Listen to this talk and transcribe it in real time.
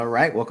All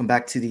right, welcome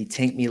back to the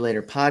Tank Me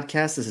Later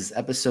podcast. This is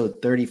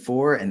episode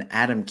 34, and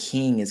Adam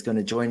King is going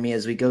to join me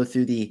as we go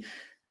through the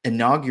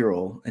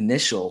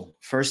initial,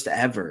 first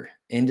ever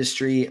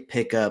industry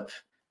pickup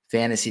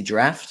fantasy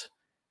draft.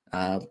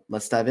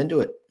 Let's dive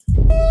into it.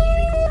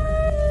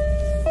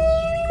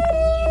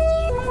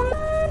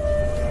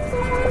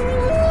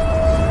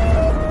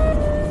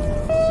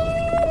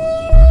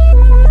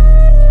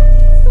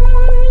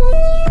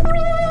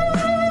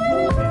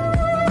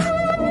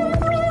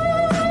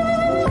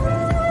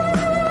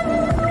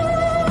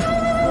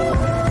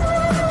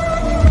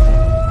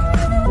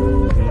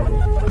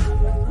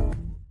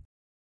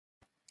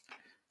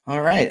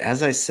 All right.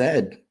 As I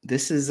said,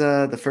 this is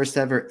the first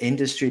ever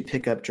industry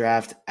pickup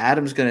draft.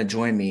 Adam's going to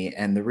join me.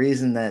 And the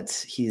reason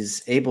that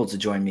he's able to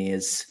join me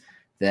is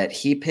that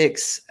he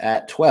picks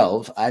at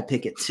 12. I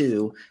pick at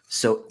 2.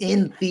 So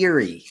in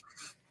theory,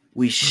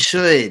 we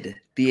should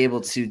be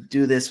able to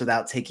do this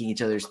without taking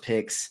each other's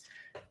picks,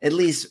 at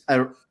least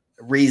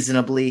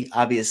reasonably.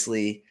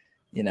 Obviously,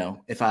 you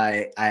know, if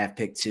I have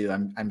picked 2,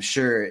 I'm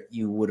sure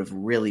you would have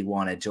really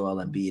wanted Joel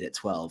Embiid at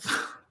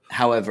 12.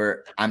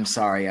 However, I'm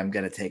sorry, I'm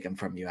going to take him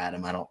from you,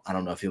 Adam. I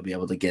don't know if you'll be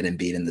able to get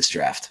Embiid in this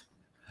draft.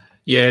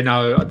 Yeah,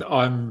 no,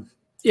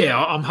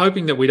 I'm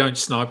hoping that we don't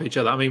snipe each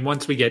other. I mean,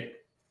 once we get,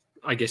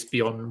 I guess,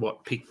 beyond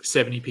pick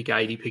 70, pick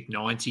 80, pick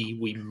 90,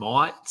 we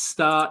might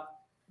start.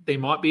 There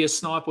might be a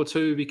snipe or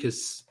two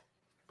because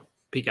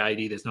pick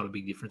 80, there's not a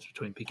big difference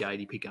between pick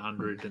 80, pick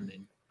 100, and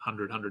then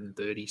 100,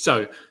 130.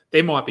 So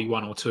there might be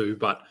one or two,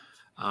 but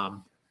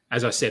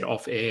as I said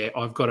off air,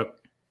 I've got a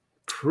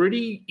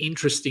pretty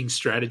interesting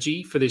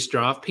strategy for this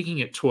draft.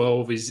 Picking at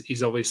 12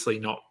 is obviously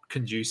not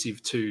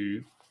conducive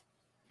to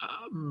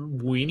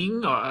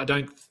winning. I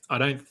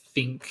don't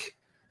think.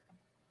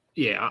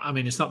 Yeah, I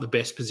mean, it's not the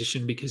best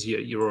position because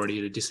you're already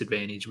at a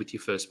disadvantage with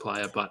your first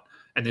player,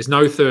 and there's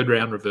no third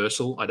round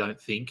reversal, I don't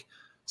think.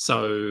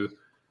 So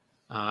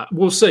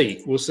we'll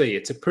see.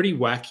 It's a pretty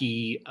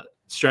wacky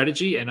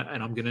strategy, and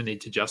I'm going to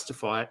need to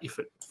justify it if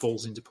it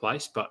falls into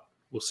place, but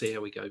we'll see how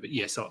we go. But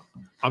yes,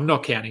 I'm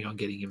not counting on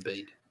getting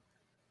Embiid.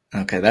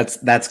 Okay,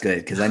 that's good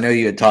because I know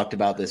you had talked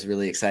about this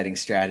really exciting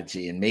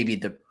strategy, and maybe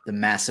the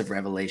massive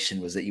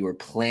revelation was that you were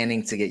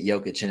planning to get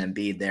Jokic and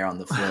Embiid there on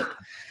the flip.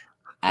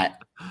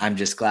 I'm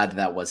just glad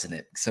that wasn't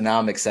it. So now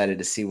I'm excited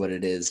to see what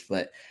it is.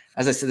 But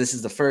as I said, this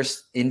is the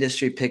first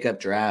industry pickup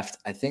draft.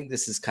 I think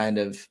this is kind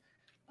of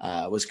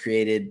was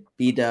created.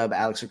 B-Dub,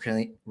 Alex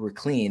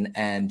Reclean,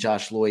 and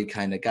Josh Lloyd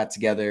kind of got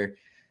together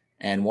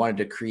and wanted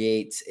to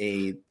create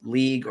a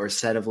league or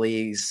set of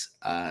leagues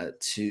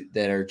that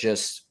are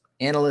just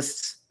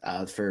analysts.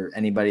 For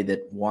anybody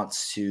that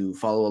wants to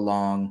follow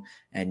along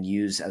and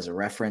use as a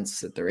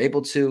reference that they're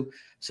able to.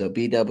 So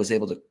B-Dub was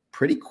able to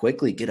pretty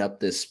quickly get up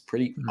this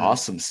pretty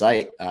awesome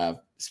site,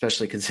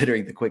 especially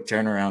considering the quick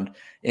turnaround,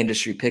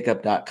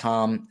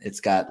 industrypickup.com.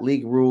 It's got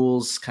league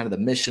rules, kind of the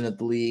mission of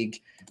the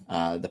league,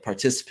 the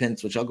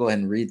participants, which I'll go ahead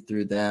and read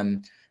through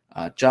them.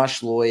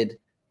 Josh Lloyd,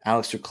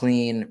 Alex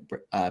Reclean,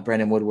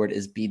 Brandon Woodward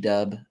is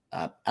B-Dub.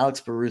 Alex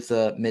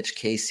Barutha, Mitch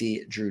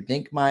Casey, Drew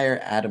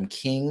Dinkmeyer, Adam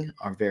King,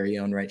 our very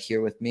own right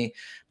here with me,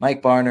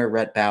 Mike Barner,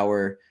 Rhett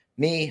Bauer,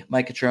 me,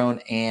 Mike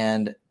Catrone,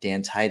 and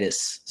Dan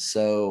Titus.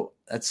 So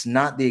that's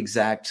not the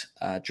exact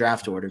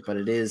draft order, but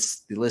it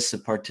is the list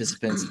of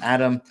participants.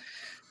 Adam,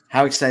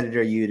 how excited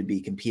are you to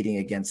be competing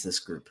against this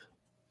group?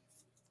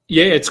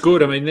 Yeah, it's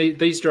good. I mean,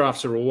 these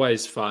drafts are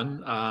always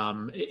fun.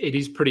 It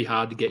is pretty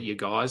hard to get your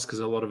guys because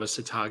a lot of us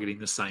are targeting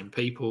the same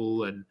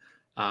people, and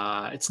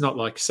it's not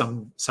like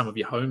some of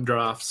your home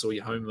drafts or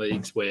your home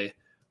leagues where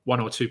one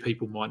or two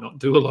people might not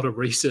do a lot of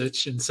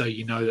research, and so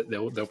you know that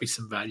there'll be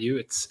some value.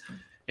 It's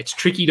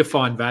tricky to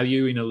find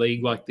value in a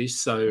league like this,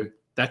 so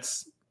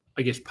that's,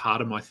 I guess,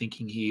 part of my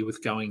thinking here with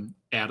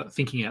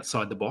thinking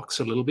outside the box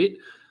a little bit.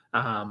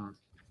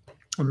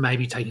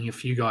 Maybe taking a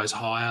few guys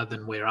higher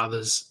than where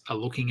others are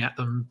looking at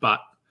them.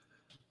 But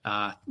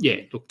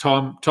look,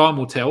 time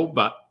will tell,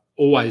 but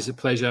always a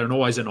pleasure and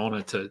always an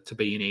honor to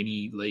be in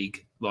any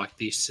league like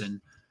this. And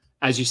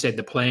as you said,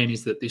 the plan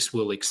is that this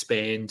will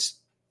expand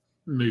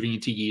moving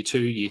into year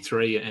 2, year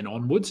 3 and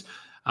onwards.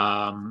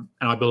 And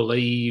I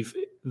believe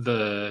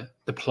the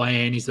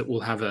plan is that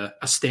we'll have a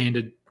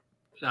standard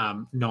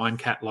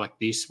 9-cat like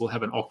this. We'll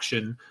have an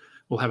auction.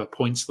 We'll have a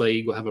points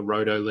league. We'll have a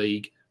roto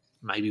league.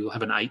 Maybe we'll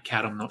have an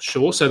 8-cat, I'm not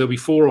sure. So there'll be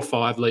 4 or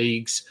 5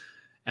 leagues.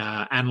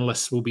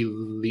 Analysts will be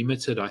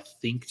limited, I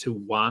think, to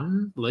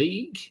 1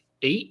 league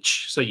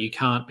each. So you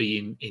can't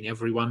be in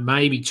everyone.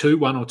 Maybe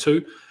 1 or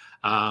 2.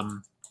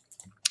 And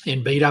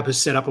B-Dub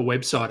has set up a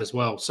website as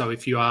well. So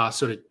if you are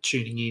sort of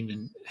tuning in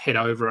and head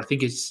over, I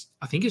think it's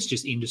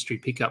just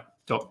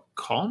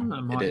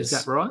industrypickup.com. Is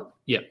that right?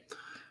 Yeah.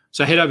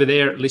 So head over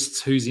there. It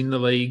lists who's in the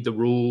league, the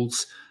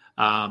rules.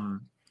 I'd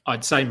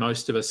say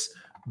most of us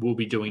will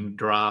be doing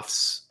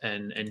drafts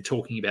and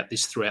talking about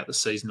this throughout the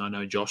season. I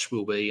know Josh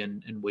will be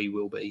and we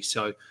will be.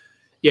 So,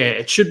 yeah,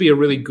 it should be a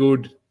really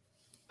good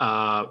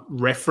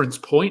reference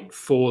point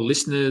for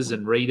listeners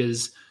and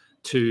readers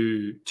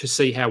to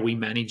see how we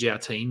manage our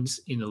teams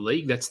in the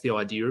league. That's the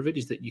idea of it,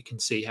 is that you can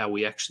see how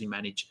we actually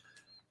manage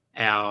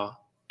our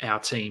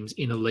teams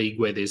in a league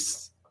where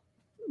there's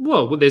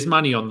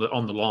money on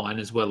the line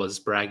as well as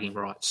bragging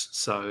rights.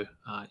 So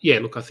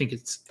look, I think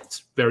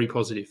it's very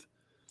positive.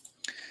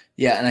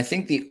 Yeah, and I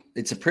think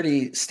it's a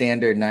pretty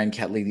standard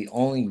 9-cat league. The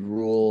only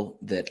rule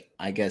that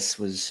I guess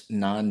was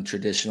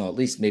non-traditional, at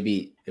least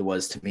maybe it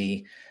was to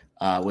me,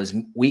 was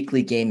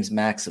weekly games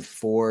max of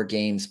 4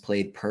 games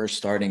played per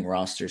starting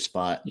roster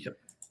spot.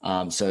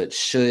 Yep. So it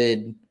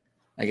should,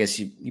 I guess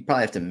you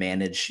probably have to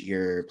manage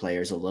your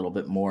players a little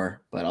bit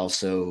more, but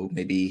also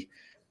maybe,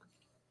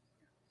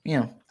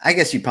 I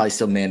guess you probably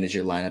still manage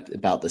your lineup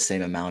about the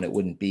same amount. It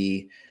wouldn't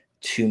be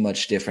too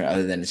much different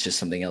other than it's just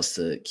something else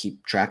to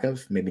keep track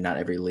of. Maybe not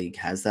every league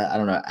has that. I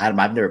don't know. Adam,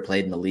 I've never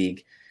played in a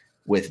league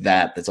with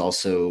that. That's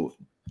also,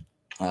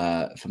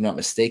 if I'm not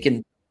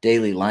mistaken,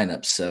 daily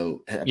lineups.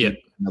 So have you been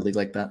in a league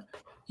like that?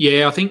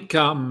 Yeah, I think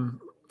from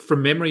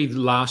memory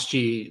last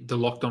year, the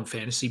Locked On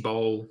Fantasy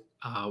Bowl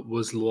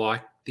was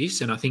like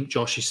this. And I think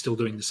Josh is still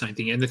doing the same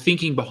thing. And the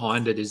thinking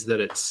behind it is that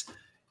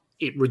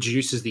it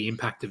reduces the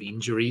impact of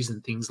injuries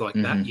and things like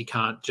that. You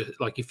can't just,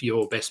 like, if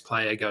your best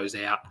player goes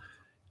out,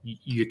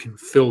 you can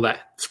fill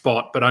that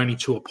spot, but only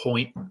to a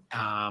point.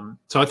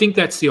 So I think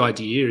that's the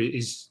idea.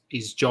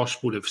 Is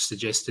Josh would have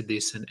suggested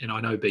this, and I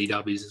know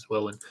B-Dub is as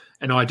well,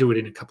 and I do it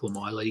in a couple of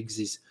my leagues.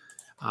 Is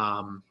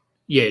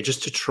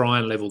just to try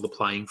and level the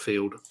playing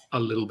field a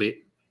little bit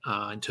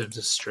in terms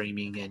of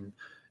streaming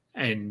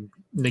and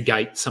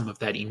negate some of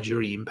that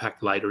injury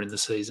impact later in the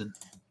season.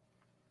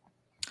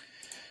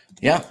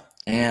 Yeah,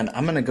 and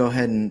I'm going to go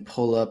ahead and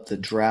pull up the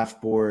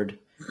draft board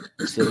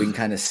so we can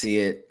kind of see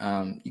it.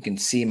 You can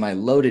see my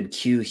loaded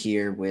queue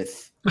here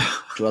with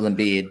Joel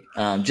Embiid,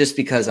 just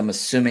because I'm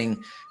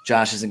assuming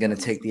Josh isn't going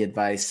to take the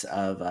advice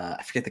of, I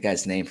forget the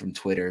guy's name from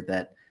Twitter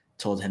that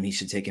told him he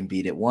should take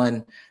Embiid at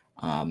 1.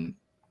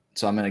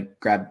 So I'm going to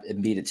grab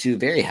Embiid at 2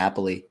 very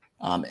happily.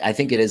 I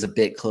think it is a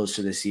bit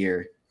closer this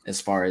year as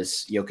far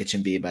as Jokic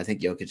and Embiid, but I think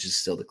Jokic is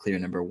still the clear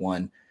number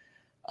 1.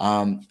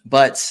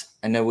 But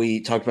I know we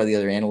talked about the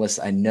other analysts.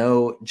 I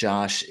know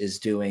Josh is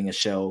doing a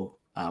show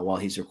while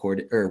he's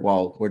recording or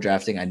while we're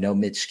drafting. I know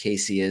Mitch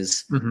Casey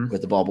is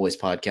with the Ball Boys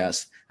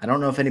podcast. I don't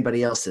know if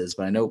anybody else is,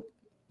 but I know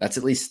that's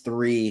at least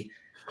 3,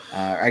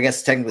 I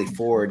guess technically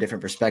 4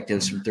 different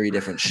perspectives from 3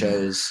 different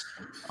shows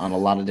on a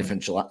lot of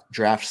different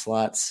draft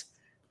slots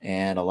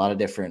and a lot of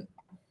different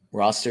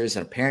rosters,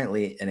 and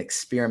apparently an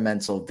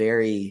experimental,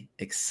 very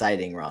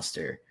exciting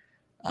roster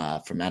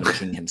from Adam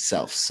King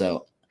himself.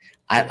 So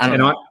I don't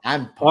know.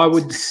 I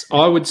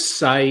would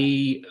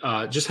say,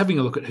 just having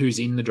a look at who's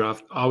in the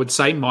draft, I would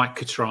say Mike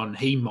Catron,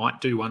 he might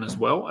do one as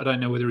well. I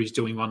don't know whether he's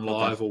doing one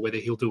live or whether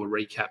he'll do a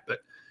recap, but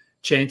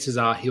chances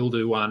are he'll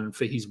do one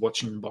for his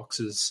Watching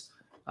Boxes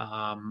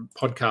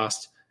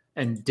podcast.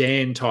 And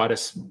Dan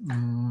Titus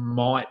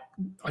I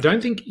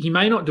don't think, he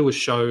may not do a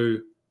show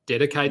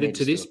dedicated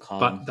to this,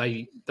 but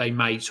they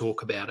may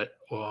talk about it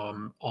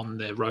on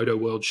the Roto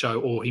World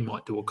show, or he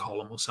might do a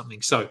column or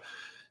something. So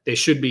there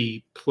should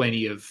be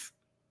plenty of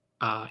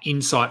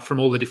insight from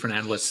all the different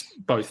analysts,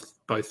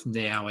 both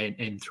now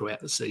and throughout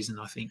the season,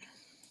 I think.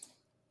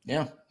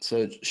 Yeah, so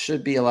it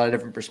should be a lot of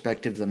different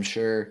perspectives, I'm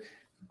sure.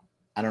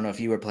 I don't know if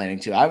you were planning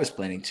to. I was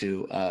planning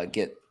to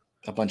get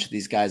a bunch of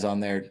these guys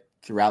on there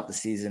throughout the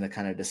season to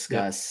kind of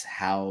discuss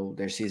how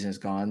their season has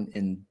gone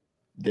in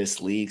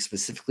this league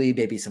specifically,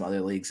 maybe some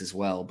other leagues as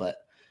well, but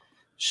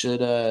should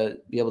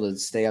be able to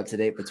stay up to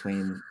date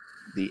between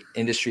the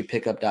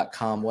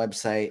industrypickup.com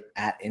website,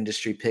 at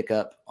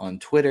industrypickup on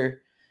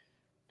Twitter.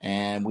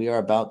 And we are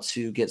about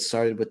to get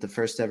started with the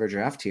first ever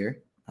draft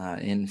here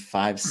in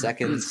 5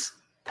 seconds.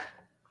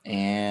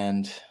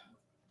 And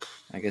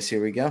I guess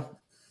here we go.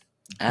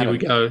 Adam, here we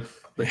go.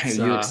 Are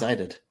you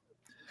excited?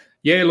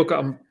 Yeah, look,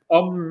 I'm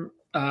well,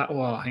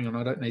 hang on.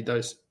 I don't need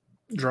those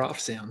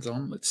draft sounds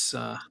on. Let's,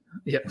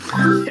 yep.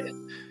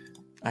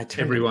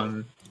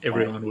 Everyone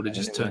would have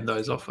just turned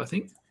those off, I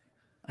think.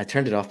 I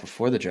turned it off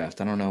before the draft.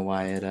 I don't know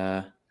why it...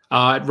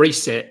 It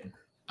reset.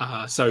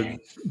 So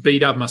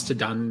B-Dub must have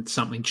done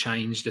something,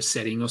 changed a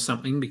setting or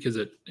something, because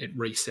it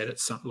reset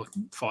it like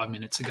 5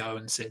 minutes ago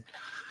and said,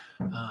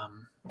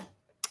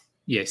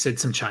 said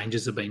some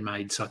changes have been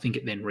made. So I think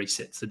it then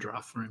resets the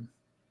draft room.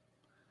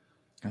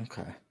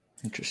 Okay,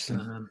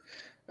 interesting.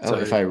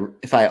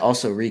 If I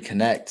also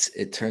reconnect,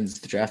 it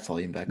turns the draft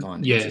volume back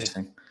on. Yeah.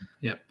 Interesting.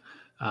 Yep.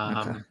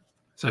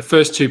 So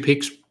first 2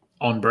 picks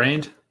on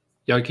brand,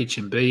 Jokic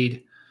and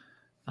Embiid.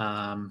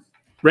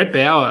 Rhett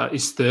Bauer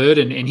is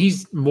 3rd, and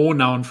he's more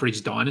known for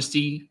his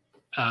dynasty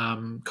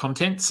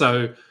content.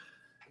 So,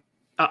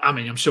 I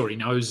mean, I'm sure he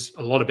knows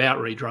a lot about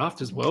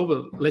redraft as well,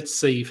 but let's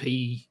see if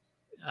he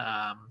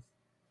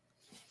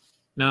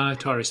no,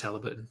 Tyrese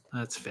Halliburton.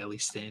 That's fairly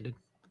standard.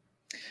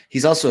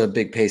 He's also a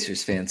big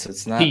Pacers fan, so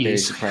it's not very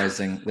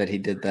surprising that he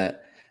did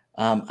that.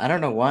 I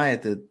don't know why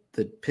the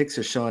picks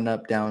are showing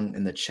up down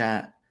in the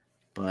chat,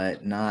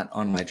 but not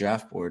on my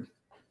draft board.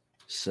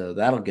 So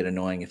that'll get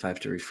annoying if I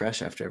have to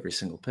refresh after every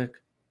single pick.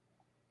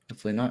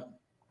 Hopefully not.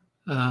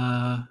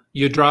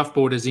 Your draft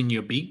board is in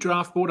your big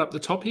draft board up the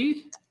top here?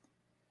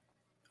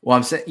 Well,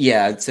 I'm saying,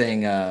 it's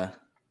saying,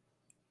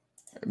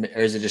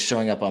 Or is it just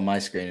showing up on my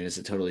screen, and is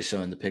it totally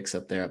showing the picks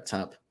up there up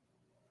top?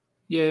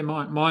 Yeah,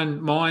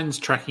 mine's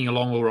tracking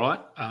along all right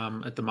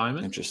at the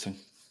moment. Interesting.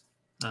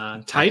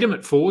 Tatum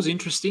at 4 is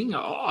interesting.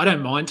 I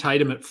don't mind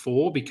Tatum at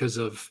 4 because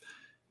of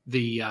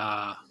the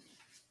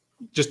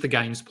just the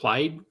games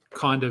played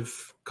kind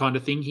of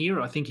thing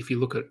here. I think if you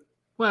look at,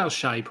 well,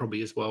 Shea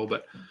probably as well,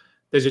 but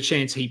there's a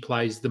chance he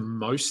plays the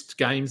most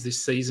games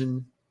this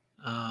season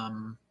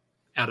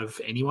out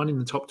of anyone in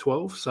the top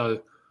 12.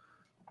 So,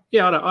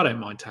 yeah, I don't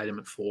mind Tatum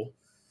at 4.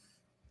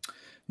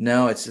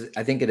 No, I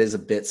think it is a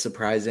bit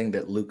surprising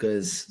that Luka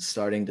is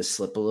starting to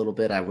slip a little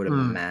bit. I would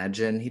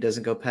imagine he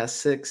doesn't go past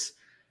 6,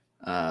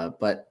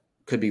 but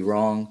could be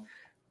wrong.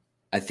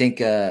 I think,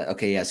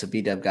 so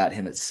B-Dub got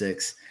him at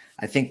 6.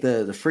 I think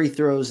the free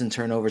throws and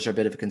turnovers are a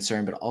bit of a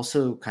concern, but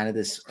also kind of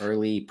this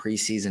early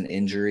preseason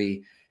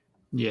injury.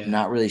 Yeah.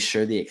 Not really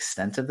sure the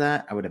extent of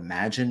that. I would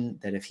imagine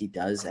that if he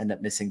does end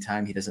up missing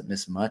time, he doesn't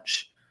miss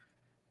much.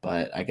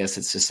 But I guess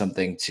it's just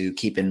something to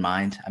keep in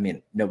mind. I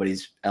mean, nobody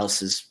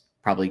else is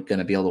probably going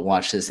to be able to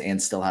watch this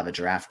and still have a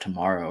draft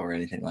tomorrow or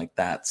anything like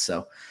that.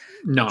 So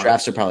no,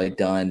 drafts are probably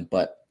done,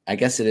 but I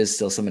guess it is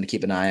still something to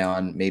keep an eye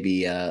on.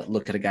 Maybe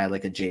look at a guy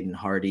like a Jaden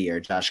Hardy or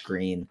Josh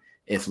Green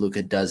if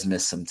Luka does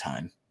miss some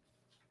time.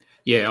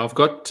 Yeah, I've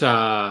got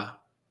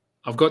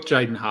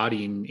Jaden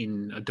Hardy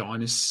in a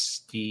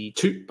dynasty,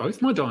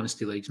 both my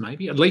dynasty leagues,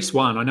 maybe at least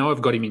one. I know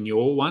I've got him in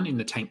your one in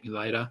the Tank Me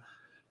Later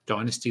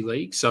dynasty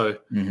league. So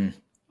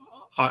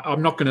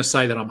I'm not going to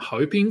say that I'm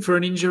hoping for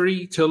an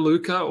injury to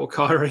Luka or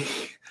Kyrie,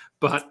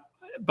 but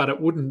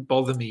it wouldn't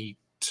bother me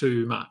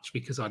too much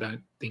because I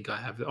don't think I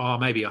have. Oh,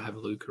 maybe I have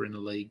Luka in the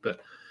league, but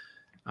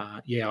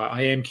I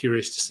am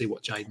curious to see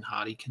what Jaden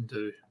Hardy can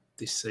do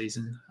this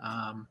season.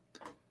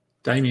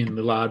 Damian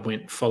Lillard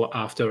went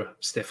after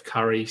Steph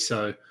Curry,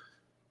 so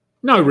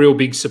no real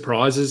big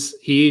surprises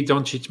here.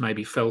 Doncic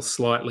maybe fell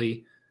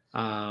slightly.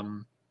 Lillard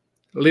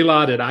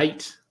at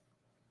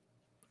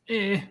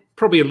 8,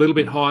 probably a little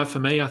bit higher for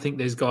me. I think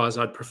there's guys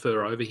I'd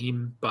prefer over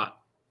him, but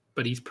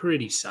he's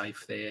pretty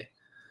safe there.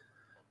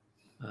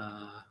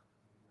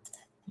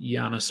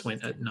 Giannis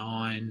went at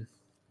 9.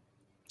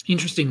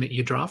 Interesting that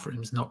your draft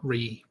room is not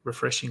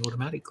refreshing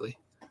automatically.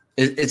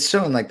 It's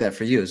showing like that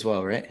for you as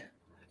well, right?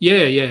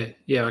 Yeah.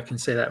 I can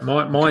see that.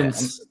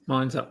 Mine's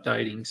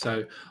updating.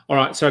 So, all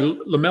right. So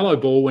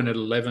LaMelo Ball went at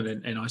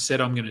 11, and I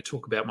said I'm going to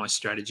talk about my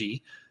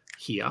strategy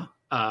here.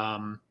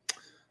 I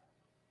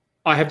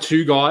have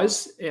 2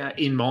 guys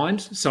in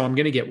mind, so I'm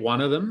going to get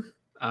one of them.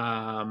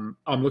 I'm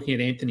looking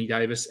at Anthony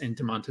Davis and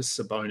Domantas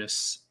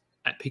Sabonis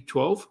at pick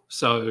 12.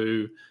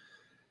 So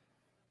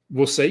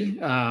we'll see.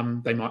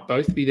 They might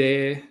both be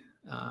there,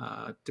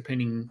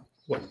 depending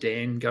what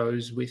Dan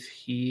goes with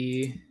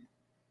here.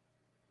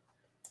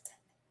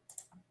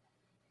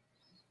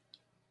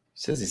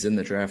 Says he's in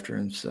the draft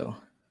room, so.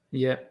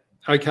 Yeah.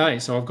 Okay,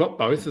 so I've got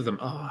both of them.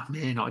 Oh,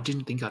 man, I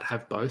didn't think I'd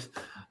have both.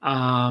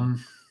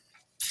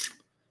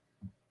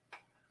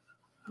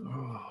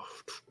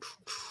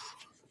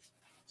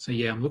 So,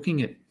 yeah, I'm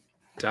looking at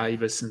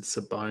Davis and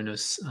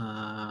Sabonis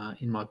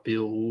in my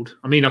build.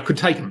 I mean, I could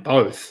take them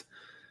both.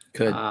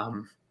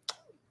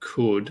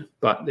 Could,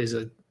 but there's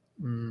a...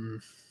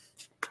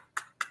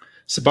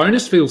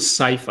 Sabonis feels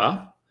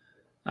safer.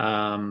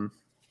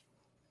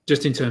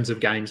 Just in terms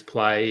of games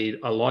played,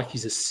 I like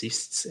his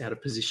assists out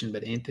of position,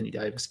 but Anthony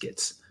Davis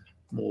gets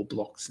more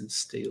blocks and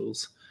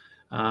steals.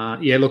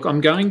 Look, I'm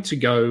going to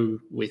go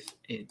with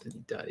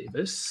Anthony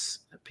Davis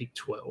at pick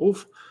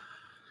 12.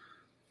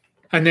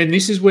 And then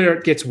this is where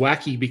it gets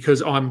wacky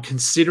because I'm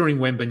considering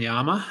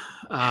Wembanyama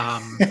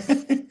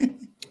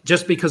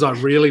just because I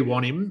really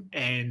want him.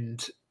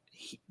 And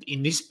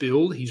in this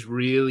build, he's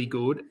really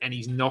good, and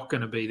he's not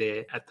going to be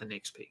there at the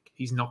next pick.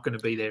 He's not going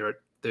to be there at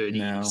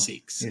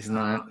 36, he's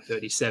not.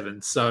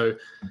 37. So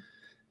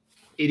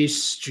it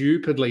is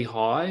stupidly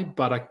high,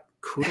 but I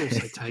could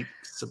also take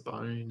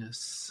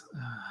Sabonis.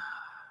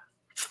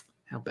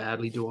 How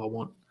badly do I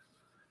want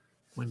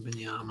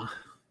Wembanyama?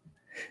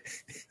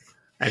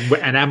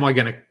 And am I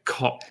going to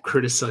cop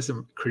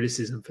criticism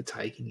for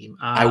taking him?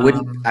 I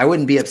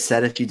wouldn't be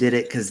upset if you did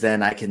it because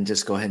then I can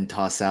just go ahead and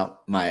toss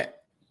out my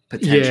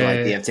potential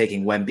idea of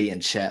taking Wemby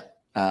and Chet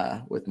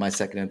with my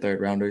second and third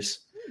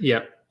rounders.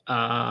 Yep.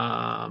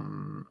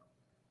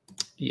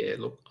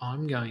 Look,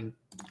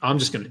 I'm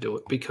just going to do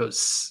it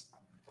because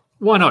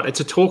why not? It's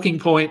a talking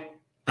point.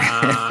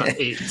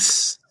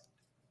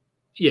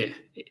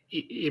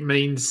 It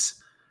means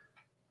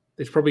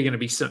there's probably going to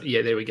be some,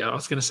 there we go. I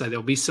was going to say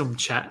there'll be some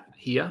chat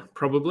here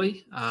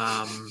probably.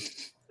 And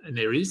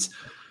there is.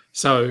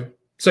 So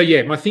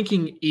my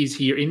thinking is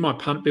here in my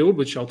punt build,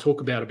 which I'll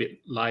talk about a bit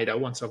later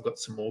once I've got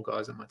some more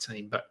guys on my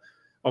team, but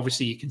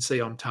obviously you can see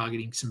I'm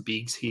targeting some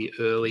bigs here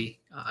early,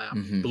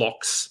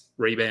 blocks,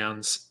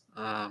 rebounds,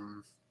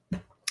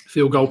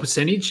 field goal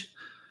percentage.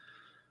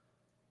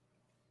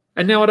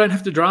 And now I don't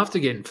have to draft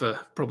again for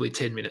probably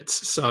 10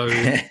 minutes. So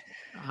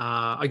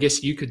I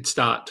guess you could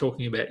start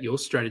talking about your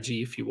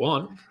strategy if you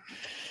want.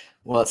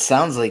 Well, it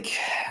sounds like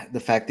the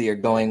fact that you're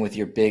going with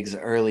your bigs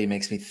early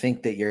makes me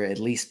think that you're at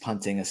least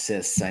punting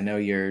assists. I know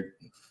you're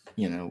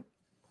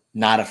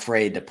not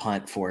afraid to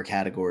punt 4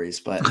 categories,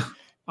 but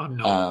I'm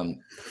not.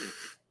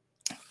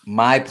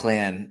 My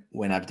plan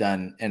when I've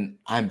done, and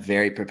I'm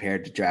very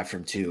prepared to draft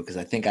from 2 because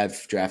I think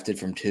I've drafted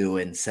from 2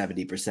 in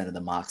 70% of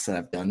the mocks that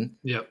I've done.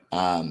 Yep.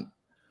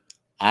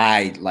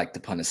 I like to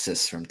punt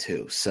assists from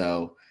 2.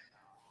 So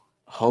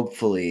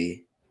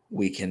hopefully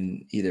we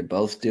can either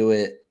both do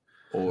it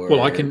or.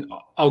 Well,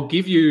 I'll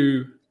give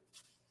you.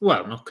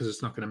 Well, not because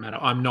it's not going to matter.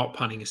 I'm not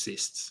punting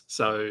assists,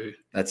 so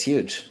that's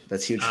huge.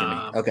 That's huge for me.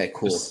 Okay,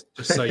 cool.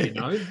 Just so you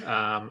know,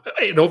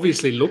 it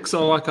obviously looks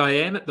like I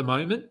am at the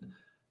moment,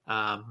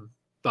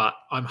 but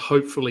I'm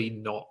hopefully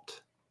not.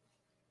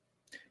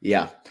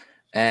 Yeah,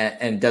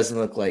 and it doesn't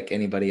look like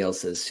anybody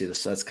else is too.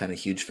 So that's kind of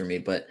huge for me.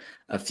 But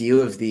a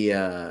few of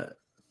the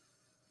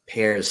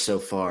pairs so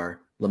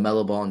far,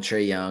 LaMelo Ball and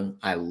Trae Young,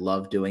 I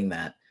love doing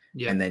that.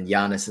 Yep. And then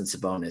Giannis and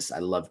Sabonis, I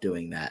love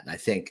doing that. And I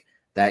think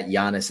that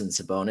Giannis and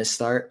Sabonis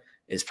start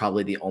is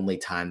probably the only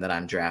time that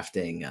I'm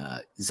drafting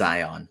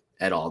Zion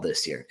at all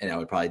this year. And I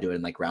would probably do it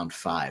in like round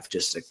 5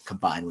 just to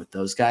combine with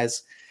those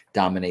guys,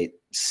 dominate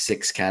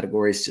 6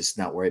 categories, just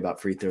not worry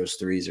about free throws,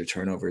 threes, or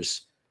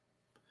turnovers.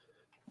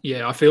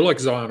 Yeah, I feel like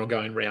Zion will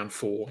go in round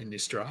 4 in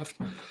this draft.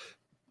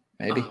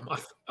 Maybe.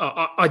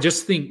 I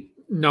just think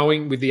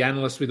knowing with the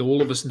analysts, with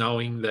all of us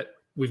knowing that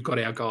we've got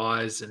our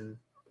guys and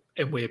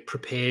we're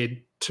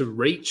prepared to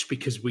reach,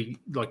 because we,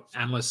 like,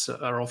 analysts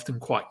are often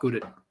quite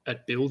good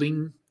at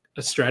building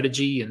a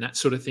strategy and that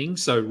sort of thing.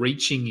 So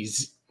reaching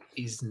is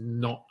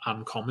not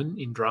uncommon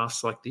in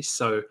drafts like this.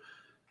 So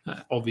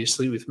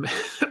obviously with me,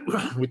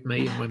 with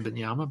me and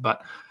Wembanyama,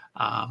 but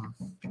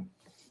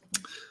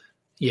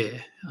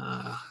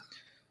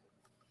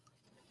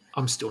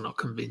I'm still not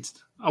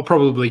convinced. I'll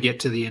probably get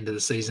to the end of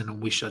the season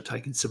and wish I'd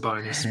taken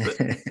Sabonis,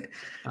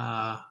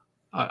 but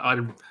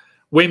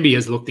Wemby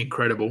has looked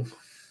incredible.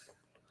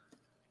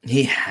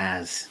 He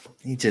has.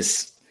 He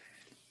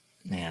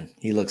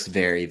looks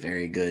very,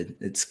 very good.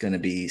 It's going to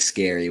be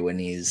scary when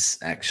he's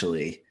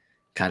actually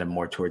kind of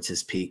more towards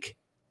his peak.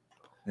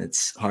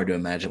 It's hard to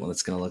imagine what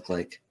it's going to look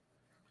like.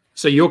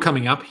 So you're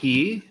coming up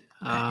here.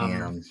 I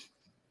am.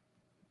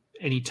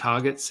 Any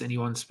targets?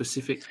 Anyone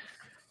specific?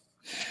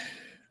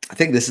 I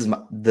think this is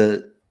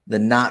the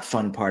not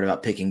fun part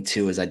about picking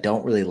 2 is I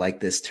don't really like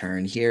this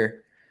turn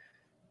here.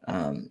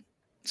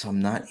 So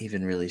I'm not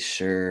even really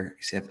sure.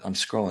 See, I'm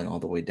scrolling all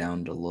the way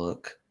down to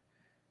look.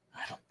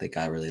 I don't think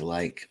I really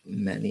like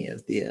many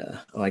of the.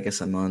 I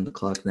guess I'm on the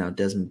clock now.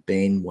 Desmond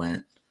Bane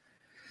went.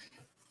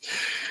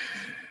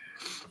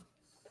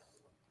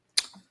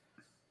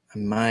 I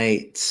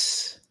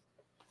might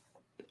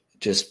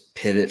just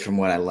pivot from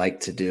what I like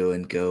to do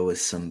and go with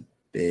some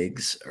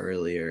bigs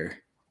earlier.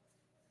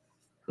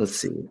 Let's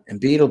see.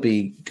 Embiid will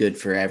be good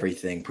for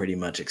everything pretty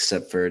much,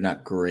 except for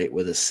not great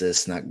with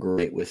assists, not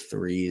great with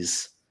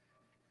threes.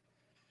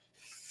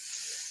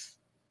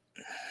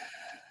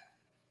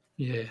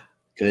 Yeah.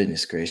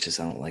 Goodness gracious,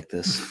 I don't like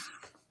this.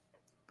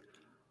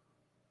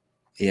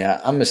 Yeah,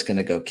 I'm just going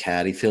to go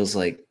Cat. He feels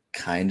like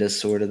kind of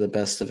sort of the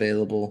best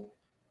available,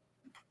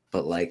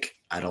 but like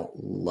I don't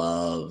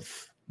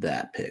love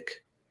that pick.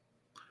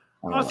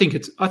 I think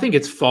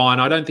it's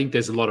fine. I don't think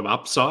there's a lot of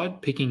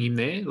upside picking him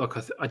there. Like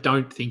I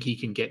don't think he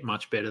can get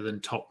much better than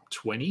top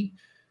 20,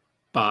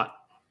 but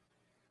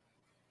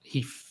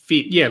he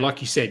fit. Yeah, like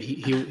you said,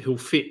 he'll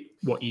fit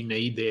what you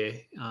need there.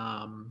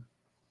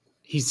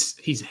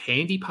 He's a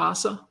handy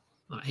passer,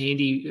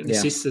 handy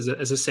assists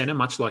as a center,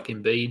 much like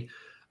Embiid.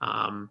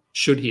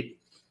 Should hit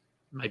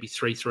maybe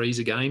 3 threes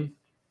a game,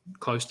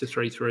 close to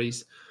 3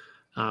 threes,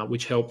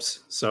 which helps.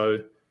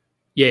 So.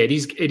 Yeah, it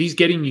is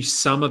getting you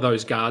some of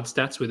those guard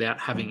stats without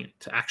having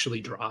to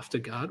actually draft a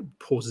guard.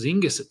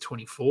 Porzingis at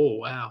 24.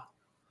 Wow.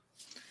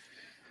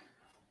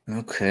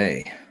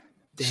 Okay.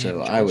 Damn, so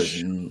Josh. I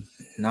was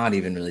not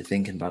even really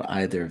thinking about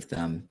either of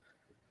them.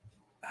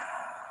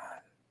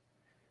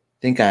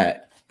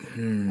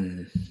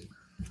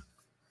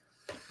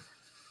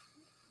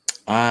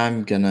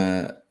 I'm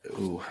gonna.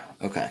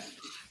 Okay.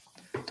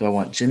 Do I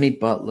want Jimmy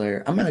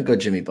Butler? I'm gonna go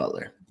Jimmy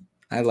Butler.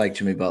 I like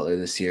Jimmy Butler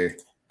this year.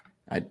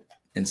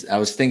 I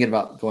was thinking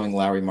about going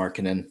Lauri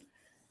Markkanen,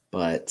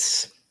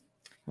 but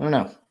I don't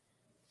know.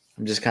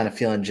 I'm just kind of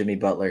feeling Jimmy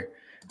Butler.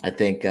 I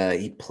think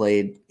he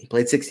played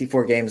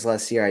 64 games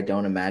last year. I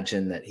don't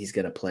imagine that he's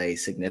going to play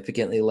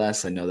significantly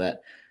less. I know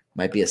that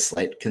might be a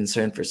slight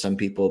concern for some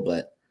people,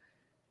 but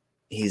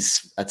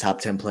he's a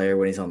top 10 player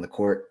when he's on the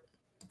court.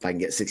 If I can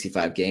get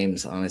 65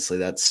 games, honestly,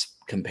 that's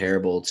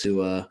comparable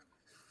to a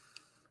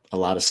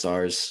lot of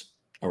stars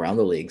around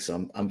the league.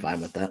 So I'm fine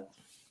with that.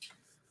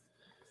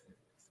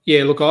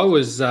 Yeah, look, I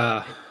was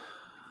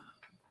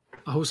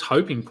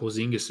hoping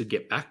Porzingis would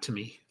get back to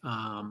me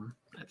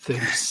at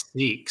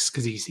 36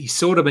 because he's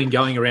sort of been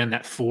going around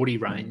that 40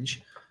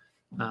 range.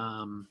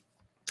 Not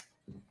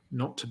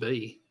to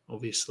be,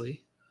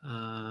 obviously.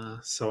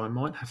 So I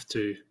might have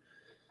to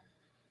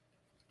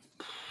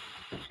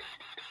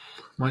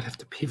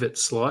pivot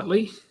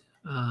slightly,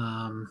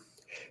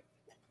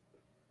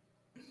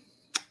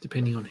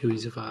 depending on who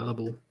is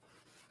available.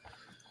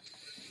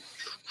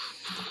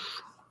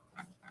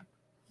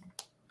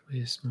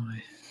 Where's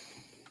my...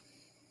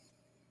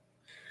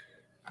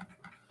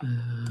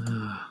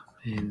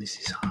 man, this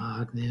is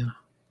hard now.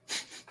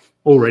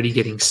 Already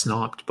getting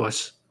sniped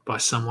by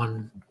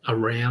someone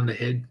around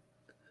ahead.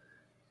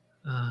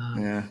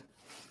 Yeah.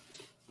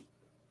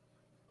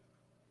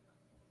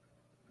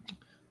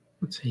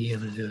 What's he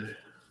going to do?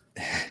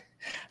 I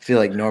feel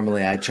like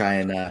normally I try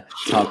and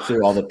talk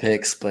through all the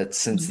picks, but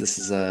since this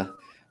is a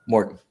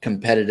more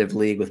competitive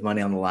league with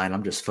money on the line,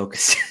 I'm just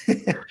focused.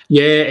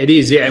 Yeah, it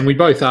is. Yeah, and we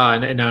both are.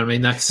 And I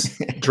mean, that's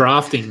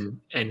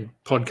drafting and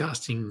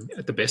podcasting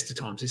at the best of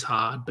times is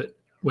hard. But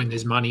when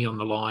there's money on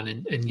the line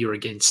and you're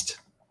against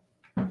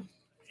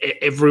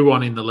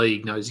everyone in the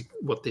league knows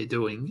what they're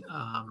doing.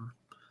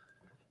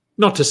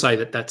 Not to say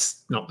that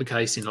that's not the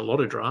case in a lot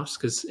of drafts,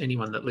 because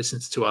anyone that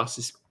listens to us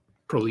is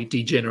probably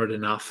degenerate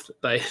enough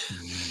that they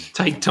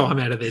take time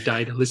out of their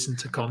day to listen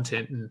to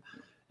content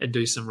and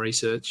do some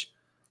research.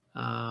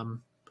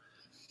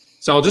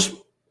 So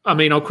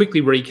I'll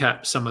quickly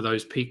recap some of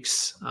those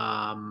picks.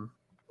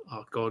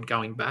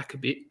 Going back a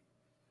bit.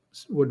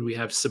 What did we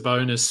have?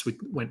 Sabonis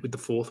went with the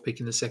 4th pick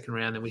in the 2nd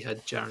round. Then we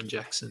had Jaren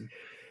Jackson,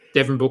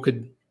 Devin Booker,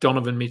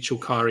 Donovan Mitchell,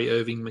 Kyrie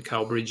Irving,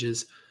 Mikal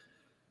Bridges,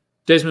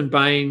 Desmond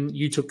Bain.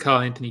 You took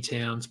Karl Anthony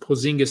Towns,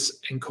 Porzingis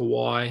and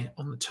Kawhi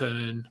on the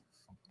turn.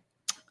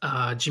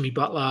 Jimmy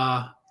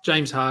Butler,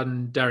 James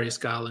Harden, Darius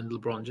Garland,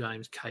 LeBron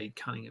James, Cade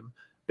Cunningham,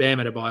 Bam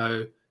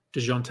Adebayo,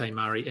 DeJounte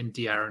Murray, and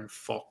De'Aaron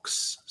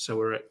Fox. So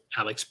we're at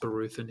Alex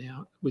Barutha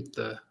now with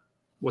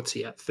what's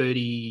he at?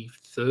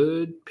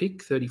 33rd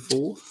pick,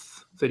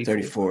 34th?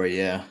 34,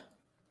 yeah.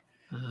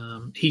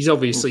 He's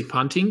obviously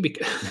punting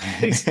because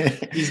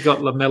he's got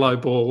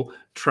LaMelo Ball,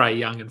 Trae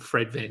Young, and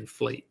Fred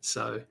VanVleet.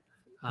 So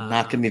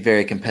not going to be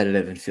very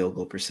competitive in field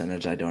goal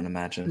percentage, I don't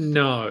imagine.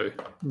 No.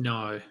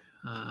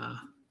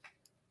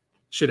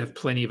 Should have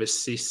plenty of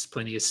assists,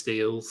 plenty of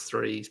steals,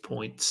 threes,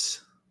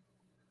 points.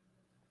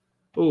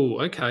 Oh,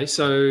 okay.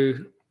 So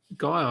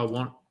guy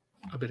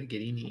I better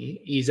get in here.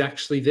 He's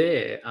actually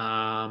there.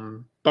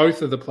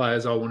 Both of the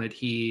players I wanted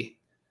here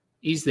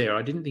is there.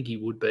 I didn't think he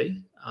would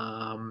be.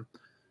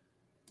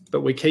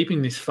 But we're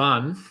keeping this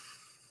fun.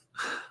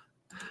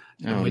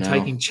 And we're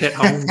taking Chet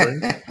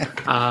Holmgren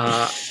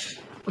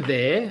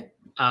there.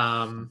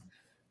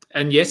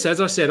 And yes,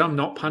 as I said, I'm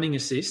not punting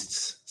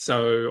assists.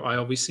 So I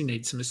obviously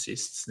need some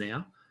assists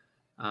now.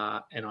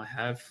 And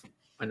I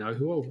know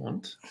who I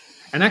want.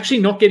 And actually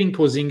not getting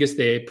Porzingis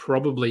there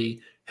probably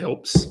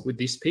helps with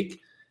this pick.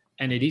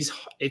 And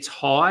it's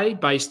high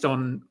based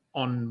on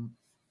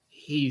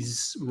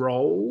his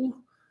role.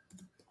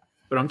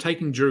 But I'm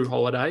taking Drew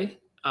Holiday.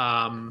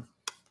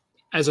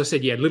 As I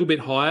said, a little bit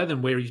higher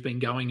than where he's been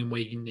going and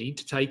where you need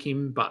to take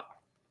him. But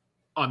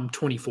I'm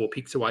 24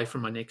 picks away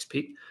from my next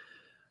pick.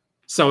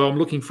 So I'm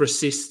looking for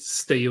assists,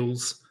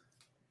 steals,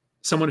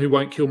 someone who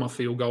won't kill my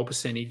field goal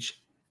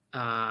percentage.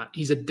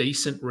 He's a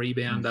decent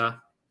rebounder.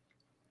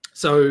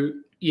 So,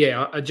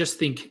 I just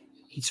think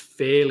he's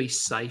fairly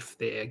safe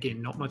there.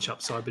 Again, not much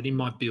upside, but in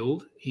my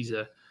build, he's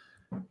a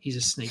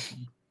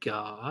sneaky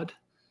guard.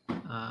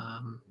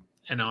 I'm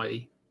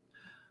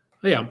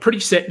pretty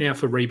set now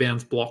for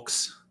rebounds,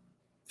 blocks,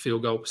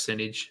 field goal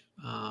percentage.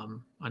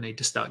 I need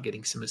to start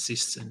getting some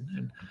assists.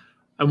 And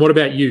what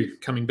about you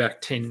coming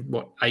back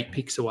 8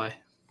 picks away?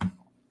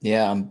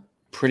 Yeah, I'm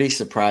pretty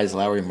surprised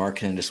Lauri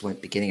Markkanen just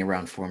went beginning of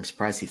round 4. I'm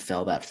surprised he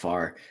fell that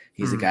far.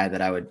 He's a guy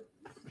that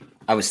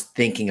I was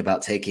thinking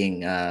about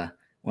taking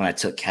when I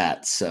took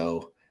Cat.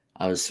 So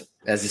as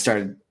he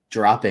started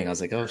dropping, I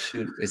was like, oh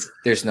shoot,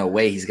 there's no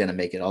way he's going to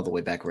make it all the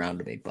way back around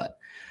to me. But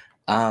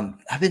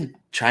I've been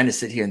trying to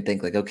sit here and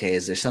think like, okay,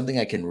 is there something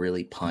I can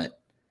really punt?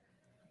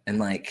 And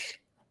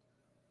like,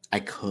 I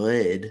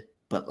could,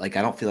 but like,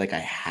 I don't feel like I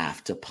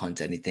have to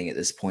punt anything at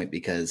this point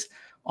because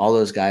all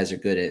those guys are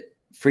good at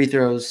free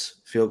throws,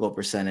 field goal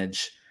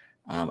percentage.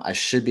 I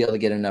should be able to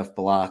get enough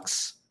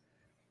blocks.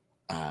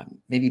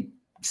 Maybe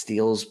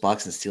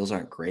blocks and steals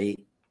aren't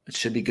great. It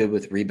should be good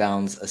with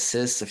rebounds,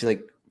 assists. I feel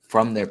like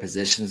from their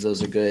positions,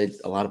 those are good.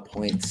 A lot of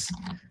points,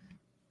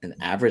 an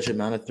average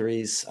amount of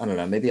threes. I don't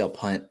know. Maybe I'll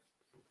punt.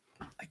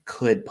 I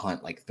could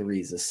punt like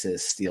threes,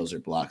 assists, steals, or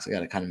blocks. I got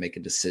to kind of make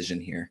a decision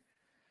here.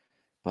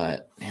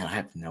 But man, I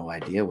have no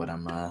idea what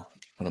I'm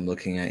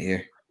looking at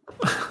here.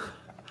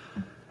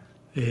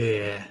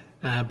 Yeah.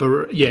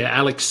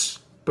 Alex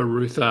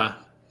Barutha,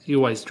 he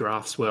always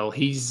drafts well.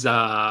 He's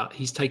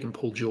taken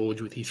Paul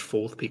George with his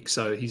 4th pick,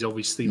 so he's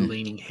obviously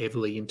leaning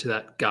heavily into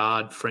that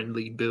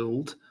guard-friendly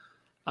build.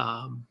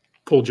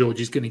 Paul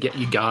George is going to get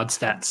you guard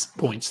stats,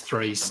 points,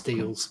 threes,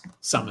 steals,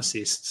 some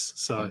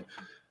assists. So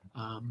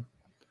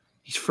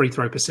his free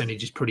throw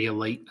percentage is pretty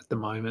elite at the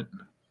moment.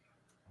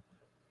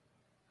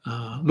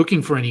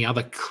 Looking for any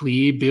other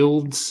clear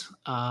builds.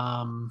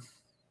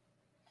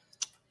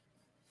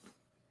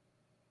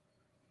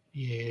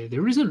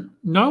 There isn't.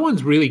 No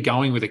one's really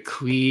going with a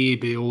clear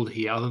build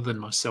here other than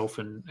myself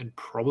and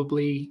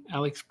probably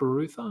Alex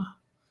Barutha.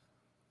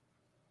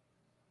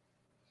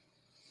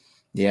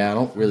 Yeah, I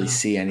don't really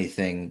see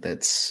anything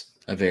that's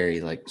a very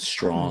like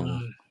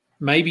strong.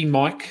 Maybe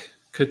Mike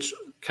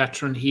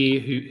Catron here,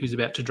 who's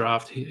about to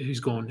draft, who's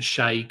gone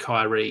Shea,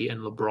 Kyrie,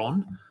 and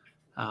LeBron.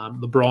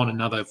 LeBron,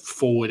 another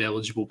forward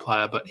eligible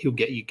player, but he'll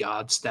get you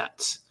guard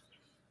stats.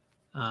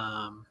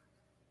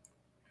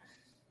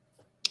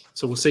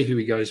 So we'll see who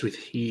he goes with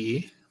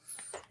here.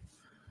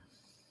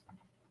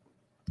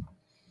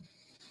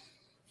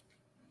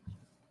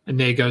 And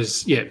there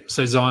goes,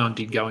 so Zion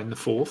did go in the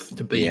 4th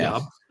to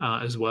B-Dub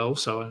as well.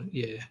 So,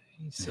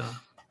 he's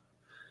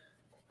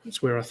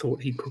that's where I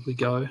thought he'd probably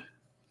go.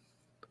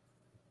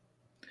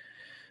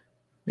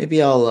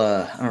 Maybe I'll,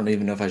 I don't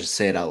even know if I should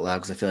say it out loud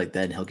because I feel like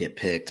then he'll get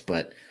picked,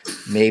 but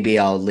maybe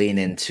I'll lean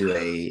into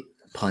a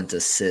punt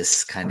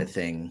assist kind of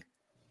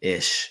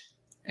thing-ish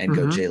and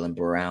go Jaylen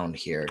Brown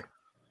here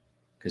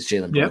because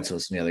Jaylen Brown's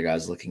was some of the other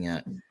guys looking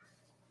at.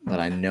 But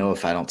I know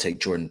if I don't take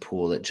Jordan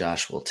Poole that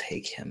Josh will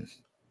take him.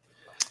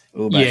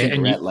 Ooh, but I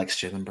think Rhett likes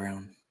Jaylen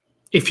Brown.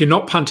 If you're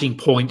not punting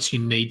points, you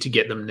need to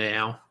get them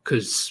now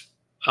because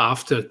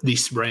after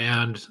this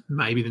round,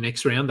 maybe the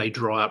next round, they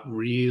dry up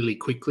really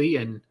quickly.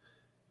 And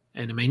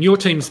I mean, your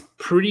team's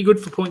pretty good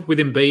for point with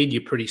Embiid.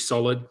 You're pretty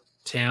solid.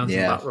 Towns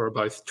and Butler are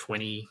both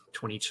 20,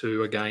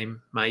 22 a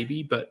game,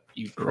 maybe, but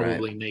you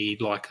probably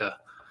need like a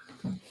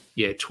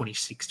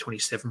 26,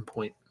 27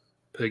 point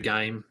per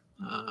game.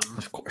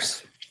 Of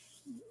course.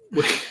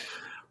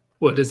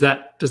 What does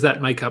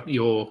that make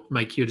your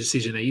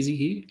decision easy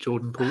here,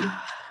 Jordan Poole?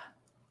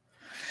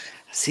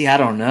 See, I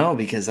don't know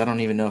because I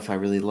don't even know if I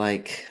really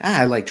like.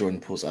 I like Jordan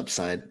Poole's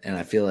upside, and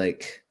I feel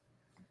like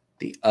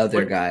the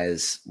other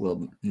guys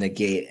will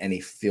negate any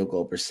field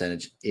goal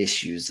percentage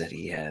issues that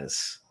he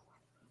has.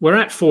 We're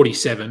at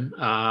 47.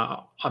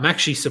 I'm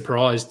actually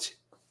surprised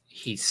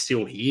he's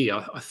still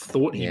here. I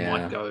thought he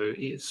might go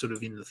sort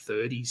of in the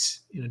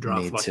 30s in a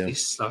draft like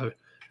this. So,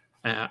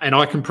 and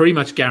I can pretty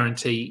much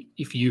guarantee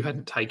if you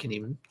hadn't taken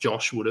him,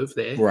 Josh would have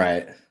there.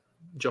 Right.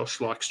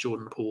 Josh likes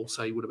Jordan Poole,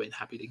 so he would have been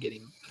happy to get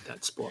him at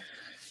that spot.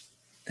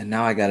 And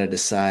now I got to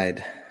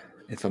decide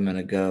if I'm going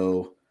to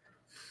go.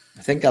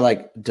 I think I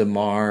like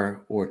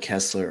DeMar or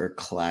Kessler or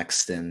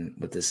Claxton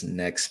with this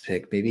next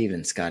pick, maybe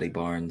even Scotty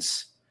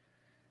Barnes.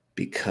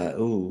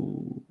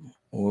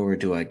 Or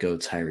do I go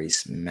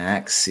Tyrese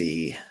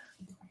Maxey?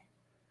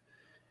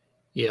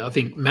 Yeah, I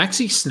think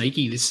Maxey's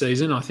sneaky this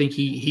season. I think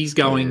he's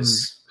going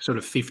sort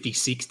of 50,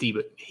 60,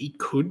 but he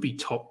could be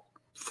top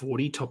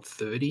 40, top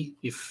 30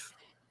 if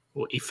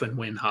and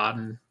when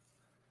Harden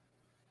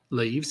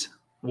leaves.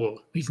 Well,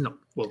 he's not.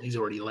 Well, he's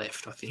already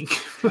left, I think.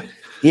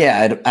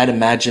 Yeah, I'd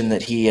imagine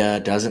that he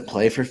doesn't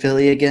play for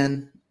Philly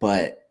again,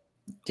 but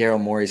Daryl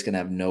Morey's going to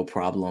have no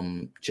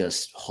problem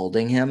just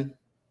holding him.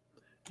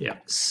 Yeah.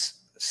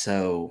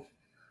 So,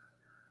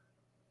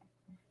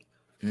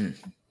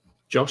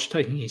 Josh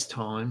taking his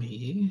time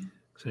here.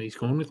 So he's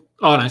gone with.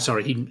 Oh no,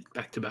 sorry, he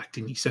back to back,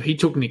 didn't he? So he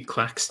took Nick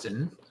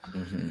Claxton.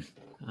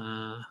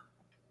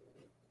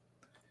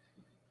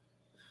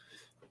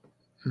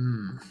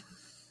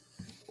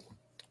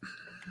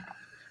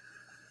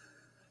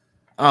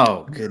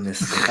 Oh,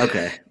 goodness.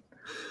 Okay.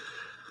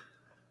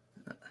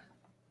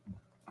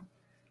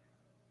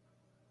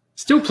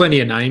 Still plenty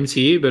of names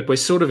here, but we're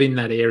sort of in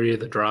that area of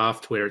the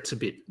draft where it's a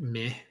bit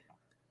meh.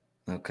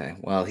 Okay.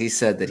 Well, he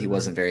said that he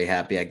wasn't very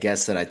happy. I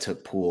guess that I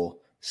took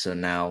Poole. So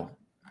now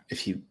if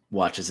he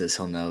watches this,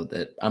 he'll know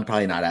that I'm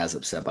probably not as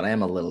upset, but I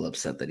am a little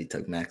upset that he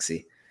took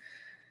Maxey.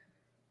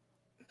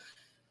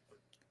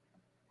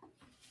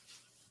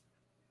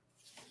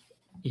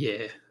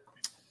 Yeah.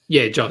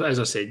 Yeah, Josh, as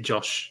I said,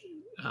 Josh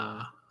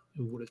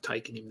would have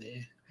taken him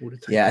there.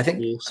 I think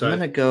Poole, so. I'm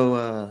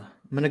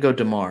gonna go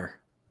DeMar.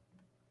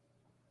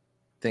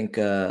 I think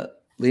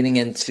leaning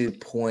into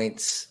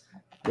points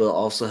will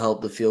also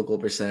help the field goal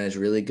percentage.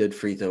 Really good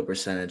free throw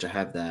percentage. I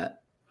have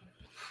that.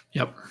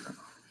 Yep.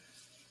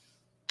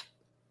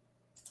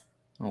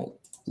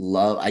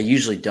 I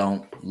usually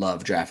don't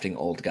love drafting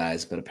old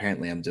guys, but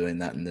apparently I'm doing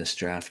that in this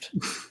draft.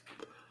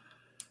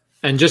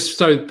 And just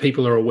so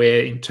people are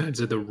aware in terms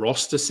of the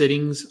roster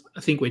settings,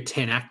 I think we're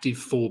 10 active,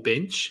 4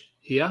 bench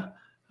here.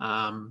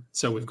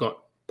 So we've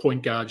got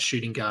point guard,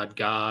 shooting guard,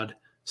 guard,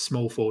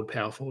 small forward,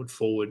 power forward,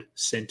 forward,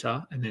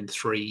 center, and then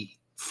 3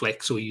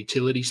 flex or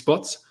utility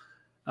spots.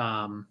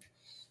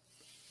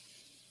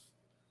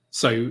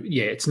 So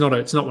yeah, it's not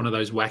one of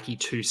those wacky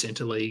 2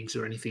 center leagues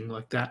or anything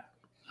like that.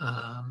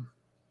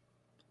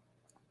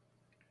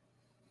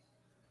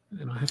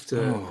 And I have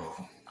to.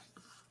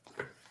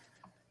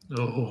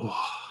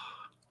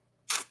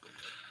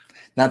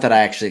 Not that I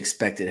actually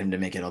expected him to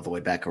make it all the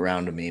way back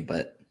around to me,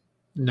 but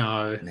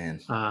no,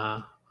 man.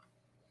 I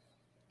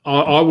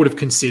would have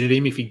considered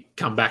him if he'd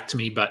come back to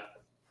me, but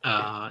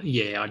I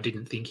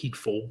didn't think he'd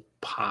fall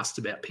past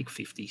about pick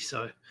 50,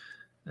 so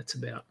that's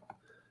about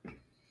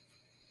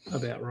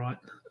right.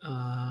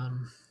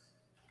 And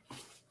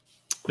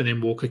then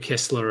Walker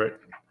Kessler at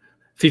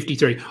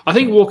 53. I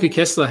think Walker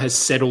Kessler has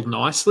settled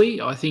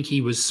nicely. I think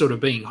he was sort of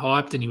being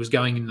hyped and he was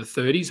going in the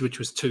 30s, which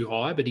was too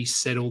high, but he's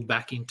settled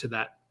back into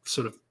that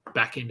sort of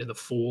back into the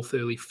 4th,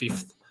 early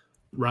 5th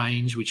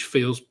range, which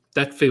feels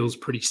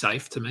pretty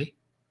safe to me.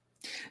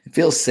 It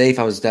feels safe.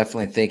 I was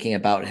definitely thinking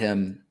about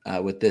him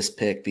with this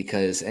pick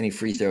because any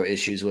free throw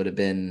issues would have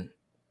been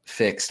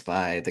fixed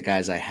by the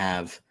guys I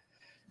have,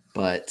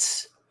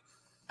 but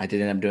I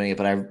didn't end up doing it.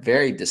 But I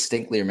very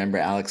distinctly remember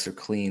Alex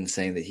Clean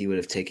saying that he would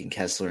have taken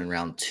Kessler in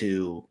round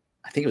 2.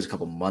 I think it was a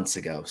couple months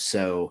ago.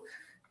 So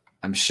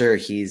I'm sure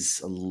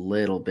he's a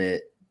little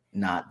bit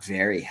not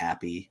very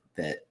happy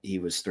that he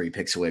was 3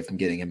 picks away from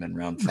getting him in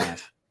round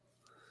 5.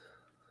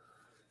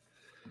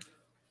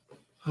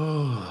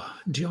 Oh,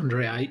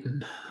 DeAndre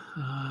Ayton.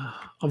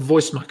 I've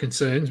voiced my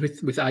concerns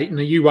with Ayton.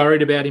 Are you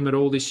worried about him at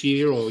all this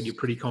year, or you're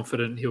pretty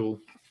confident he'll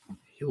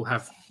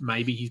have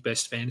maybe his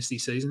best fantasy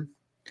season?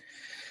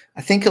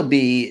 I think he'll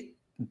be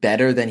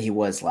better than he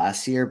was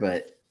last year,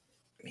 but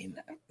I mean,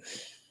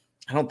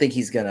 I don't think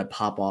he's going to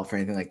pop off or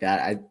anything like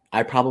that.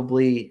 I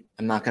probably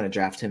am not going to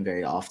draft him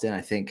very often.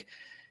 I think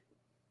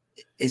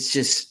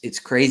it's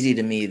crazy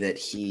to me that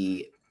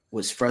he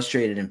was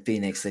frustrated in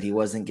Phoenix that he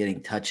wasn't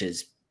getting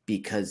touches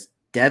because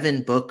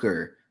Devin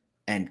Booker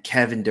and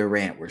Kevin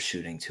Durant were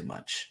shooting too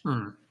much.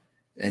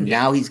 And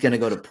now he's going to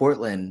go to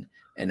Portland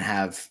and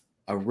have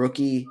a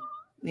rookie,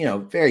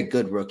 very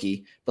good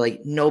rookie, but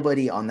like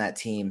nobody on that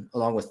team,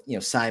 along with,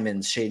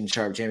 Simons, Shaedon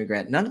Sharpe, Jamie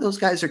Grant, none of those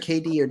guys are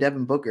KD or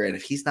Devin Booker. And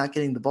if he's not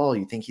getting the ball,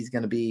 you think he's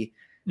going to be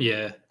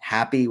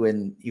happy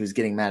when he was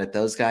getting mad at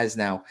those guys.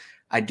 Now,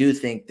 I do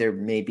think there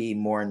may be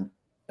more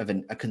of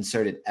a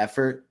concerted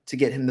effort to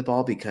get him the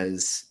ball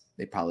because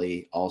they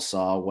probably all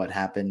saw what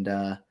happened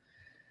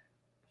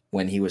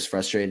when he was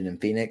frustrated in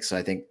Phoenix. So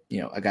I think,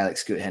 a guy like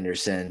Scoot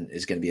Henderson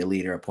is going to be a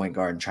leader, a point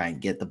guard, and try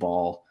and get the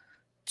ball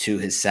to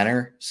his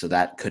center. So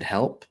that could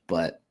help,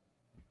 but.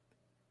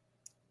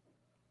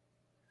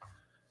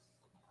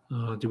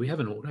 Do we have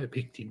an auto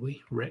pick? Did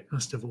we? Rhett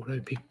must have auto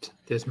picked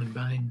Desmond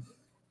Bain.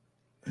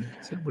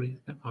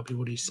 That might be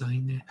what he's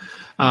saying there.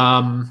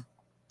 I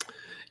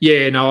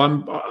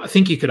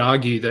think you could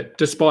argue that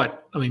despite,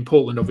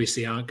 Portland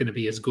obviously aren't going to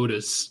be as good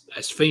as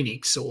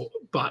Phoenix,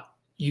 but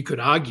you could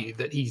argue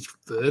that he's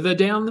further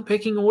down the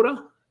pecking order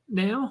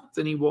now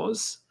than he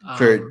was.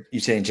 For you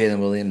saying Jalen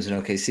Williams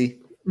and OKC?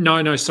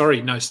 No,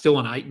 sorry. No, still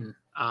on Ayton.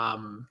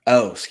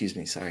 Excuse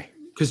me. Sorry.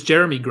 Because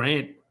Jeremy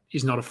Grant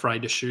is not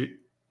afraid to shoot.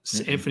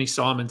 Anthony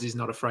Simons is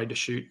not afraid to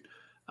shoot.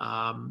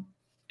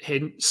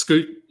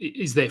 Scoot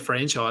is their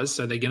franchise,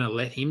 so they're going to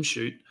let him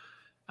shoot.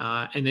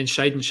 And then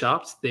Shaedon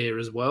Sharpe's there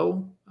as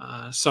well.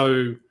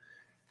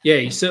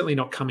 He's certainly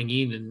not coming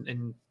in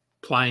and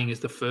playing as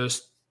the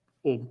first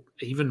or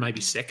even maybe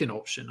second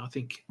option, I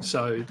think.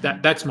 So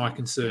that's my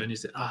concern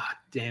is that,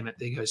 damn it,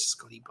 there goes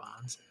Scotty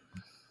Barnes.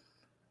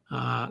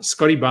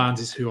 Scotty Barnes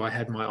is who I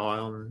had my eye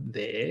on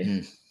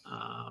there.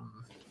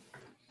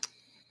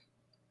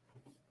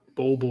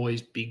 Ball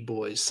boys, big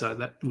boys. So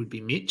that would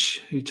be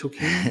Mitch who took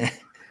him.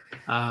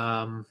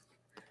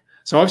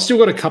 So I've still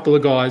got a couple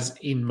of guys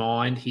in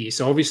mind here.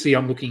 So obviously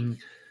I'm looking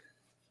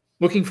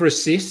for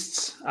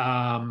assists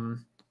and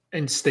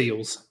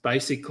steals,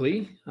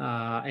 basically,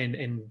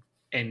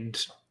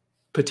 and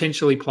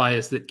potentially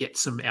players that get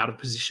some out of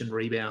position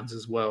rebounds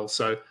as well.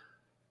 So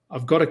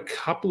I've got a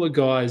couple of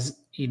guys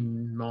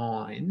in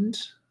mind.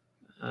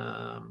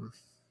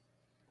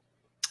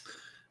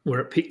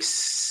 We're at pick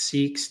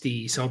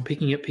 60, so I'm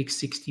picking at pick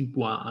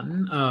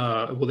 61.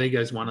 Well, there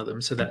goes one of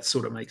them, so that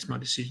sort of makes my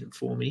decision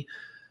for me.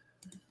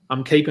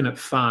 I'm keeping it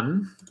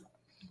fun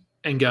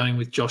and going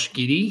with Josh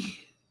Giddey.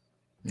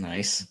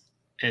 Nice.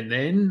 And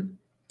then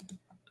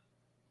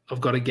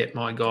I've got to get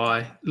my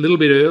guy a little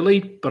bit early,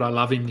 but I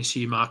love him this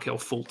year, Markelle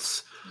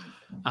Fultz.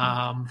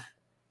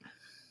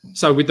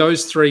 So with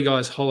those 3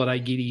 guys, Holiday,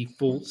 Giddey,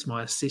 Fultz,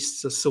 my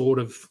assists are sort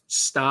of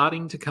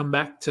starting to come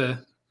back to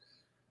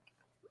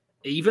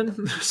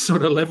even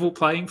sort of level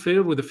playing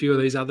field with a few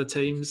of these other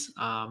teams.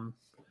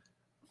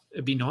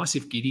 It'd be nice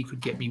if Giddey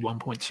could get me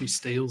 1.2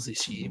 steals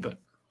this year, but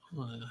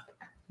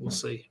we'll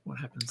see what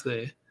happens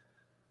there.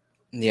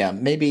 Yeah,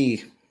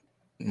 maybe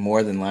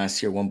more than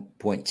last year.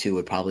 1.2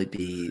 would probably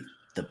be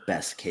the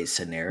best case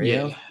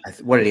scenario. Yeah.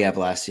 What did he have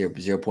last year?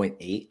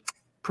 0.8?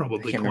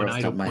 Probably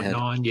 0.8 or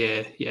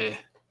 0.9. Yeah.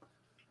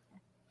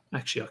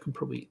 Actually, I can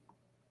probably...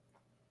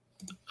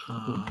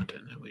 I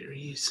don't know where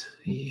he is.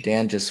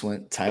 Dan just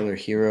went Tyler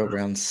Hero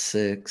round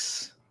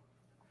 6.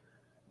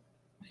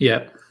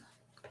 Yeah.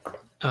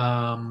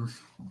 Anunoby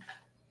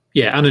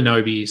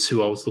is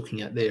who I was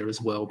looking at there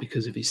as well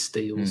because of his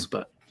steals.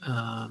 But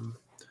I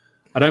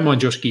don't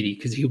mind Josh Giddey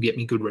because he'll get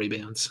me good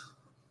rebounds.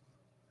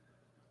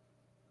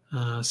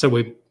 So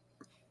we're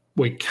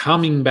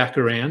coming back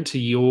around to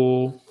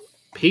your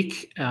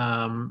pick.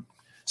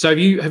 So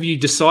have you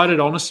decided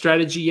on a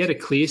strategy yet? A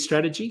clear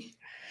strategy?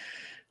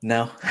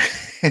 No.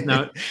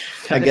 No.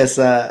 I guess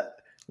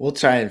we'll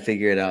try and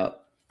figure it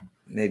out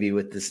maybe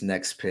with this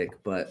next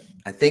pick. But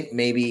I think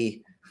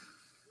maybe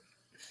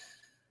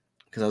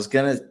because I was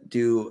going to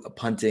do a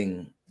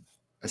punting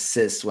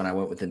assist when I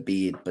went with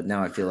Embiid, but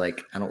now I feel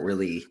like I don't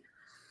really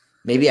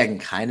 – maybe I can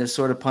kind of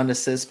sort of punt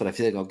assist, but I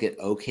feel like I'll get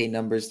okay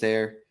numbers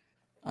there.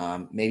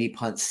 Maybe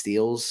punt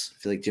steals. I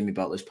feel like Jimmy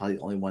Butler's probably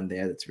the only one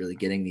there that's really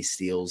getting these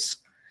steals.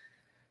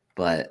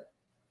 But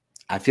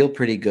I feel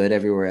pretty good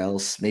everywhere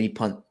else. Maybe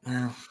punt.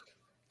 Well,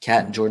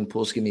 Cat and Jordan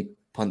Pools give me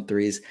punt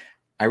threes.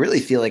 I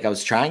really feel like I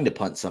was trying to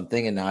punt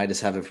something, and now I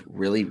just have a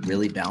really,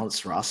 really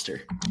balanced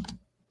roster.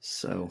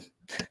 So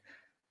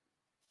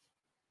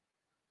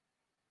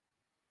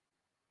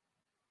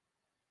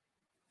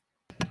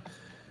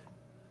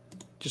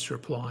just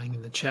replying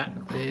in the chat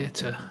there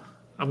to.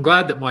 I'm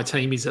glad that my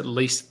team is at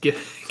least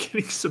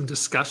getting some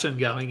discussion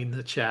going in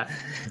the chat.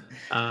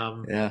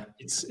 yeah,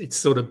 it's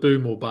sort of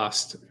boom or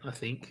bust, I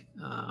think.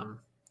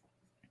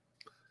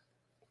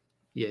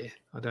 Yeah,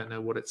 I don't know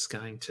what it's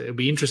going to. It'll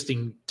be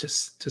interesting to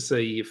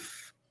see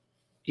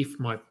if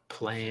my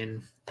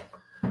plan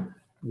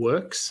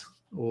works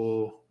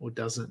or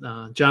doesn't.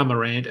 Ja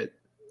Morant at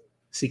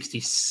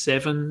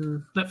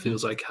 67, that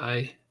feels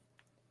okay.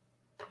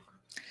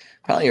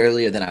 probably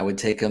earlier than I would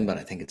take him, but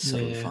I think it's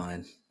totally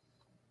fine.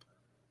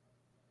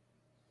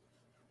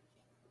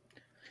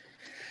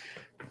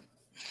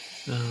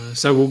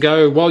 So we'll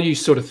go while you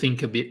sort of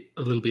think a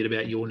little bit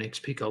about your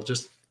next pick. I'll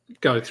just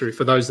go through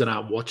for those that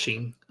aren't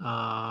watching.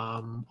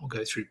 I'll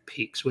go through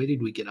picks. Where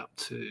did we get up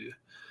to?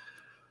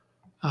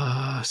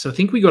 So I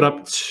think we got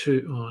up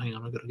to. Oh, hang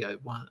on, I've got to go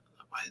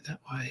that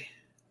way.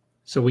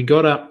 So we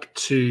got up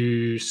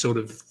to sort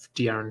of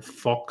De'Aaron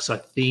Fox. I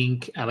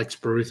think Alex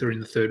Barutha in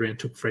the third round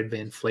took Fred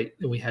VanVleet.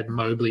 Then we had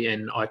Mobley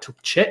and I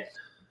took Chet.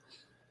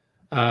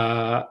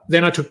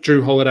 Then I took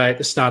Drew Holiday at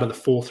the start of the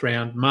fourth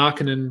round.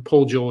 Markkanen,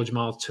 Paul George,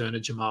 Miles Turner,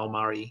 Jamal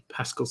Murray,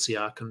 Pascal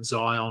Siakam,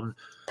 Zion,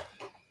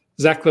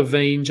 Zach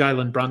LaVine,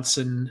 Jalen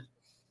Brunson,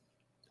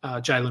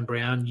 Jaylen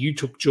Brown. You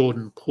took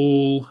Jordan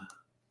Poole,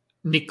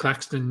 Nick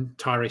Claxton,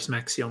 Tyrese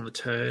Maxey on the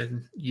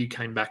turn. You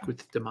came back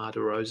with DeMar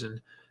DeRozan,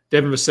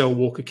 Devin Vassell,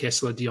 Walker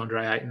Kessler,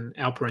 DeAndre Ayton,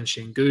 Alperen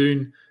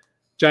Şengün,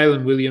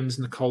 Jalen Williams,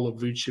 Nikola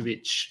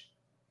Vucevic,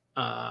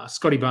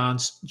 Scotty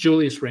Barnes,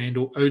 Julius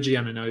Randle, OG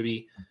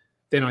Anunoby.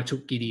 Then I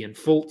took Gideon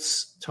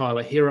Fultz,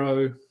 Tyler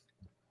Hero,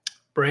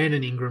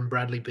 Brandon Ingram,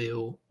 Bradley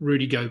Beal,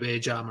 Rudy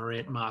Gobert, Ja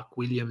Morant, Mark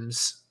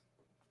Williams.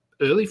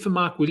 Early for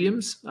Mark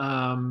Williams.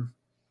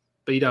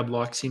 B-Dub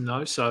likes him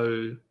though.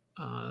 So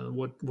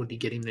what did he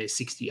get him there?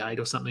 68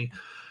 or something.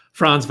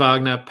 Franz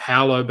Wagner,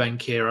 Paolo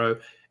Banchero,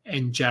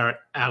 and Jarrett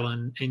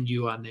Allen. And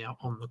you are now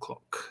on the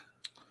clock.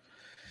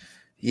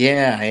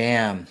 Yeah, I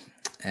am.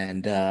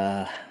 And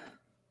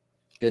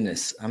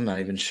goodness, I'm not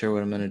even sure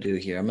what I'm going to do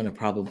here. I'm going to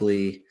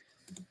probably...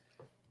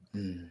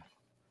 I'm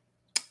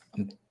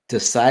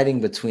deciding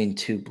between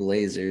two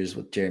Blazers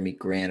with Jeremy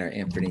Grant or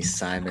Anthony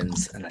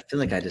Simons, and I feel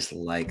like I just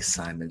like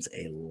Simons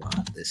a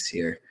lot this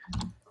year.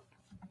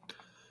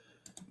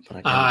 But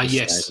I gotta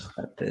decide if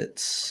that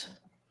fits.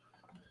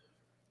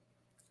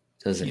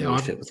 Doesn't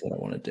really fit with what I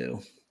want to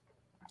do.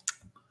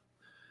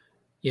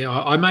 Yeah,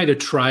 I made a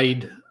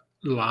trade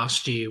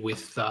last year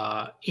with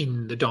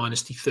in the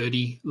Dynasty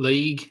 30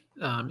 League.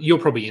 You're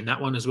probably in that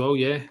one as well,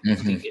 yeah? Mm-hmm. I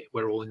think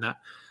we're all in that.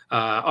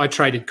 I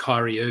traded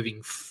Kyrie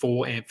Irving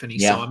for Anthony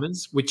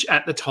Simons, which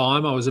at the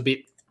time I was a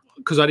bit –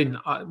 because I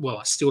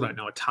still don't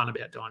know a ton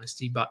about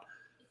Dynasty, but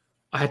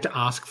I had to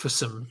ask for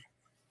some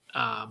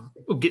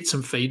get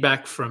some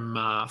feedback from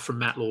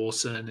Matt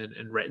Lawson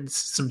and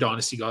some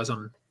Dynasty guys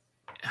on,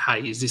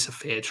 hey, is this a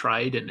fair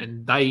trade?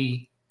 And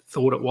they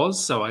thought it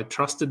was, so I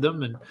trusted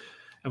them and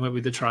went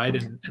with the trade,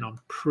 and I'm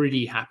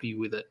pretty happy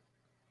with it.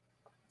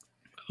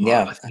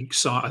 Yeah. I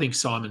think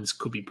Simons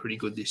could be pretty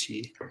good this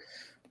year.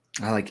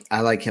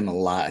 I like him a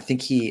lot. I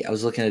think I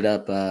was looking it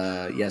up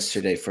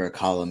yesterday for a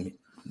column.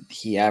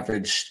 He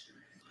averaged,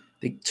 I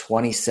think,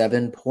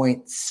 27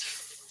 points,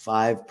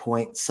 5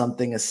 point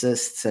something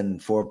assists,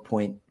 and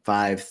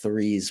 4.5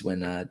 threes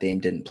when Dame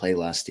didn't play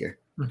last year.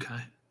 Okay.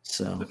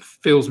 So it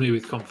fills me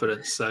with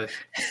confidence. So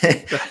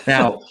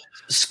now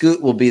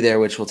Scoot will be there,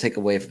 which will take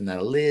away from that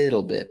a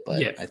little bit.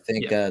 But I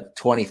think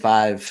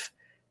 25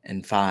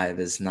 and 5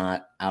 is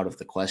not out of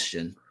the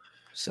question.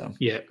 So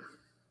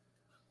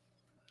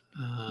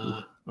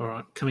all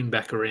right, coming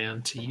back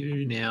around to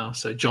you now.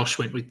 So Josh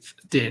went with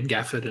Dan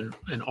Gafford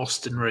and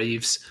Austin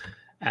Reeves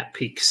at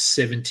picks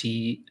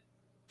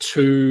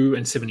 72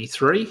 and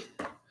 73.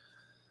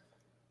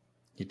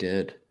 You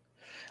did.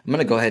 I'm going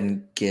to go ahead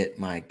and get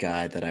my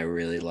guy that I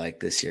really like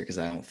this year because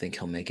I don't think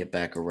he'll make it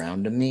back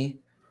around to me,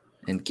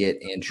 and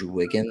get Andrew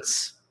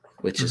Wiggins,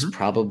 which is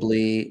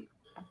probably,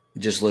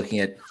 just looking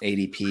at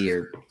ADP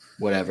or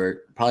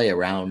whatever, probably a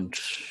round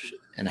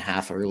and a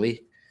half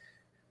early.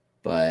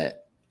 But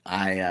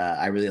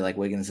I really like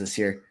Wiggins this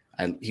year.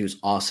 He was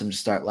awesome to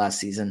start last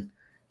season.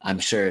 I'm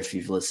sure if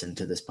you've listened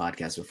to this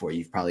podcast before,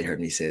 you've probably heard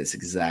me say this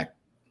exact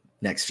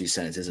next few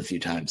sentences a few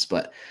times.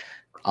 But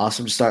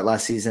awesome to start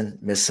last season.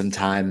 Missed some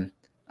time.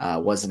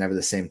 Wasn't ever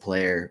the same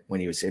player when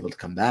he was able to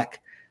come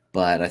back.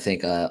 But I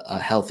think a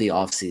healthy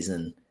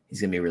offseason,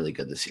 he's going to be really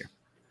good this year.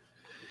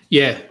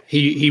 Yeah,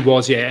 he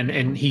was, yeah.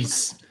 And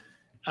he's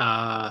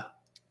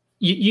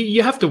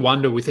you have to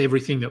wonder with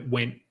everything that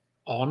went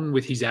on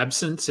with his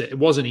absence. It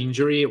wasn't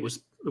injury. It was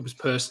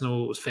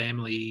personal. It was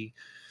family.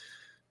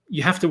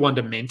 You have to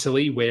wonder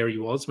mentally where he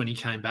was when he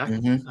came back.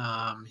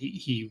 Mm-hmm.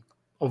 He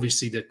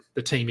obviously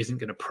the team isn't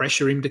going to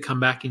pressure him to come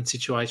back in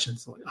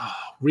situations like, oh,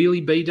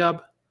 really,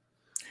 B-Dub?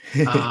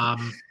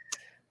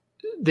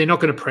 They're not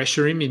going to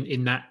pressure him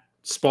in that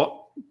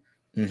spot,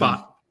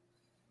 but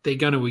they're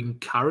going to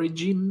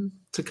encourage him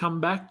to come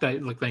back. They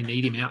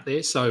need him out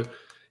there. So,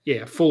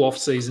 yeah, full off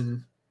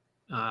season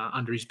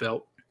under his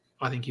belt.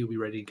 I think he'll be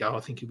ready to go. I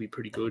think he'll be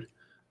pretty good.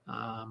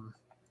 So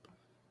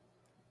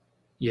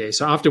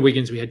after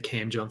Wiggins, we had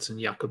Cam Johnson,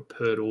 Jakob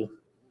Poeltl,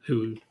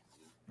 who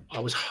I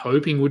was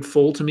hoping would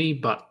fall to me,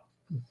 but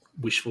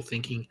wishful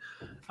thinking.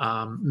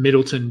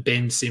 Middleton,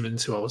 Ben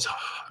Simmons, who I was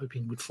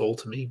hoping would fall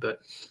to me,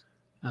 but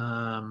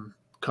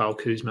Kyle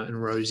Kuzma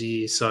and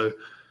Rozier. So,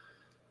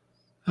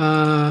 who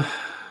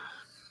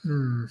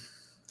am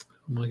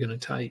I going to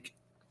take?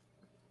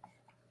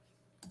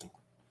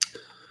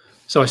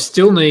 So I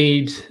still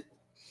need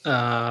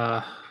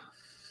I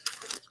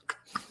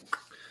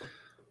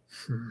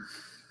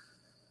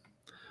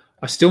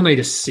still need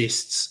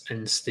assists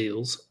and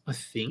steals, I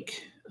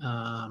think.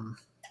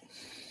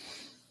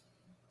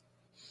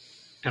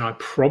 And I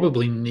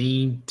probably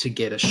need to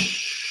get a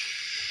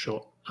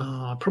shot.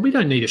 I probably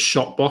don't need a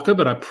shot blocker,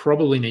 but I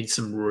probably need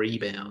some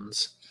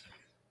rebounds.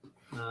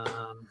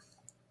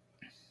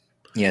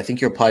 Yeah, I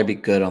think you'll probably be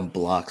good on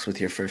blocks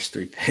with your first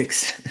 3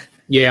 picks.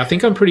 Yeah, I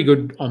think I'm pretty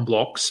good on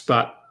blocks,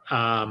 but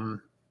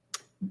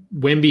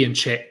Wemby and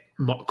Chet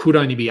could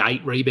only be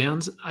 8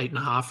 rebounds,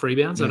 8.5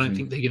 rebounds. I don't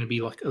think they're going to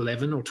be like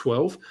 11 or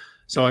 12.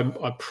 So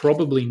I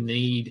probably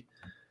needs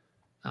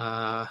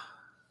another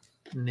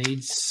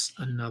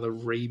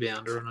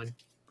rebounder, and I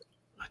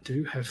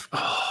do have.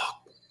 Oh,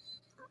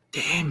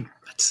 damn!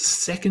 That's the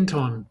second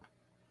time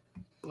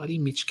bloody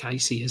Mitch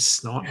Casey has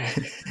sniped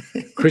me.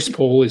 Chris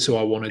Paul is who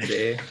I wanted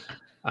there.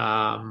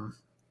 Oh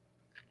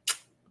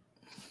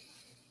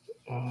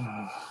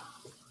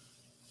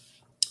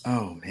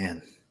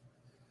man.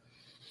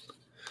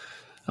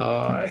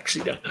 I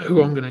actually don't know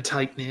who I'm going to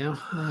take now.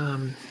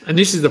 And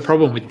this is the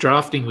problem with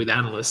drafting with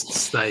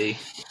analysts. They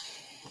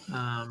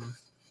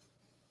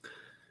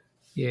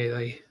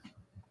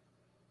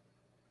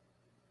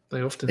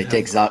often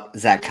take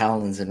Zach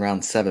Collins in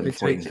round 7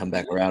 before he can come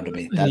back around to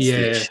me. That's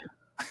the issue.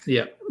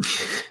 Yeah.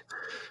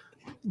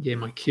 Yeah,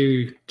 my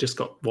queue just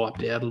got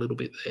wiped out a little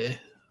bit there.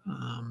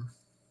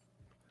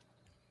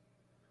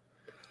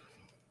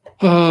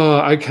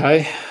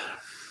 Okay.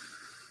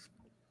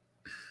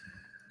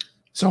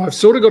 So I've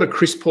sort of got a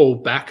Chris Paul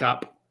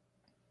backup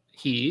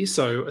here.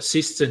 So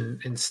assists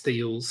and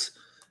steals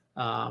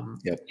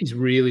is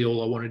really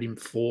all I wanted him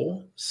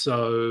for.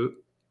 So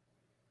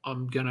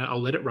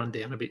I'll let it run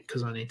down a bit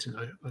because I need to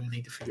know. I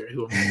need to figure out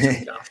who I'm going to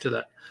take after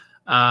that.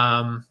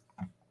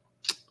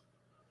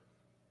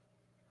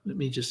 Let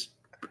me just.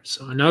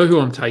 So I know who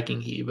I'm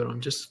taking here, but I'm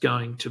just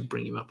going to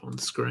bring him up on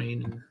the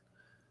screen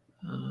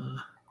and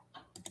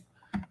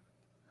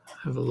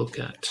have a look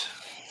at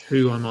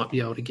who I might be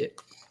able to get.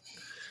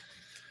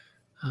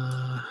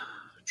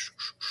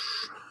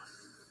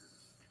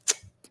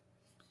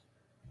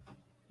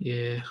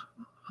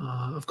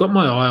 I've got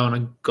my eye on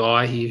a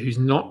guy here who's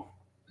not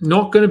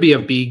going to be a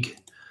big.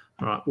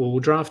 All right, well, we'll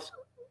draft.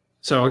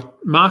 So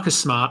Marcus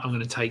Smart, I'm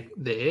going to take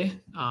there.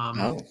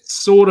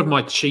 Sort of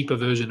my cheaper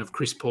version of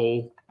Chris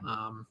Paul.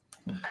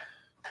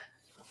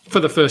 For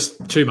the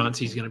first 2 months,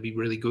 he's going to be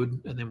really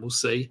good, and then we'll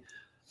see.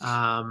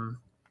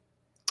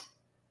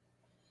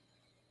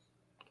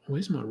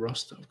 Where's my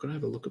roster? I've got to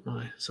have a look at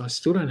my. So I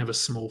still don't have a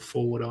small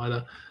forward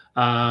either.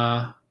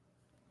 And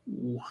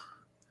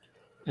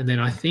then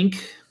I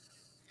think.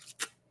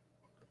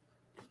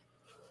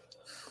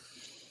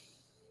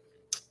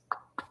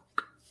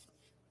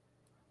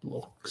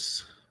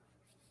 Blocks.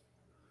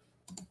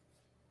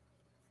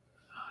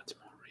 It's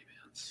more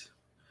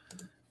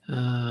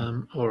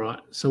rebounds. All right.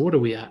 So what are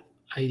we at?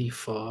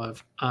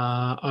 85.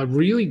 I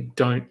really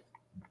don't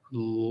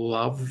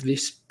love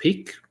this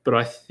pick, but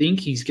I think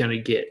he's going to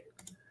get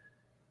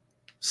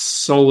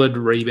solid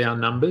rebound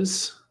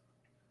numbers,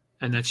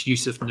 and that's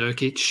Yusuf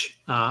Nurkic.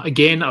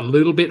 Again, a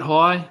little bit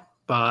high,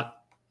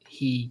 but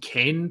he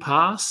can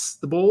pass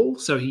the ball,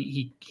 so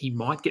he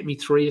might get me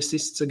 3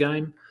 assists a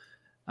game.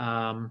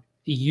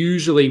 He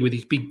usually, with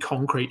his big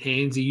concrete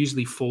hands, he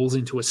usually falls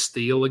into a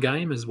steal a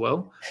game as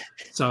well.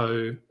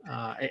 So,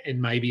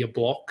 and maybe a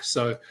block.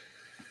 So,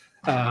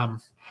 little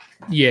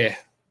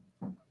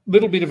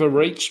bit of a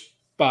reach,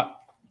 but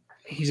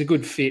he's a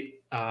good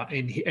fit,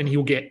 and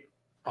he'll get.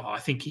 I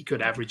think he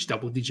could average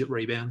double-digit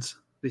rebounds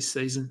this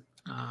season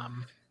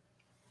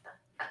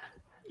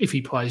if he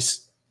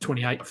plays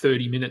 28,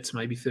 30 minutes,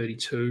 maybe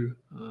 32.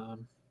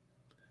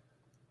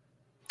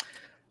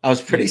 I was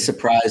pretty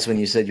surprised when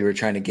you said you were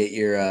trying to get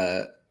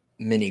your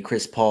mini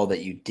Chris Paul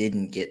that you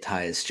didn't get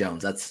Tyus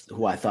Jones. That's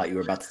who I thought you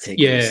were about to take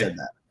when you said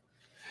that.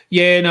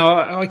 Yeah,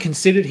 no, I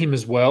considered him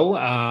as well.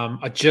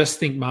 I just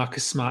think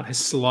Marcus Smart has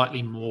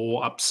slightly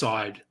more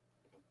upside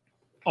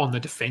on the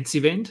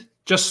defensive end,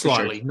 just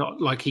slightly. Sure. Not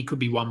like he could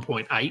be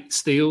 1.8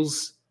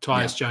 steals.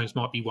 Tyus Jones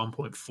might be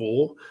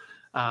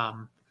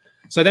 1.4.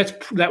 So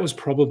that was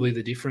probably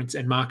the difference.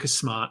 And Marcus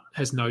Smart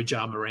has no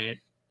Ja Morant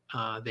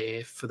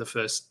there for the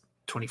first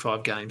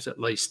 25 games at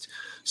least.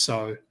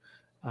 So,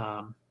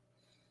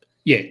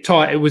 Yeah,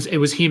 Ty. It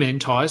was him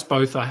and Tyus.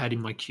 Both I had in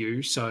my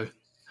queue. So,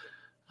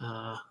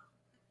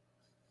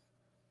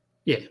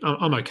 yeah,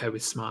 I'm okay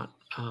with Smart.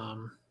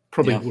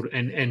 Probably would,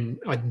 and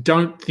I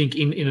don't think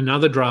in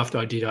another draft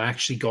I did, I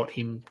actually got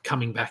him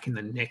coming back in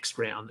the next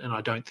round, and I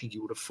don't think he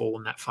would have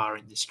fallen that far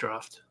in this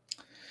draft.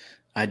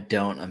 I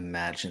don't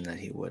imagine that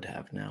he would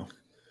have now.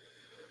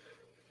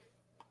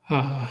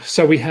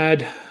 So we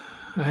had,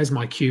 as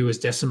my queue was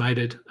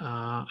decimated,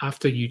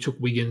 after you took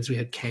Wiggins, we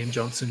had Cam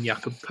Johnson,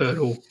 Jakob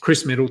Pertl,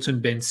 Chris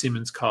Middleton, Ben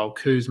Simmons, Kyle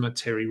Kuzma,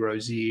 Terry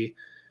Rozier,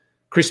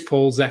 Chris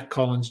Paul, Zach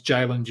Collins,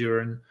 Jalen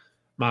Duran,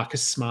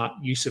 Marcus Smart,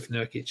 Yusuf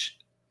Nurkic,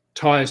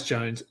 Tyus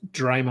Jones,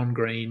 Draymond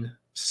Green,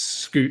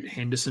 Scoot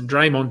Henderson.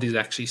 Draymond is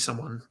actually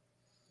someone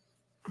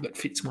that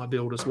fits my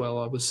build as well.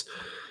 I was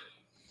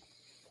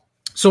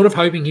sort of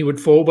hoping he would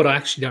fall, but I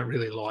actually don't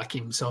really like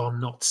him, so I'm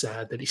not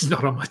sad that he's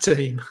not on my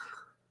team.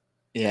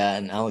 Yeah,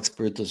 and Alex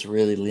Bertha's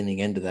really leaning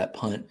into that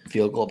punt,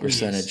 field goal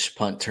percentage,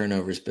 punt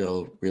turnovers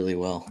bill really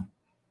well.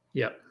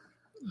 Yep.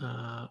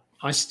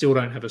 I still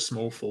don't have a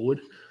small forward,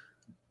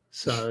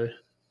 so...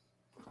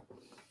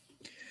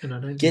 And I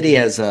don't Giddey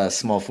has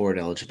small forward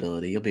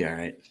eligibility. You'll be all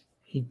right.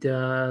 He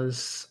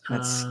does.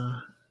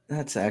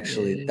 That's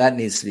actually that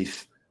needs to be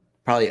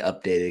probably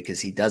updated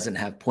because he doesn't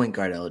have point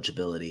guard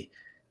eligibility,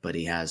 but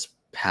he has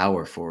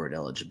power forward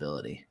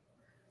eligibility.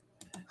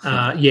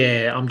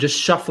 Yeah, I'm just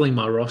shuffling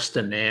my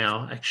roster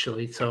now,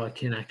 actually, so I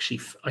can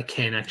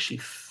actually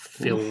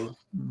fill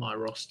my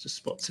roster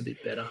spots a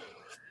bit better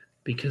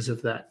because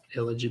of that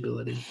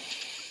eligibility.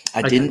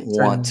 I didn't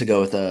want to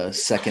go with a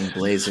second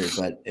Blazer,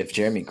 but if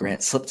Jeremy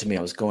Grant slipped to me,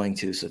 I was going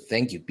to. So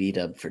thank you,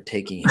 B-Dub, for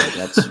taking him.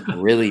 That's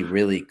really,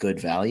 really good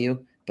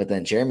value. But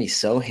then Jeremy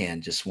Sohan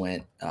just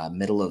went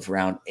middle of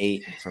round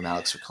 8 from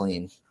Alex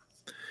McLean.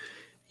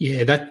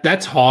 Yeah,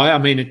 that's high. I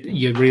mean,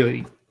 you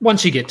really,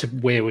 once you get to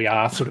where we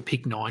are, sort of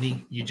pick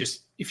 90, you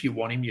just, if you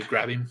want him, you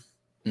grab him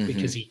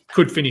because he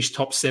could finish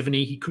top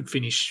 70. He could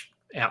finish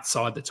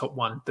outside the top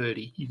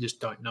 130. You just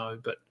don't know.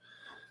 But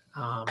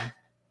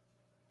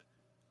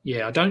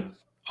yeah,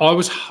 I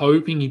was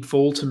hoping he'd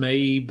fall to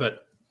me,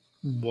 but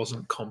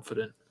wasn't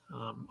confident.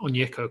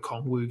 Onyeka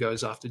Okongwu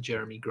goes after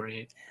Jeremy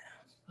Grant.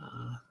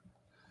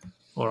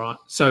 All right.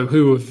 So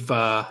who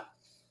have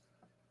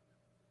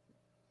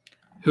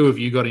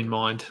you got in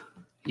mind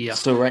here?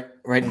 So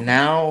right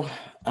now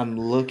I'm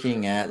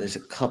looking at, there's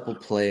a couple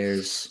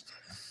players.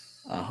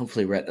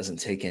 Hopefully Rhett doesn't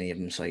take any of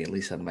them, so I at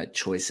least have my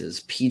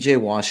choices. PJ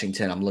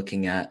Washington, I'm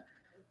looking at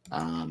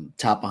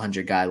top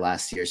 100 guy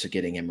last year, so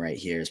getting him right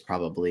here is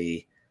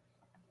probably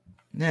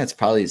it's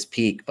probably his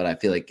peak, but I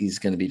feel like he's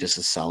going to be just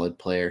a solid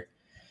player.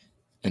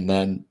 And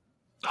then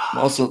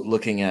I'm also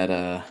looking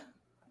at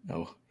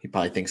he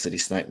probably thinks that he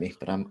sniped me,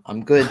 but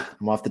I'm good.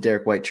 I'm off the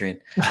Derek White train.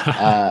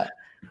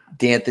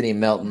 D'Anthony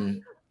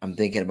Melton, I'm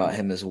thinking about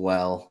him as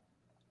well.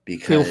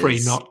 Because feel free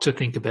not to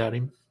think about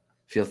him.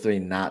 Feel free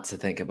not to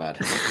think about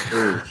him.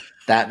 Ooh,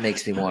 that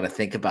makes me want to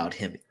think about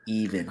him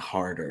even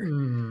harder.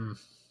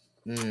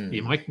 Yeah,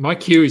 my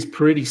queue is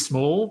pretty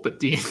small, but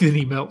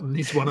D'Anthony Melton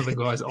is one of the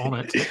guys on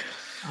it.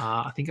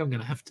 I think I'm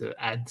going to have to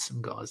add some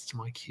guys to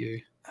my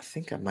queue. I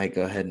think I might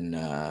go ahead and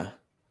I'm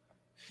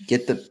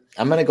going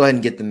to go ahead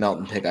and get the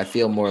Melton pick. I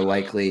feel more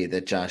likely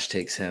that Josh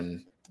takes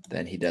him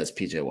than he does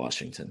PJ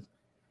Washington.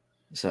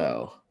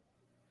 So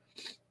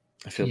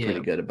I feel pretty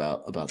good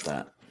about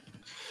that.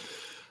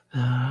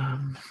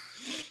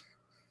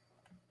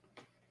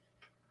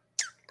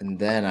 And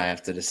then I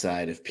have to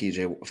decide if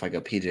I go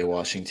PJ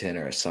Washington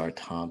or Asar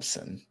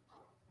Thompson.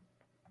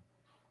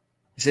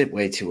 Is it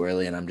way too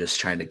early and I'm just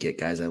trying to get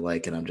guys I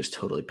like and I'm just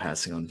totally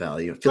passing on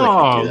value? I feel like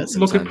I do that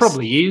sometimes. Look, it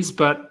probably is,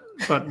 but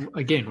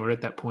again, we're at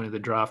that point of the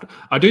draft.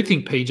 I do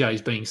think PJ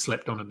is being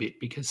slept on a bit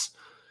because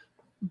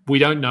we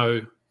don't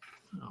know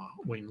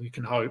when we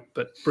can hope,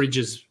 but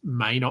Bridges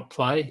may not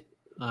play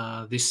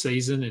this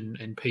season,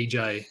 and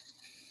PJ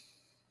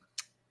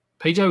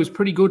was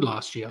pretty good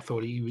last year. I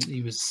thought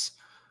he was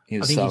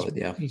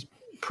solid. He's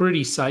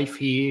pretty safe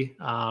here.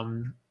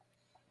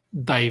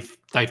 They've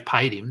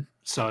paid him,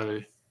 so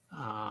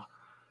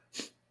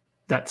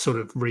that sort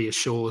of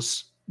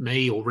reassures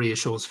me or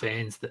reassures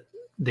fans that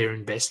they're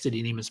invested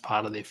in him as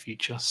part of their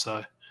future.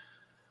 So,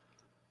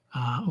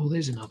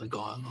 there's another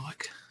guy I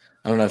like.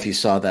 I don't know if you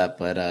saw that,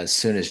 but as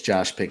soon as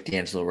Josh picked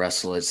D'Angelo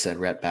Russell, it said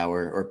Rhett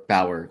Bauer or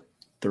Bauer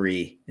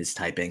 3 is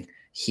typing.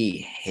 He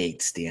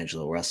hates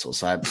D'Angelo Russell.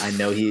 So I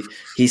know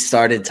he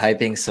started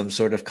typing some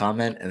sort of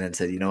comment and then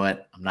said, you know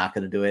what? I'm not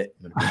going to do it.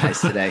 I'm going to be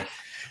nice today.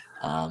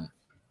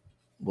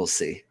 We'll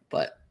see.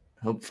 But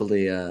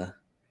hopefully,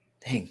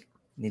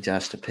 need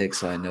Josh to pick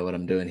so I know what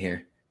I'm doing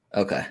here.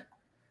 Okay.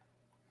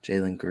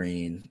 Jalen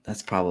Green.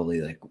 That's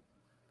probably like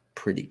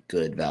pretty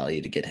good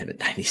value to get him at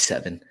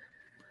 97.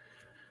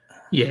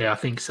 Yeah, I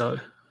think so.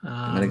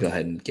 I'm going to go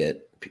ahead and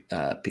get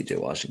PJ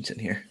Washington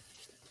here.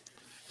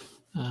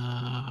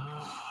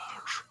 I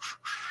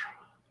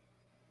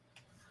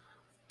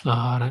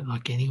don't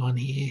like anyone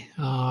here.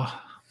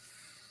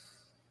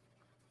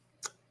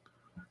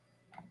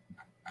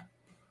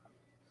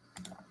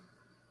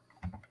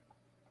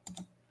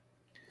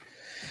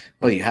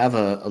 Well, you have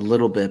a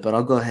little bit, but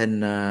I'll go ahead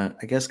and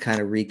I guess kind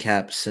of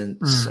recap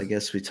since I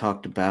guess we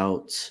talked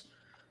about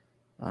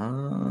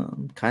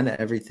kind of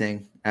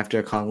everything.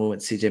 After Congo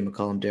went CJ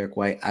McCollum, Derek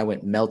White. I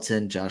went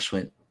Melton. Josh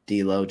went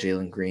D'Lo,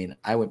 Jalen Green.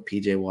 I went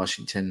PJ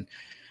Washington.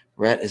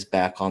 Rhett is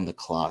back on the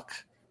clock.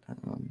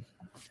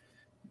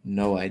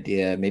 No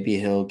idea. Maybe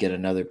he'll get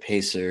another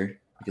pacer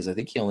because I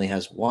think he only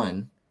has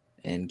one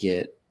and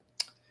get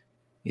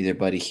either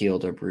Buddy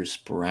Hield or Bruce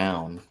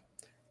Brown.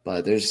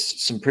 But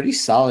there's some pretty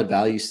solid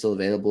value still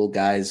available,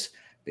 guys,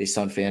 based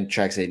on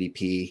Fantrax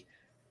ADP.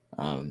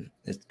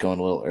 It's going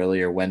a little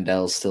earlier.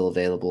 Wendell's still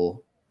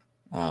available.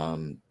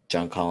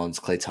 John Collins,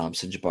 Klay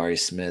Thompson, Jabari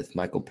Smith,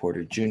 Michael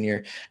Porter Jr.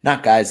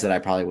 Not guys that I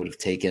probably would have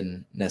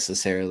taken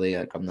necessarily.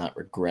 Like, I'm not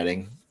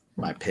regretting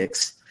my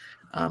picks.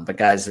 But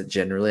guys that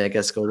generally, I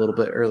guess, go a little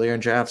bit earlier in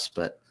drafts,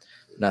 but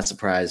not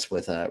surprised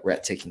with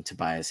Rhett taking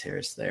Tobias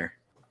Harris there.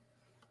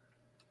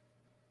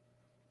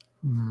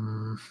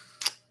 No.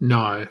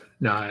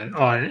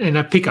 And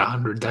I pick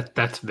 100.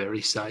 That's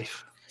very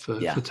safe for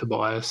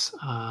Tobias.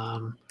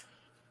 And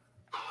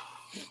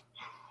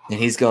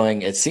he's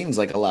going, it seems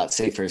like a lot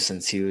safer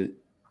since he,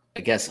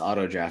 I guess,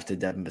 auto-drafted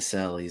Devin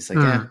Vassell. He's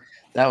like,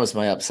 that was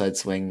my upside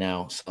swing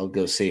now, so I'll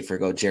go safer.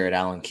 Go Jared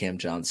Allen, Cam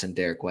Johnson,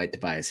 Derek White,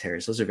 Tobias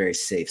Harris. Those are very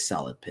safe,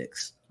 solid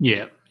picks.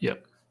 Yeah,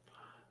 yep.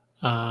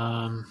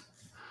 I'm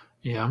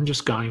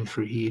just going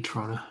through here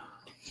trying to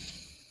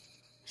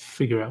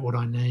figure out what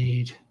I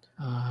need.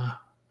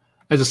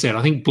 As I said,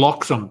 I think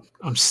blocks, I'm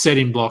set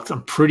in blocks.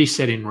 I'm pretty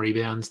set in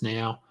rebounds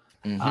now.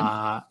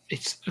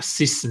 It's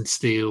assists and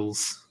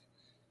steals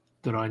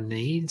that I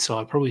need, so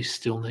I probably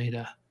still need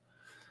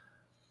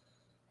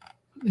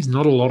there's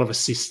not a lot of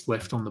assists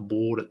left on the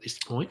board at this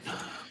point.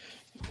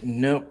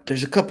 Nope.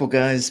 There's a couple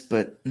guys,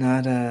 but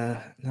not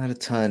a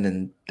ton,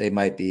 and they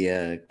might be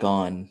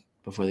gone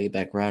before they get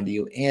back around to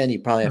you, and you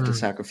probably have to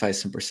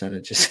sacrifice some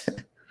percentages.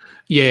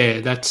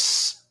 Yeah,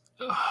 that's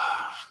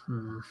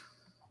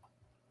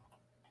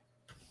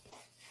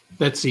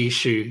the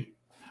issue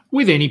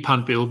with any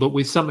punt build, but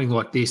with something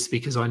like this,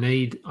 because I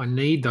need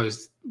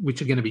those,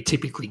 which are going to be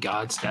typically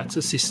guard stats,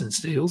 assists and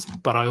steals,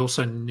 but I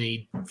also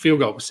need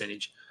field goal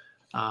percentage.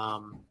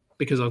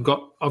 Because I've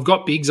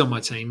got bigs on my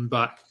team,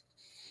 but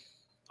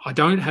I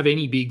don't have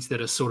any bigs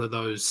that are sort of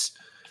those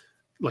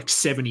like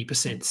 70%,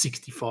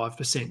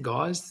 65%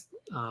 guys.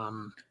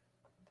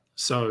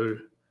 So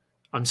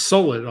I'm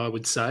solid, I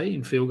would say,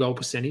 in field goal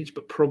percentage,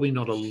 but probably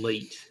not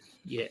elite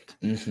yet.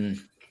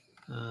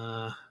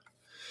 I'm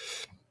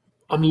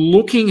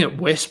looking at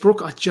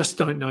Westbrook. I just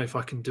don't know if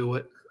I can do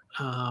it.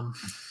 I'll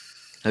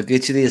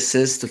get you the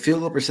assist. The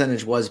field goal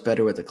percentage was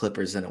better with the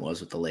Clippers than it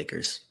was with the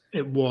Lakers.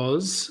 It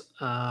was.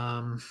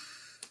 I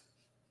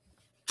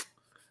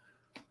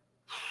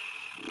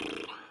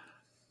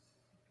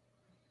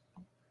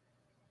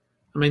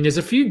mean, there's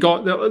a few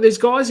guys. There's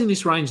guys in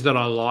this range that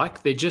I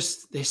like. They're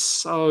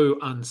so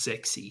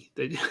unsexy.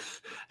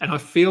 And I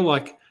feel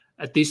like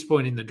at this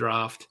point in the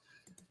draft,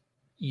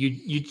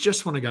 you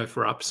just want to go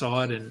for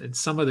upside. And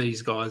some of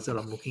these guys that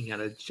I'm looking at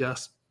are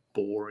just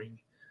boring.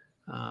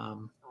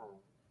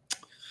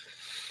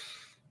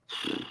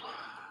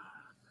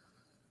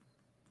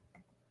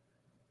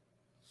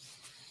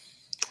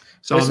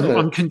 So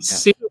I'm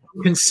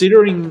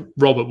considering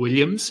Robert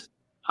Williams.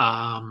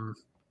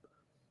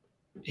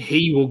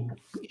 He will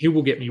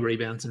get me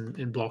rebounds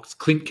and blocks.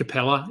 Clint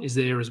Capella is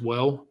there as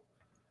well.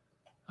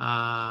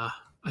 I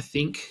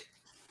think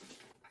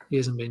he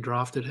hasn't been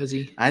drafted, has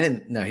he? I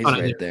didn't know. He's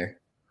right there.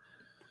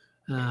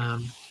 There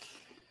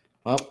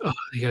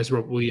goes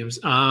Robert Williams.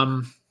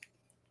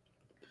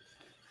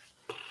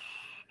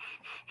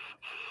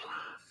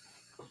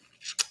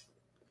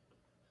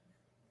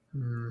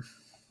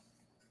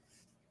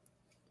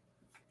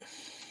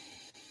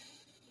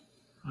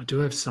 I do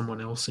have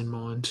someone else in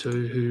mind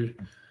too who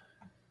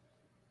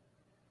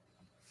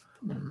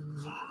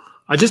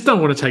I just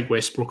don't want to take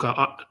Westbrook.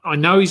 I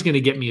know he's going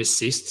to get me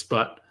assists,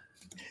 but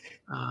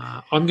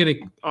I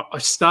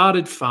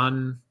started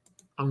fun.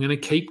 I'm going to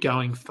keep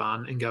going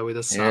fun and go with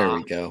Asar. There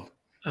we go.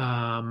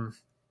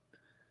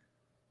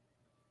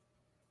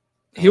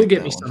 He'll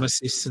get me some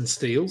assists and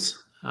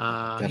steals.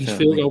 His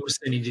field goal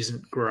percentage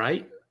isn't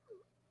great.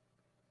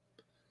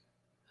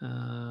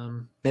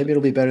 Maybe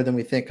it'll be better than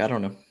we think. I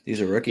don't know. These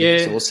are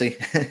rookies, so we'll see.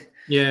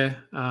 Yeah.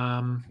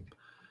 And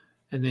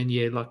then,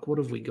 like, what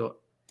have we got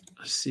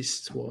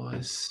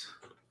assists-wise?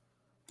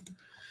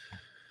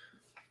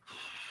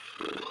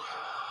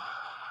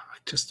 I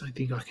just don't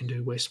think I can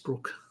do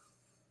Westbrook.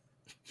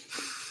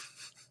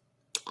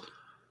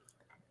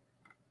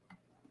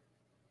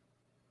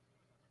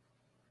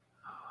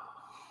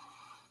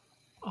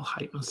 I'll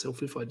hate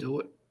myself if I do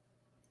it.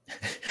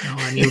 No,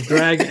 and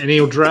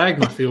he'll drag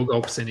my field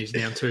goal percentage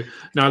down too.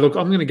 No, look,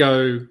 I'm going to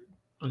go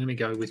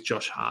with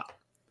Josh Hart.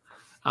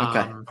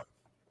 Okay.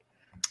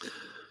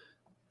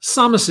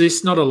 Some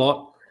assists, not a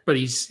lot, but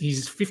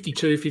he's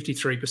 52,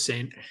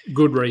 53%,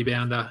 good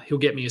rebounder. He'll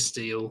get me a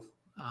steal.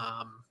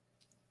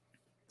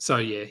 So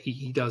yeah,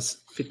 he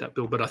does fit that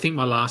bill. But I think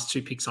my last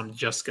two picks, I'm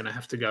just going to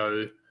have to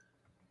go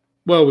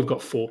Well, we've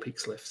got 4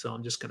 picks left, so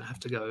I'm just going to have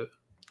to go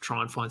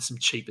try and find some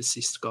cheap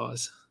assist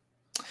guys.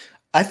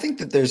 I think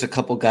that there's a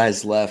couple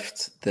guys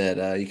left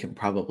that you can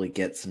probably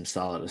get some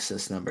solid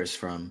assist numbers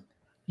from.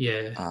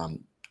 Yeah.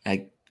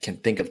 I can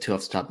think of 2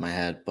 off the top of my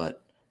head,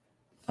 but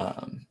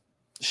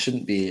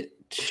shouldn't be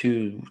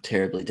too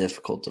terribly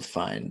difficult to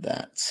find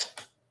that.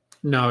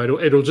 No,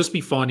 it'll just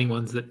be finding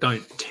ones that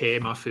don't tear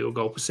my field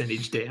goal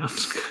percentage down.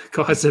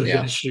 Guys that are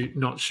going to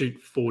not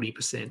shoot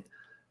 40%.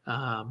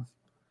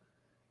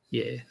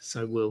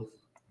 So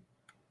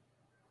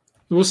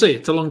we'll see.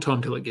 It's a long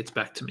time till it gets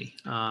back to me.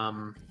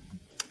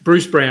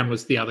 Bruce Brown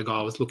was the other guy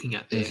I was looking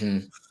at there.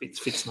 Mm-hmm.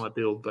 Fits my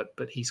build, but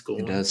he's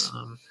gone. He does.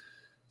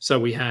 So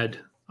we had,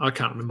 I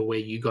can't remember where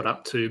you got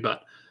up to,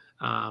 but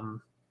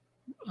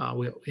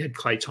we had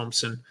Klay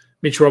Thompson,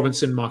 Mitch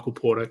Robinson, Michael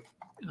Porter,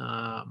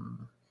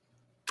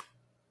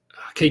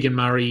 Keegan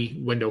Murray,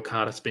 Wendell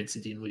Carter, Spencer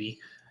Dinwiddie,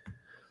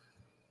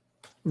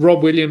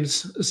 Rob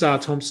Williams, Zar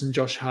Thompson,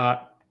 Josh Hart,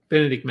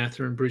 Benedict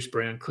Mathurin, Bruce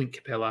Brown, Clint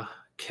Capella,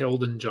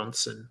 Keldon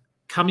Johnson.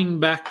 Coming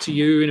back to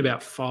you in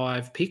about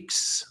 5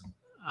 picks.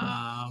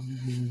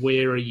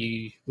 Where are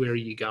you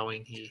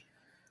going here?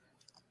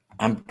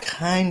 I'm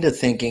kind of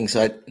thinking,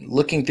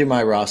 looking through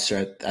my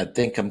roster, I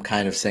think I'm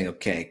kind of saying,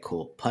 okay,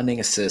 cool. Punting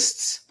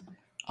assists.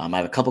 I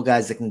have a couple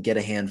guys that can get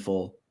a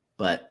handful,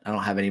 but I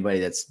don't have anybody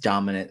that's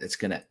dominant.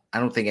 I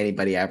don't think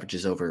anybody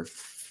averages over,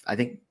 I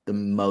think the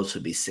most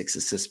would be 6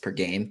 assists per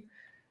game.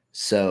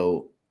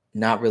 So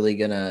not really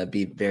going to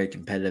be very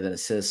competitive in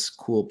assists,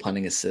 cool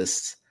punting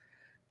assists.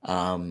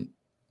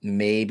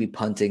 Maybe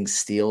punting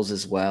steals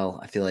as well.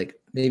 I feel like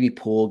maybe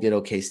Poole get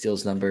okay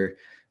steals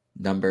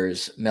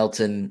numbers.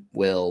 Melton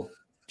will,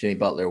 Jimmy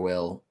Butler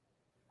will.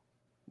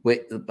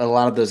 A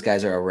lot of those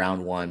guys are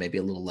around 1, maybe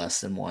a little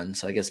less than 1.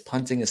 So I guess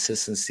punting,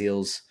 assists, and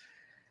steals.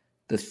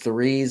 The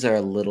threes are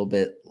a little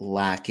bit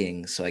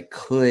lacking, so I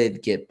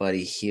could get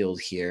Buddy Hield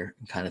here.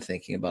 I'm kind of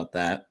thinking about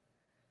that.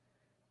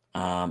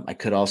 I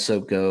could also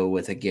go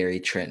with a Gary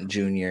Trent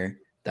Jr.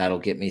 That'll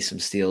get me some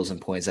steals and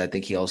points. I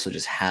think he also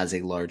just has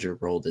a larger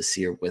role this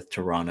year with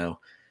Toronto,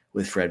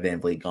 with Fred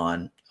VanVleet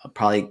gone. I'll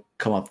probably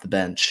come off the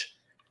bench,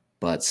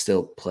 but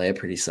still play a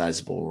pretty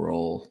sizable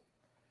role.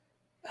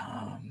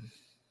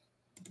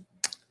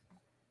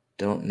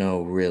 Don't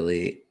know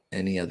really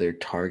any other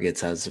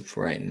targets as of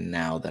right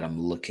now that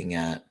I'm looking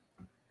at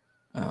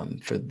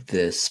for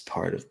this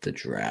part of the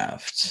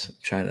draft. I'm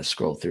trying to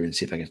scroll through and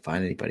see if I can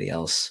find anybody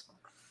else.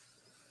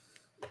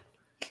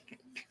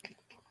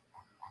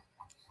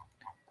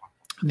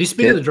 This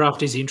bit of the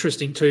draft is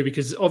interesting too,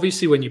 because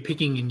obviously when you're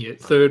picking in your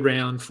 3rd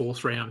round,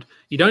 4th round,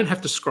 you don't have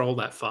to scroll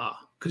that far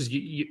because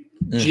you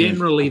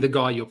generally the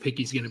guy you'll pick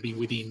is going to be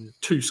within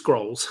 2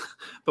 scrolls.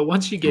 But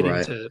once you get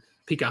into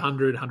pick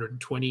 100,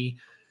 120,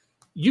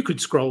 you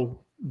could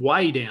scroll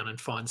way down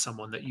and find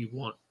someone that you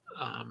want.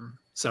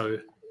 So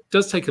it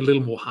does take a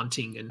little more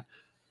hunting. And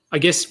I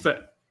guess for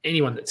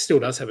anyone that still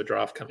does have a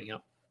draft coming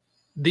up,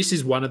 this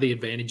is one of the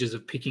advantages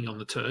of picking on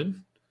the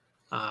turn,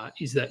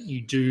 is that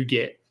you do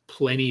get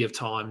plenty of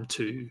time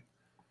to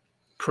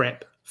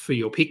prep for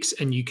your picks,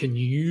 and you can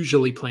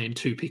usually plan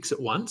 2 picks at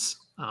once.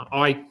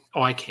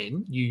 I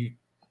can. You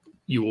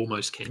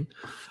almost can.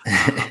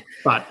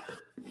 But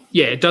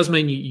yeah, it does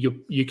mean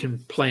you can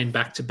plan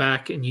back to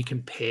back, and you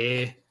can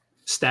pair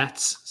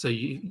stats. So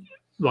you,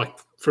 like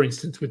for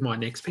instance, with my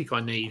next pick,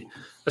 I need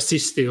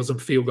assist, steals, and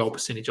field goal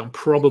percentage. I'm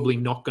probably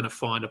not going to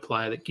find a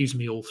player that gives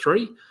me all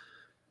 3.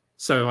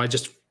 So I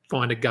just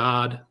find a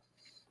guard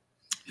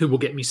who will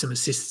get me some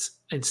assists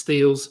and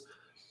steals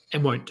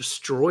and won't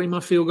destroy my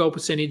field goal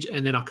percentage,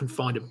 and then I can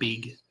find a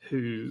big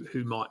who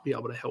might be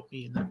able to help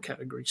me in that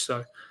category.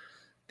 So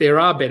there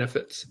are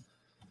benefits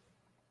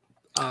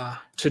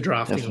to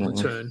drafting on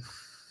the turn.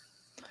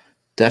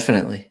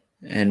 Definitely.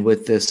 And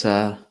with this,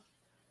 I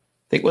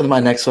think with my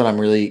next one,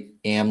 I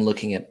am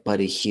looking at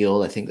Buddy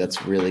Hield. I think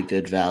that's really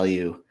good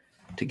value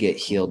to get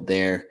Hield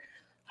there.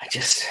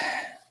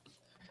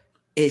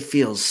 It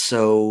feels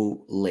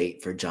so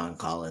late for John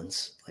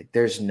Collins. Like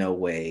there's no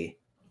way.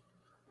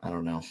 I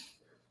don't know.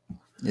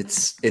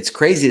 It's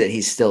crazy that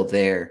he's still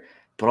there,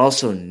 but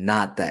also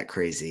not that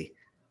crazy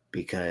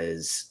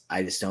because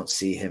I just don't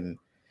see him.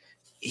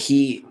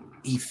 He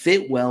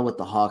fit well with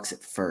the Hawks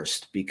at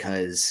first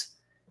because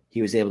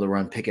he was able to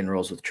run pick and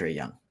rolls with Trae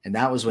Young. And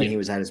that was when he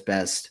was at his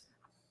best,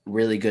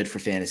 really good for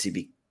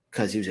fantasy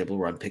because he was able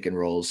to run pick and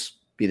rolls,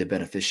 be the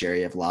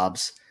beneficiary of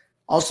lobs.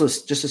 Also,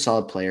 just a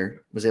solid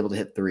player, was able to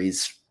hit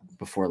threes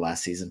before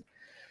last season.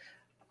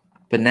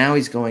 But now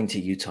he's going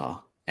to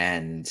Utah,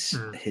 and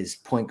his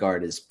point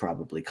guard is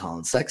probably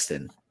Colin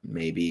Sexton,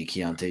 maybe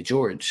Keontae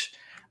George.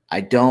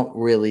 I don't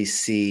really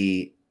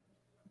see,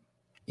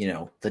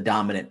 the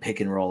dominant pick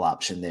and roll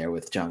option there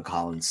with John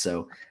Collins.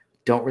 So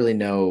don't really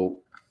know.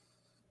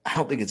 I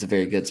don't think it's a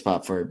very good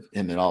spot for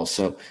him at all.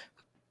 So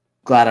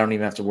glad I don't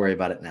even have to worry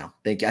about it now.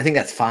 Thank you. I think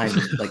that's fine,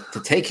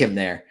 to take him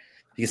there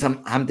because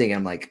I'm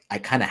thinking I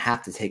kind of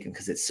have to take him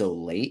because it's so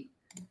late.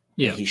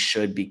 Yeah, he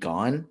should be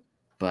gone,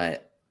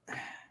 but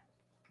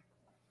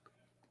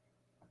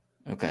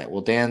okay.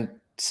 Well,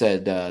 Dan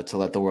said to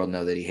let the world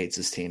know that he hates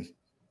his team.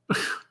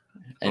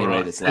 Anyway,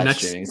 right. that's live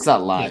streaming. It's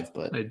not live,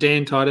 but no,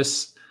 Dan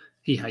Titus,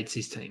 he hates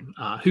his team.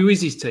 Who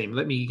is his team?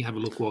 Let me have a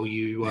look while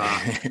you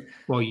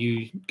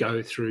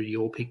go through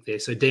your pick there.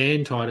 So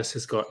Dan Titus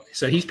has got.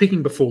 So he's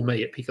picking before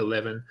me at pick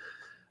 11.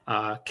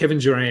 Kevin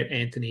Durant,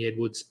 Anthony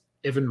Edwards,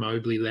 Evan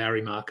Mobley,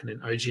 Lowry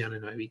Markkinen, OG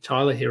Anunoby,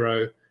 Tyler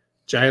Hero,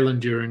 Jalen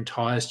Duren,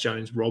 Tyus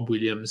Jones, Rob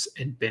Williams,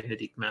 and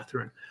Benedict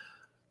Mathurin.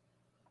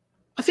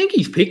 I think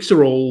his picks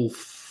are all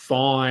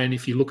fine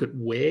if you look at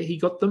where he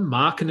got them.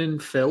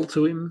 Markkinen fell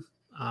to him.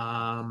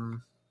 I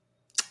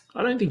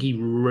don't think he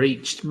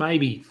reached.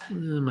 Maybe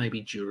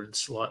Duren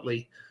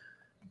slightly.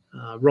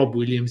 Rob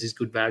Williams is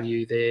good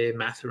value there.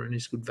 Mathurin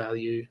is good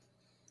value.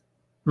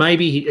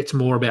 Maybe it's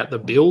more about the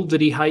build that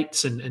he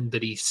hates and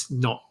that he's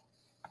not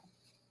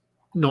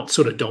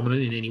sort of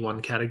dominant in any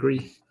one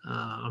category.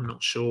 I'm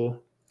not sure.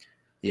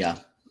 Yeah.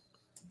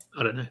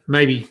 I don't know.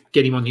 Maybe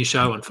get him on your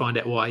show and find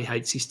out why he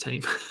hates his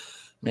team.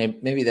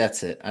 Maybe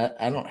that's it.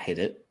 I don't hate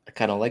it. I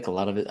kind of like a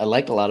lot of it. I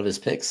like a lot of his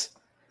picks.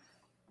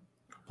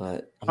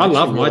 But I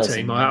love my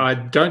team. I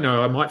don't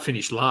know. I might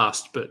finish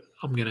last, but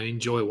I'm going to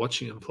enjoy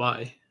watching them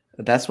play.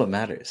 That's what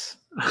matters.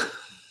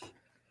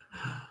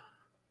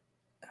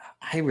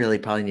 I really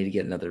probably need to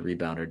get another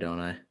rebounder, don't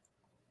I?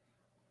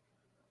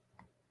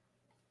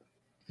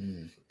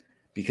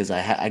 Because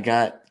I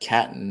got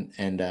Cat and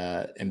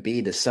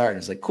Embiid to start, and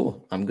it's like,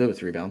 cool, I'm good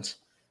with rebounds.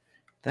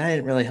 That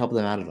didn't really help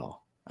them out at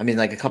all. I mean,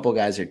 like a couple of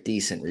guys are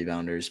decent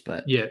rebounders,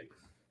 but yeah,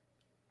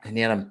 and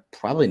yet I'm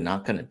probably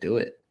not going to do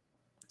it.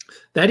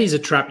 That is a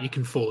trap you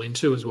can fall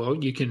into as well.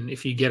 You can,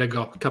 if you get a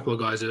couple of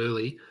guys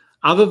early,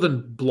 other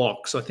than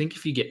blocks, I think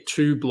if you get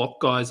 2 block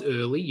guys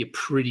early, you're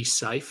pretty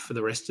safe for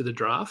the rest of the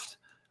draft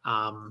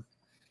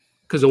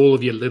because all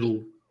of your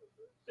little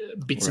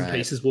bits and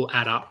pieces will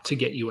add up to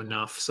get you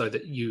enough so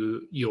that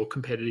you're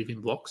competitive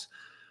in blocks.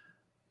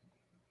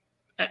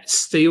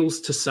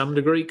 Steals to some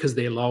degree because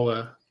they're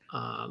lower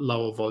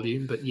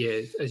volume, but yeah,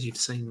 as you've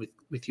seen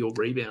with your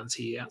rebounds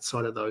here,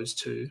 outside of those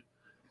two,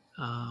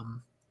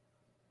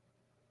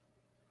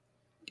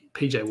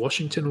 PJ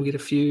Washington will get a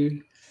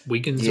few.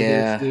 Wiggins will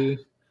get a few.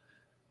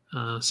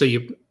 So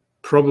you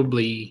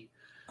probably...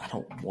 I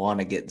don't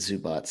want to get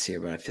Zubats here,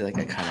 but I feel like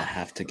I kind of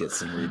have to get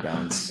some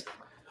rebounds.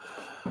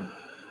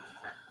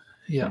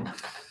 Yeah.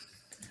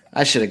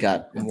 I should have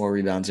got more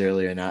rebounds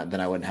earlier, then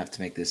I wouldn't have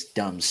to make this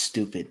dumb,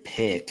 stupid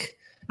pick.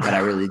 But I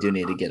really do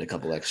need to get a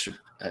couple extra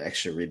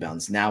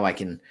rebounds. Now I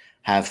can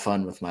have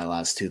fun with my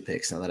last 2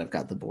 picks now that I've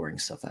got the boring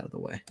stuff out of the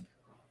way.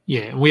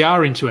 Yeah, we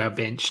are into our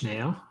bench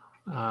now.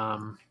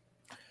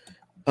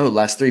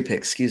 Last 3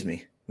 picks. Excuse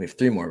me. We have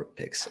 3 more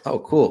picks. Oh,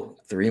 cool.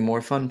 3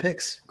 more fun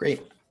picks.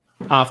 Great.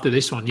 After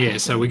this one, yeah.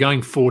 So we're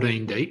going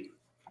 14 deep.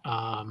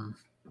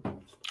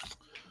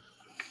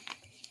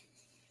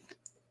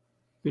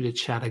 Bit of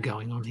chatter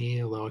going on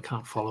here, although I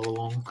can't follow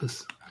along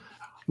because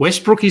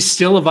Westbrook is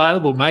still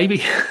available. Maybe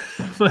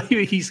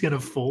he's going to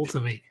fall to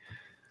me.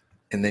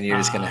 And then you're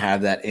just going to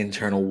have that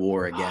internal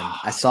war again.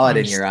 I saw it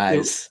in your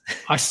eyes.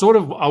 I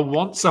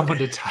want someone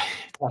to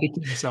take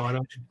him so I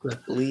don't have to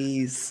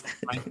please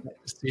make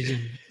that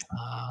decision.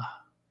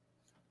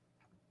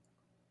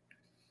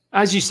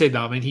 As you said,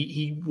 though, I mean,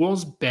 he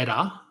was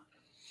better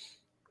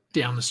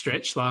down the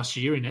stretch last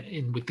year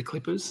in with the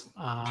Clippers.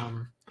 I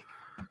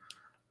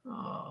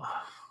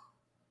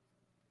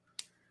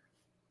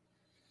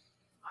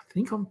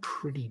think I'm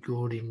pretty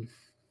good in.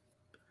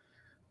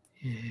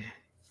 Yeah,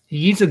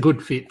 he is a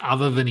good fit,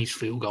 other than his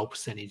field goal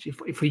percentage.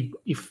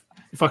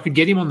 If I could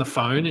get him on the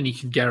phone and he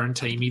could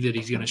guarantee me that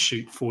he's going to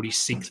shoot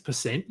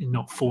 46% and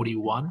not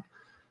 41%,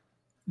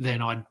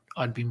 then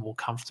I'd be more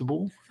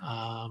comfortable.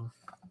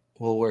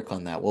 We'll work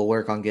on that. We'll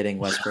work on getting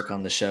Westbrook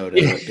on the show to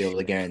be able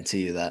to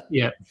guarantee you that.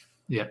 Yeah.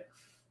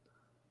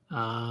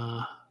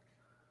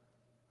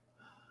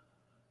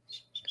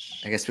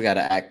 I guess we got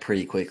to act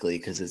pretty quickly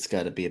because it's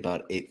got to be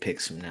about 8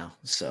 picks from now.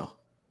 So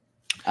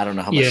I don't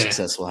know how much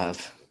success we'll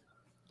have.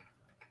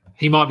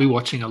 He might be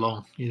watching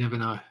along. You never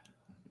know.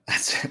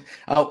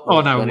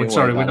 No,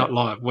 sorry, we're not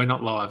live. We're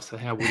not live. So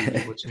how would he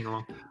be watching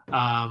along?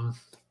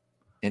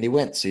 And he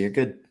went, so you're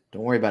good.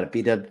 Don't worry about it.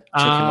 B-Dub, took him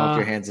off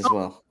your hands as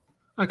well.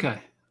 Okay.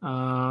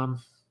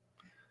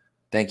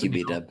 Thank you,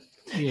 B-Dub.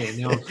 Yeah,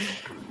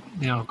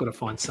 now I've got to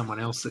find someone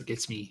else that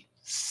gets me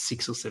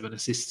 6 or 7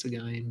 assists a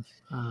game.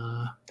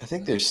 I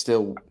think there's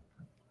still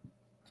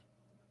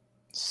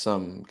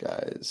some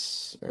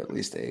guys, or at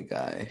least a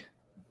guy.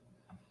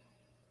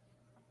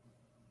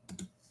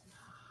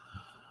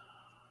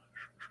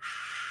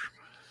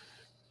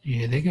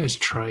 Yeah, there goes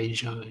Trey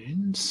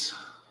Jones.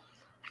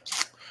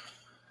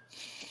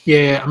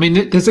 Yeah, I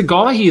mean, there's a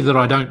guy here that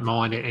I don't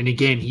mind. And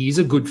again, he's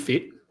a good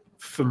fit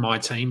for my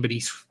team, but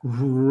he's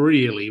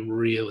really,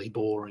 really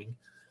boring.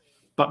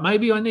 But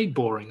maybe I need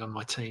boring on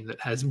my team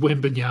that has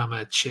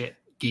Wembanyama, Chet,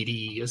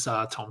 Giddey,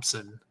 Azar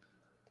Thompson.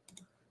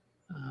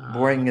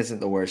 Boring isn't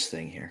the worst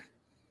thing here.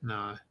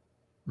 No.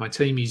 My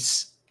team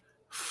is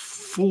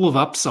full of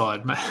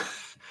upside.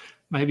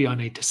 Maybe I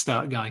need to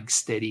start going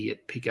steady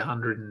at pick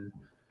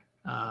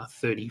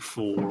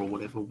 134 or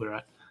whatever we're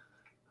at.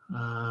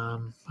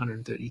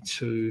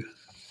 132.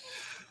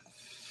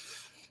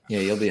 Yeah,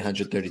 you'll be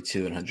 132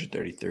 and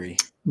 133.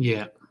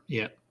 Yeah.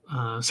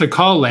 So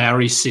Kyle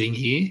Lowry's sitting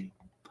here.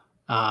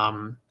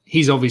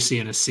 He's obviously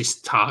an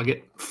assist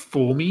target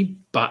for me,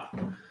 but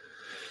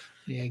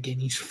yeah, again,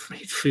 his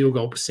field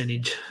goal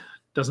percentage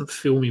doesn't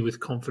fill me with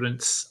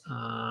confidence.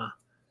 I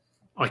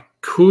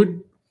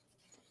could.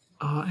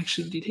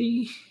 Actually, did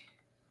he?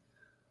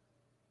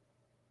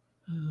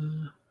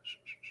 I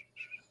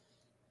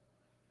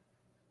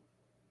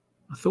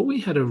thought we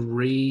had a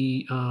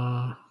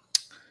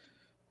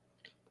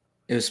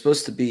It was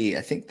supposed to be,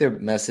 I think their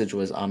message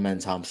was Amen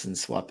Thompson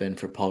swap in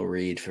for Paul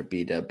Reed for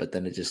B-Dub, but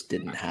then it just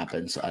didn't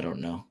happen, so I don't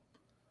know.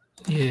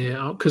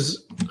 Yeah,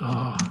 because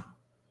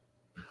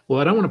well,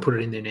 I don't want to put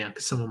it in there now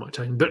because someone might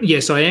take him. But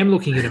yes, I am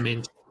looking at a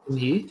man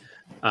here.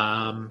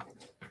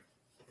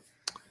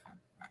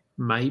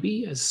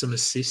 Maybe as some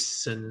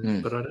assists,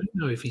 but I don't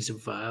know if he's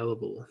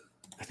available.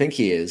 I think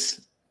he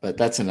is, but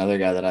that's another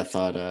guy that I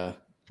thought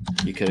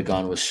you could have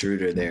gone with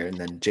Schroeder there, and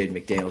then Jade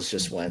McDaniels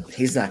just went.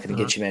 He's not going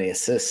to get you many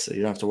assists, so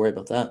you don't have to worry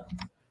about that.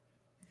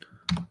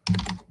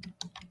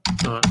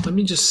 All right, let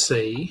me just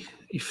see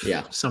if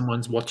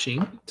someone's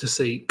watching to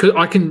see, because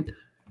I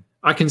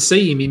can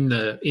see him in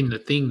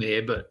the thing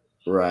there, but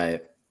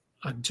right.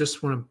 I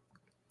just want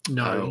to.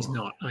 No, he's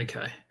not.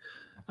 Okay.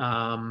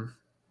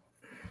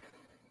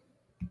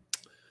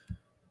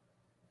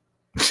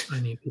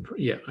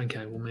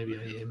 Okay. Well, maybe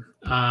I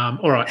am.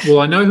 All right. Well,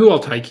 I know who I'll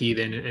take here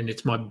then, and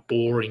it's my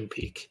boring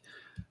pick.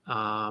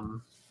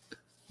 And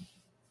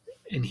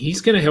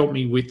he's going to help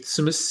me with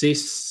some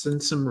assists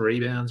and some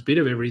rebounds, bit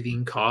of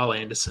everything. Kyle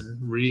Anderson,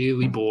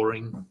 really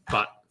boring,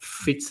 but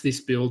fits this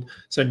build.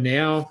 So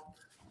now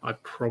I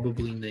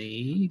probably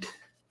need.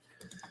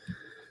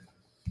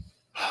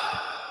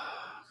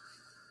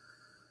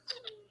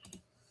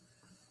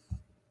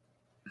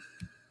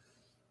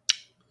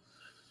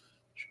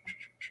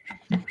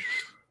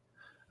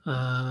 He's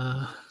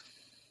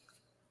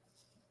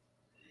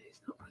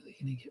not really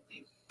going to get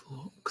me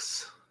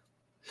blocks.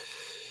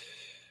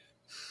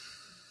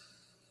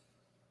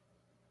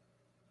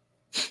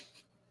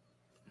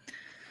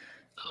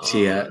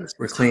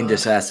 Reclean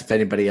just asked if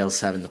anybody else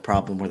having the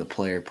problem where the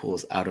player pool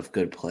is out of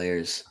good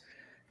players.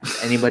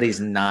 If anybody's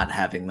not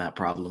having that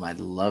problem, I'd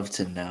love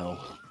to know.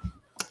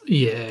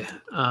 Yeah.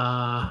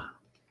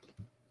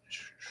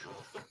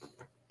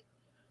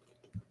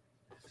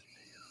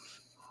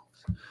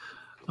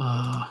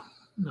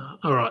 No.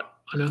 All right.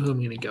 I know who I'm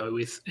going to go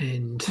with.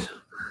 And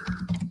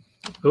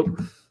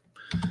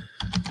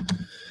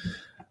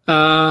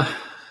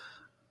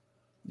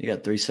you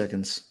got 3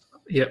 seconds.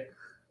 Yep.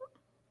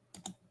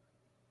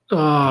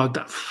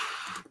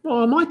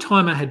 My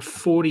timer had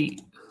 40.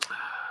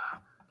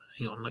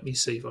 Hang on. Let me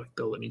see if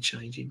they'll let me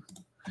change him.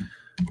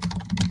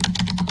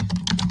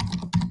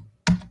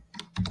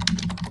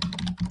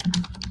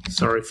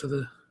 Sorry for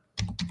the.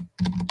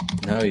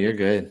 No, you're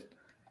good.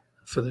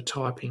 For the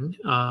typing.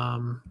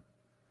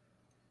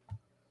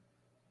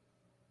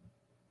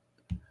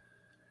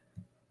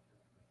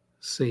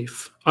 See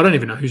if I don't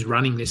even know who's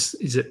running this.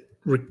 Is it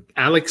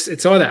Alex?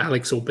 It's either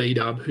Alex or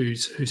B-Dub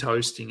who's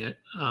hosting it.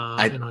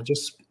 And I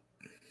just.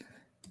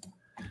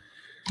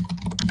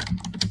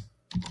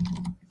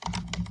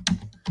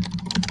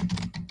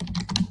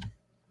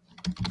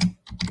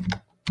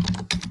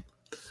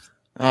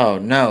 Oh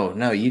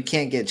no! You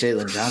can't get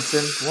Jalen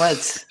Johnson.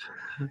 What?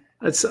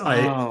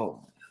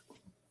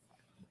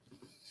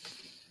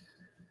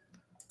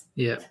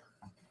 Yeah.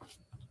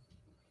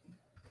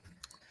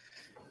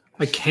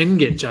 I can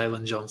get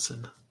Jalen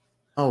Johnson.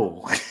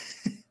 Oh,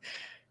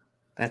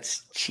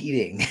 that's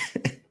cheating.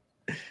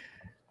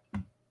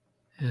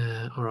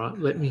 All right.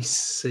 Let me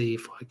see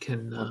if I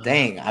can. Well,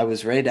 dang, I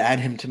was ready to add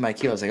him to my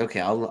queue. I was like,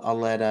 okay, I'll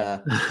let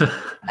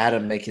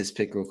Adam make his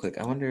pick real quick.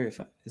 I wonder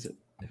if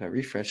I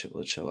refresh it,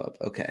 will it show up?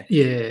 Okay.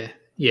 Yeah,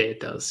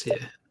 it does.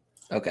 Yeah.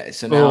 Okay,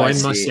 so now I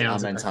see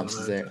Amen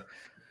Thompson's there.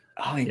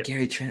 Oh, and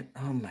Gary Trent.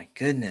 Oh my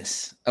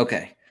goodness.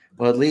 Okay.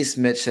 Well, at least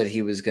Mitch said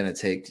he was going to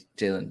take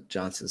Jalen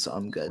Johnson, so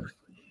I'm good.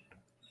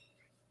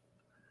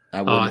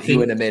 He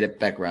wouldn't have made it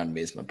back around to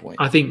me, is my point.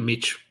 I think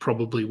Mitch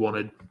probably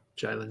wanted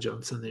Jalen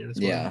Johnson there as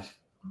well. Yeah.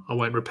 I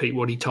won't repeat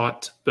what he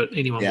typed, but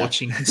anyone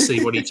watching can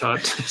see what he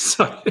typed.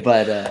 So.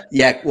 But,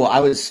 well, I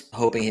was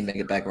hoping he'd make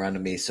it back around to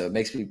me, so it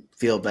makes me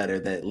feel better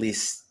that at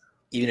least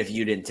even if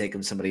you didn't take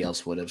him, somebody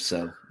else would have.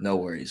 So no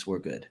worries. We're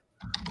good.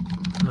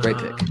 Great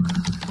pick.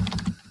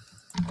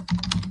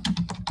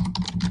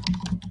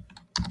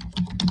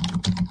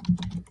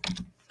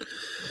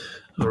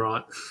 All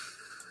right.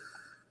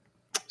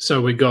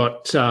 So we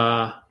got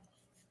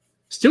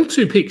still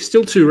 2 picks,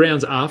 still 2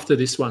 rounds after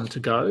this one to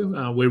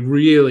go. We're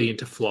really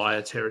into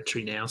flyer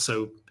territory now.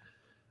 So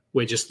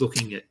we're just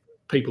looking at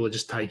people are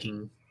just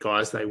taking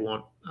guys they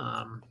want.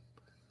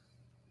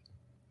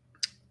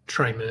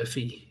 Trey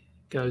Murphy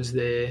goes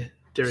there.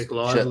 Derek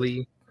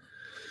Lively.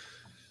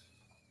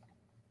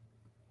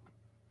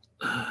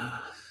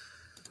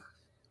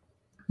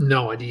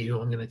 No idea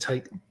who I'm going to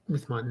take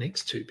with my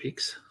next 2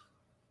 picks.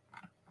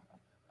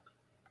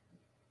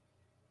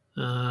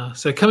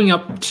 So coming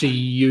up to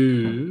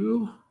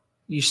you,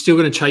 you still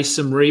going to chase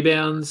some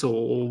rebounds,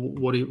 or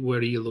what are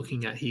you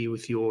looking at here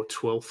with your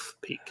 12th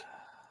pick?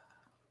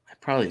 I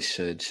probably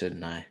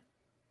shouldn't I?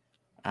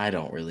 I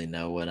don't really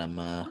know what I'm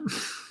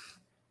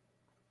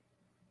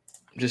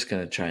just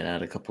going to try and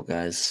add a couple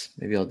guys.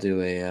 Maybe I'll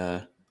do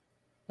a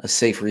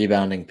safe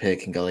rebounding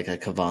pick and go like a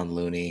Kevon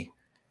Looney.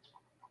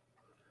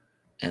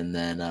 And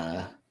then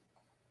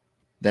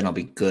I'll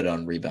be good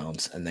on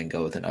rebounds and then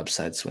go with an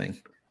upside swing.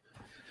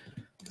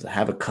 I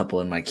have a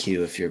couple in my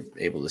queue if you're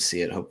able to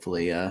see it.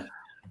 Hopefully, I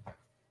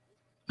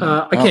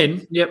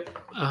can. Yep.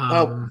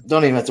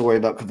 Don't even have to worry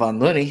about Kevon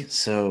Looney.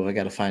 So I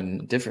got to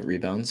find different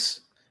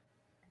rebounds.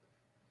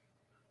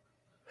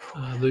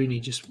 Looney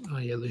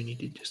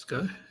did just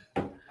go.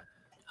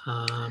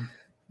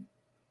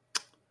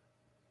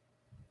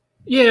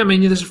 Yeah, I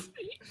mean, there's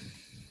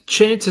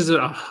chances.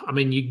 I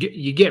mean,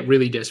 you get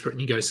really desperate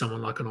and you go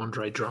someone like an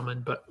Andre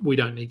Drummond, but we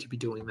don't need to be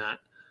doing that.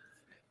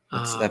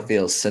 That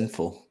feels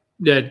sinful.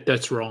 Yeah,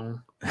 that's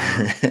wrong.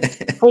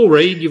 Paul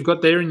Reed, you've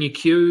got there in your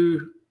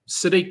queue.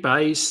 Sadiq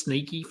Bey,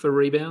 sneaky for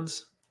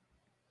rebounds.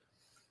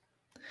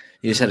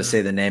 You just had to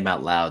say the name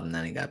out loud, and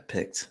then he got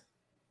picked.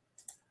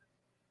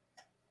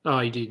 Oh,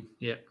 he did.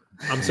 Yeah,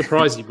 I'm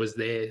surprised he was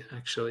there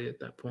actually at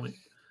that point.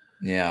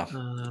 Yeah.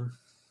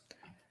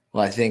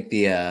 Well, I think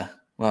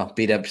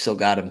B-Dub still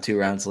got him 2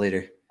 rounds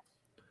later.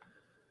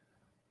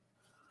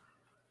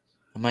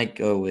 I might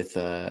go with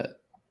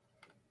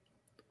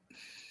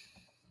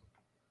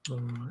all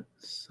right,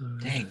 so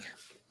dang.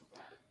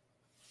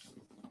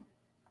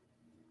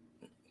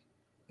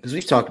 Because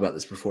we've talked about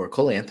this before.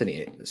 Cole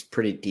Anthony has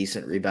pretty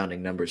decent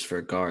rebounding numbers for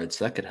a guard,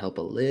 so that could help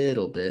a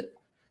little bit.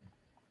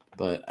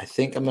 But I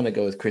think I'm going to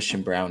go with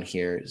Christian Braun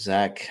here.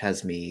 Zach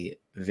has me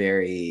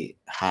very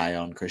high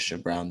on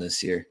Christian Braun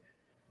this year.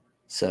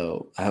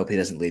 So I hope he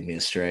doesn't lead me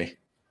astray.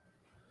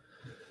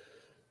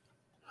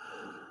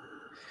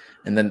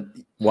 And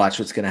then watch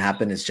what's going to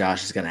happen is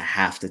Josh is going to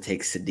have to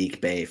take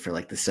Sadiq Bey for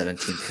like the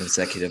 17th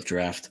consecutive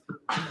draft.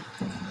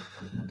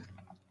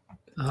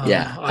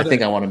 I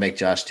think I want to make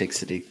Josh take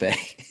Sadiq Bey.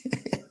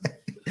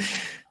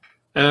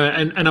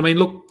 and I mean,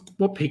 look,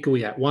 what pick are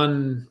we at?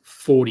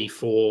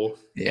 144.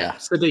 Yeah.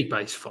 Sadiq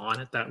Bey's fine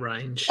at that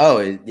range.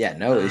 Oh, yeah,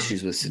 no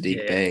issues with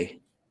Sadiq Bey.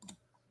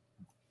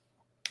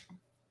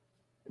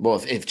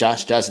 Well, if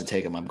Josh doesn't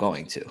take him, I'm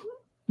going to.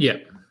 Yeah.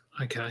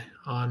 Okay.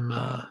 I'm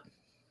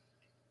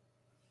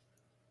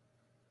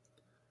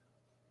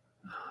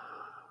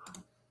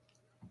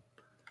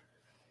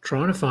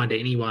trying to find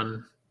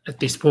anyone at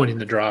this point in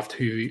the draft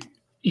who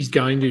is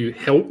going to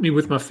help me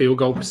with my field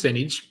goal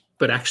percentage,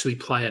 but actually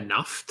play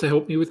enough to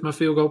help me with my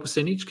field goal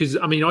percentage. Because,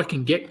 I mean, I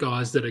can get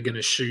guys that are going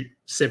to shoot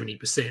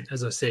 70%,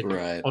 as I said,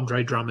 right.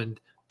 Andre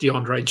Drummond,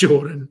 DeAndre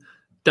Jordan,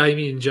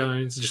 Damian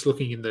Jones, just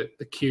looking in the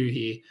queue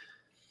here.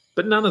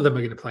 But none of them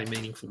are going to play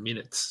meaningful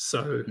minutes.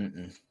 So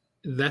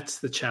that's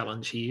the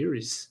challenge here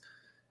is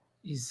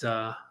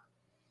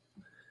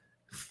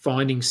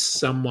finding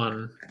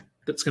someone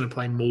that's going to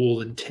play more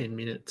than 10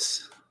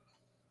 minutes.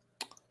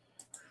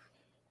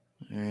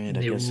 All right,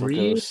 I guess I'll go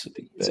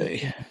Sadiq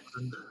Bey.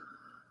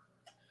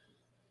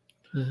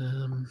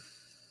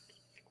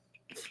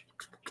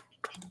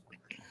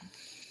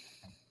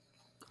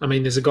 I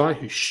mean, there's a guy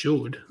who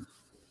should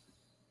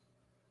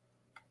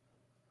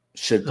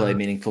play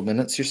meaningful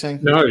minutes, you're saying?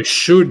 No,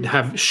 should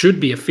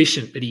be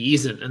efficient, but he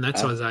isn't, and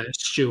that's Isaiah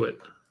Stewart.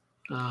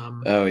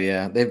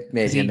 Yeah, they've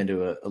made him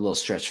into a little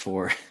stretch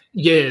 4.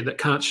 Yeah, that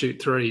can't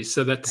shoot threes,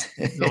 so that's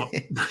not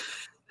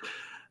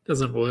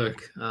doesn't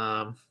work.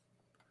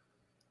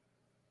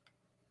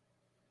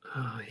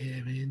 Oh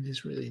yeah, man,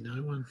 there's really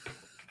no one.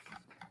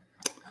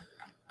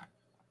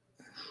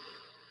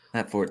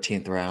 That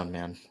 14th round,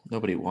 man,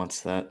 nobody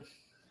wants that.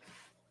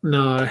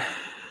 No.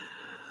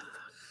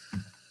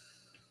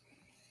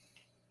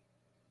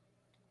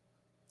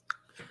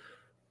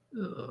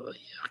 Oh,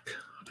 yuck.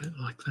 I don't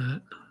like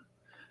that.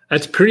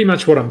 That's pretty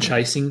much what I'm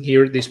chasing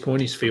here at this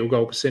point is field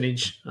goal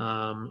percentage,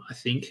 I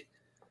think.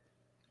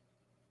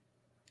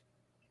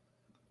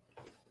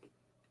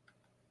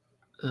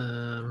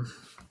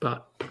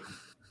 But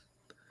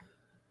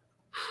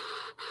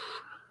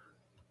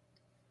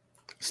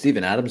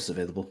Steven Adams is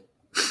available.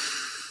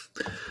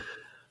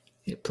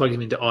 Yeah, plug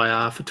him into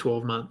IR for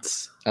 12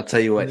 months. I'll tell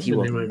you what, he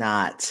will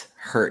not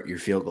hurt your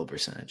field goal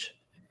percentage.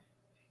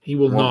 He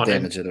will not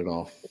damage it at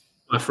all.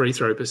 My free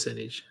throw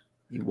percentage.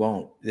 You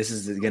won't. This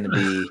is going to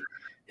be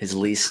his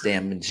least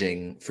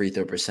damaging free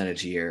throw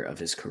percentage year of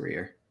his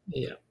career.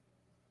 Yeah.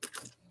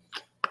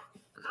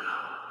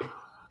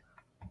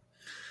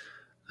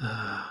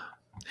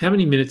 How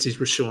many minutes is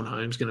Rashawn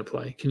Holmes going to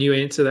play? Can you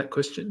answer that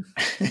question?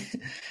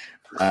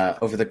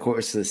 Over the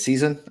course of the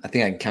season, I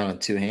think I can count on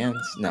 2 hands.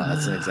 No,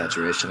 that's an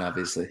exaggeration,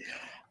 obviously.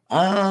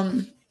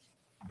 I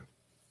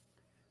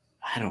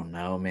don't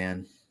know,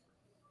 man.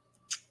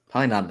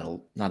 Probably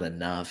not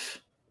enough.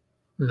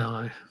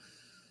 No.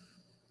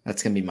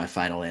 That's going to be my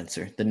final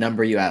answer. The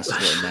number you asked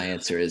for, and my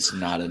answer is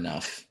not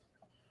enough.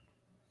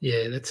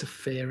 Yeah, that's a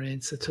fair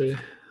answer too.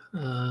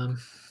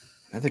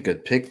 That's a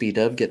good pick,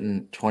 B-Dub.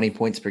 Getting 20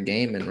 points per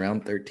game in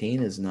round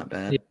 13 is not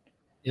bad.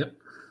 Yep.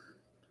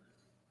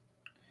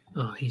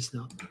 Oh, he's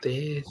not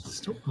there.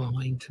 Stop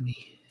lying to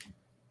me.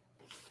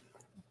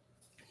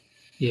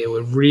 Yeah,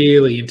 we're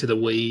really into the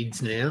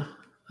weeds now.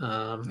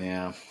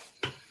 Yeah.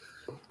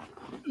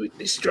 With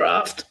this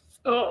draft.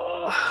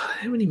 Oh,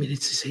 how many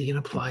minutes is he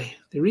going to play?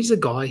 There is a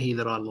guy here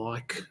that I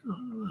like.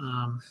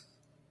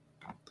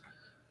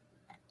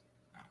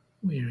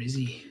 Where is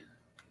he?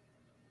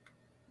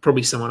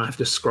 Probably someone I have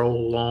to scroll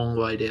a long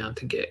way down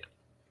to get.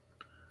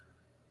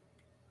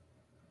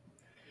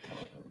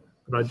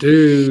 But I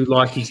do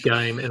like his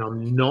game, and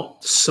I'm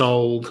not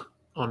sold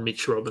on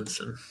Mitch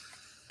Robinson.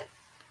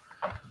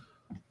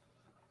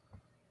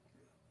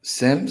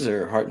 Sims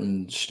or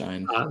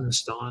Hartenstein?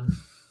 Hartenstein.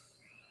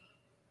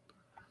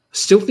 I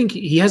still think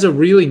he has a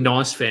really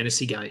nice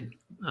fantasy game.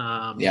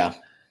 Yeah.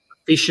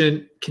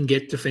 Efficient, can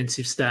get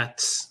defensive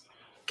stats,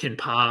 can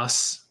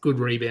pass, good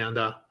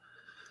rebounder.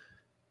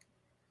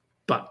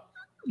 But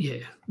yeah,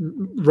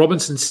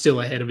 Robinson's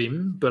still ahead of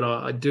him. But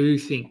I do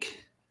think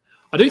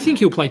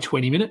he'll play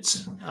 20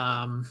 minutes.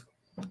 I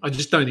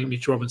just don't think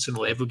Mitch Robinson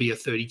will ever be a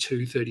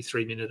 32,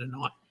 33 minute a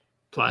night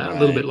player. Right. A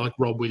little bit like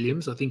Rob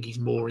Williams. I think he's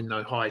more in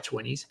the high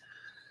 20s.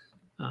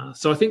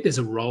 So I think there's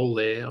a role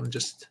there. I'm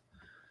just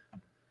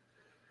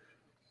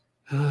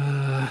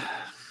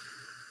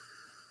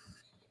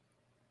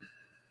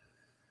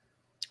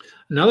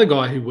another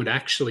guy who would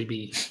actually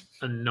be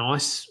a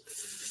nice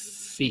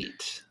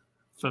fit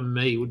for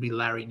me would be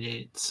Larry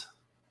Nance.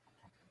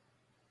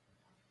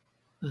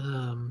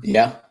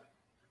 Yeah.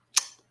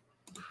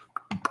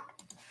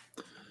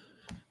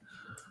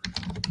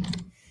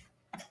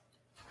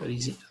 But I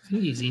think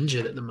he's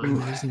injured at the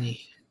moment, isn't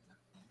he?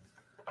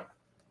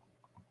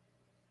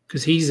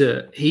 Because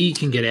he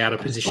can get out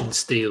of position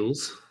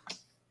steals.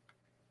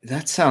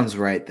 That sounds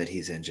right that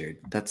he's injured.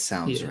 That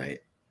sounds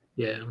right.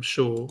 Yeah, I'm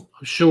sure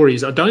he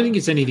is. I don't think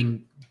it's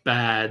anything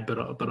bad, but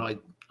I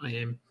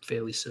am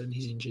fairly certain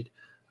he's injured.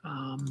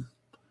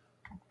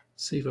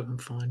 See if I can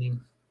find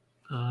him.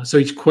 So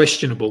he's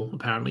questionable,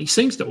 apparently. He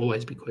seems to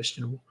always be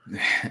questionable.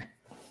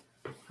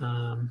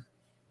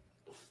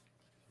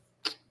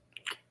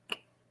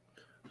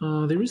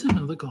 There is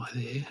another guy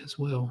there as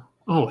well.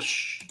 Oh,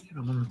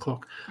 I'm on the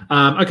clock.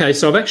 Okay,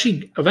 so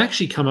I've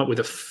actually come up with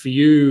a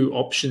few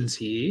options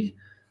here.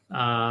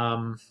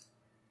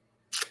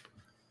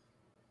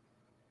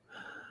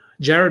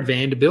 Jared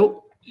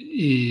Vanderbilt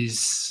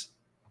is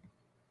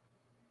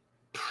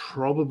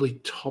probably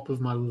top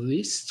of my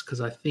list because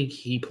I think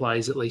he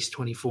plays at least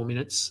 24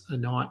 minutes a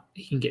night.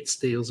 He can get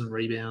steals and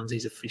rebounds.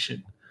 He's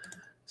efficient.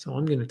 So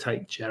I'm going to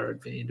take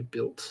Jared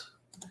Vanderbilt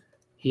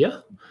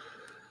here.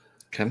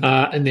 Okay.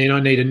 And then I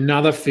need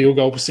another field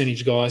goal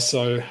percentage guy.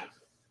 So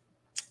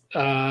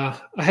I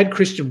had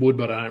Christian Wood,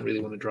 but I don't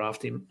really want to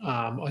draft him.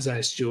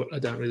 Isaiah Stewart, I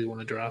don't really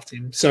want to draft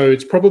him. So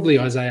it's probably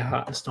Isaiah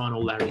Hartenstein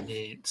or Larry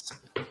Nance.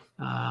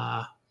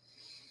 I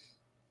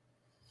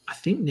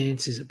think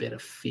Nance is a better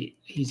fit.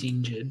 He's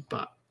injured,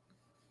 but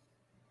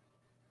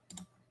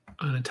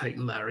I'm going to take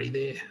Larry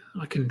there.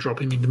 I can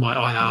drop him into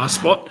my IR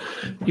spot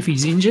if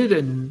he's injured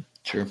and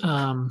Sure.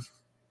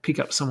 Pick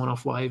up someone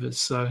off waivers.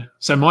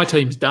 So my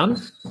team's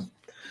done.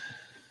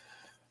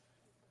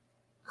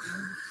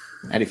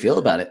 How do you feel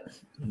about it?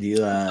 Do you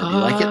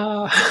like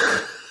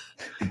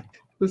it?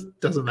 This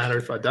doesn't matter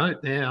if I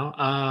don't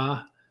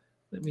now.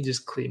 Let me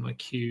just clear my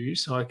queue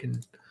so I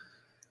can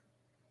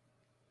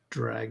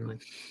drag my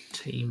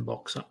team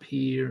box up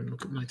here and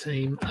look at my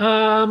team.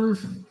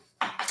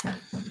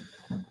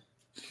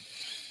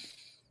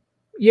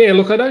 Yeah,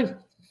 look, I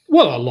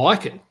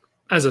like it.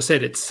 As I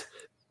said, it's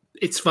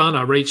fun.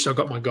 I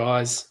got my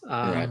guys.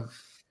 Right.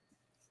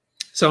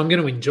 So I'm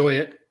going to enjoy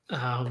it.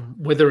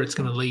 Whether it's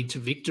going to lead to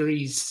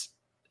victories,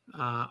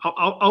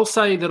 I'll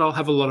say that I'll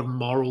have a lot of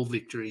moral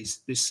victories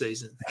this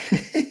season.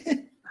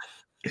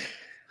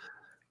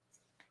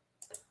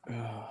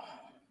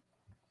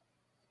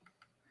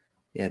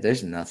 Yeah,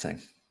 there's nothing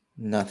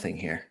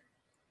here.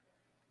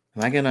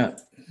 Am I gonna?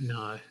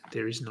 No,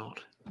 there is not.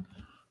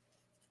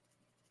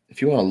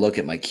 If you want to look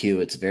at my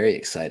queue, it's very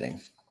exciting.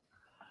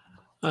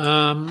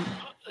 Yeah,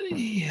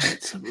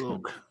 let's have a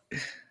look.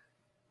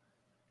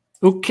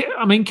 Well,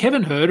 I mean,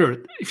 Kevin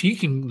Huerter, if you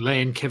can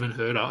land Kevin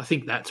Huerter, I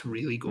think that's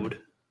really good.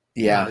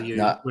 Yeah,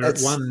 we're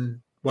at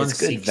it's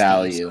good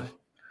value. So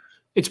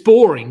it's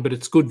boring, but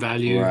it's good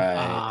value.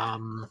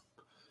 Right.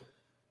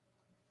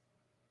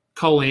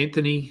 Cole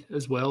Anthony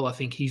as well. I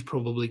think he's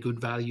probably good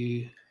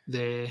value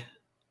there.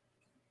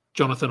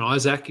 Jonathan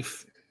Isaac,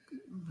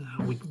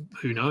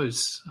 who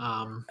knows? If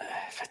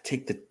I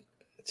take the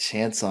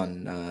chance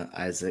on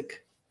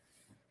Isaac,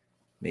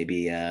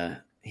 maybe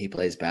he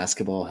plays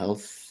basketball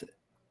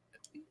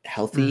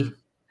healthy.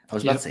 I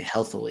was about to say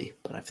healthily,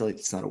 but I feel like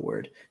it's not a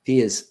word. He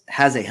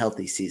has a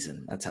healthy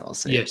season. That's how I'll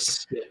say it.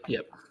 Yes.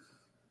 Yep.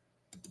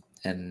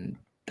 And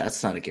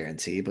that's not a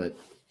guarantee, but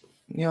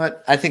you know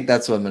what? I think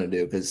that's what I'm going to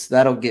do because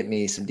that'll get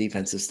me some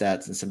defensive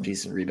stats and some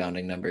decent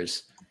rebounding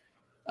numbers.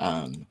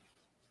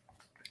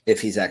 If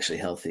he's actually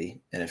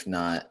healthy, and if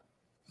not,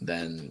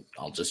 then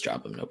I'll just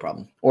drop him, no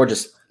problem, or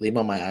just leave him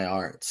on my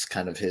IR. It's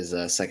kind of his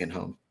second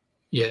home.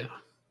 Yeah.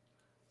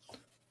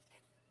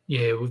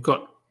 Yeah, we've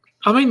got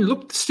I mean,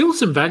 look, still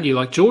some value.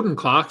 Like Jordan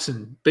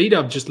Clarkson,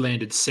 B-Dub just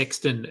landed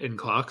Sexton and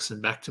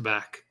Clarkson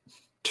back-to-back.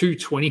 2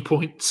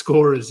 20-point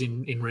scorers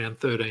in round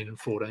 13 and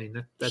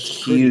 14.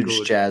 That's pretty Huge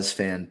good. Jazz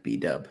fan,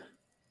 B-Dub.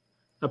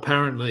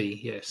 Apparently,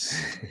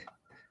 yes.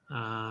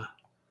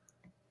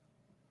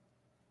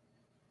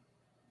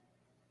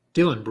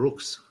 Dylan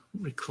Brooks,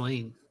 really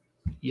clean.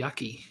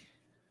 Yucky.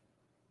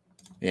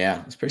 Yeah,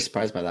 I was pretty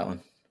surprised by that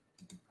one.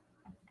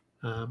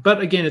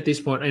 But again, at this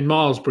point, and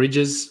Miles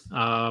Bridges,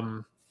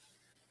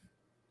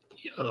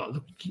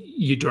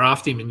 you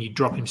draft him and you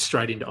drop him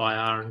straight into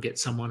IR and get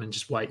someone and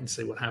just wait and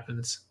see what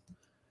happens.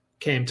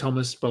 Cam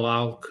Thomas,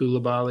 Bilal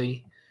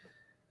Koulibaly.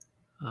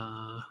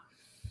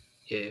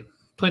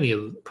 Plenty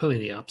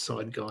of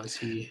upside guys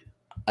here.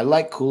 I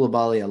like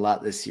Koulibaly a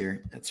lot this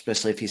year,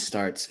 especially if he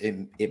starts.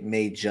 It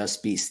may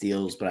just be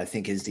steals, but I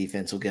think his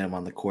defense will get him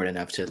on the court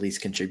enough to at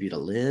least contribute a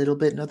little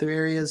bit in other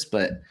areas.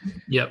 But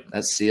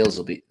that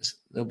steals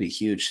they'll be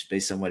huge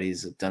based on what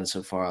he's done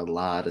so far. A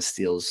lot of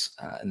steals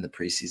in the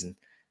preseason,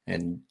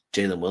 and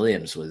Jalen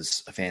Williams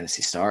was a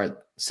fantasy star the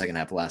second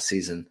half of last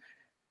season,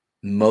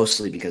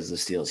 mostly because of the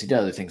steals. He did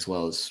other things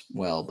well as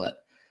well,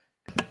 but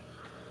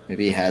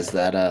maybe he has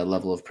that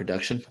level of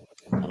production.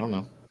 I don't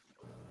know.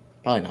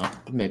 Probably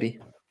not, but maybe.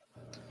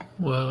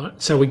 Well,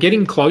 so we're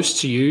getting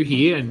close to you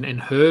here, and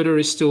Herder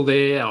is still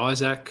there.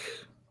 Isaac.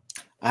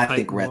 I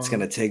think Rhett's going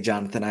to take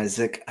Jonathan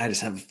Isaac. I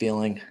just have a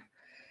feeling.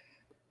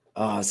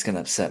 Oh, it's going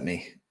to upset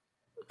me.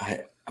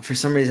 For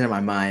some reason in my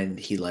mind,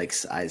 he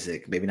likes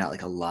Isaac. Maybe not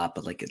like a lot,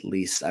 but like at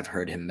least I've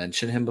heard him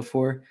mention him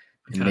before.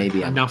 And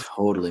maybe I'm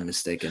totally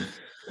mistaken.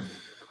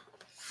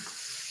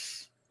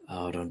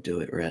 Oh, don't do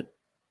it, Rhett.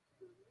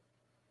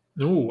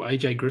 No,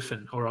 AJ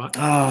Griffin. All right.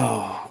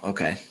 Oh,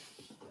 okay.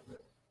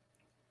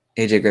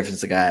 AJ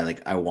Griffin's the guy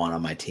I want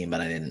on my team, but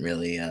I didn't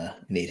really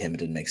need him. It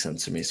didn't make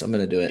sense to me, so I'm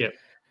going to do it. Yep.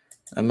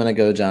 I'm going to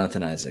go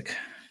Jonathan Isaac.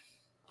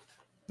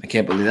 I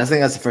can't believe that. I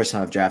think that's the first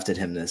time I've drafted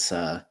him this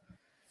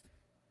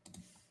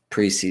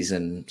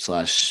preseason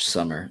 /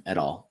 summer at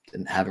all.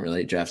 Haven't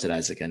really drafted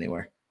Isaac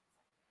anywhere.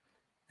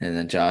 And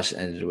then Josh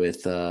ended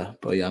with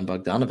Bojan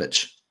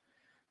Bogdanovic.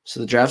 So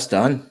the draft's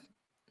done.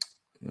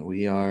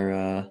 We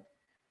are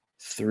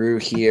through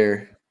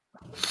here.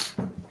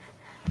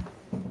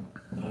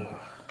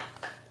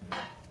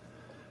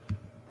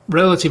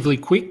 Relatively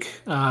quick,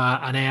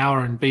 an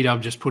hour, and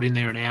B-Dub just put in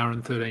there an hour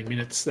and 13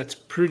 minutes. That's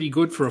pretty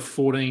good for a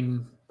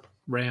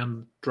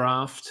 14-round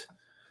draft.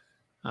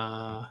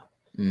 Let's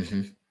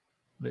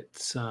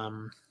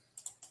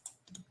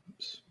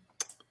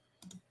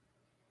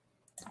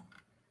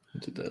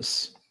do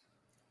this.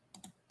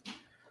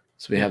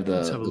 So we have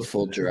the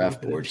full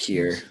draft board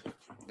here.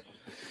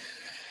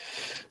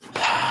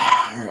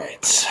 All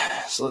right,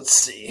 so let's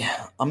see.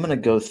 I'm going to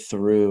go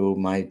through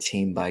my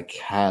team by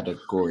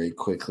category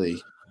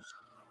quickly.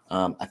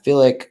 I feel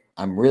like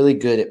I'm really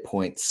good at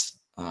points.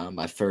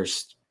 My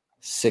first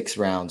 6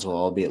 rounds will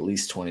all be at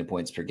least 20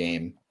 points per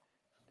game.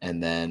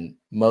 And then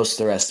most of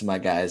the rest of my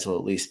guys will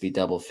at least be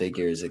double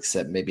figures,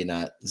 except maybe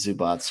not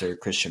Zubats or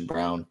Christian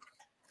Brown.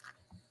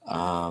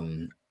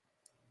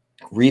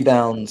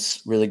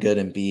 Rebounds, really good.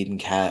 Embiid and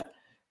Cat,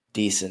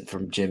 decent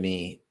from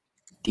Jimmy,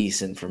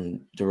 decent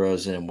from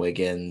DeRozan and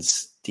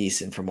Wiggins,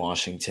 decent from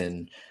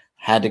Washington.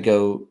 Had to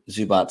go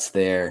Zubats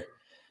there.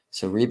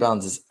 So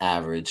rebounds is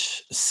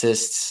average.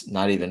 Assists,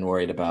 not even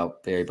worried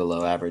about, very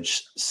below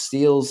average.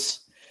 Steals,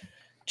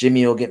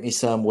 Jimmy will get me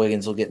some.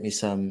 Wiggins will get me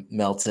some.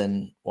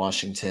 Melton,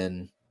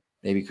 Washington,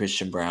 maybe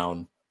Christian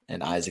Brown,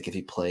 and Isaac if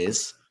he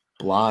plays.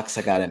 Blocks,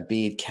 I got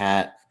Embiid,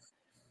 Cat.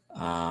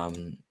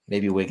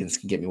 Maybe Wiggins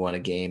can get me one a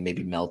game.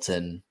 Maybe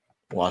Melton,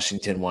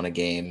 Washington one a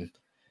game.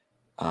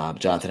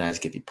 Jonathan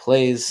Isaac if he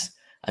plays.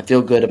 I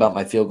feel good about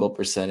my field goal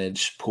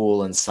percentage.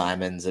 Poole and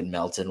Simons and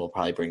Melton will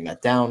probably bring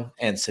that down,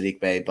 and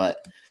Sadiq Bey,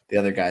 but the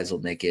other guys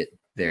will make it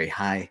very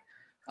high.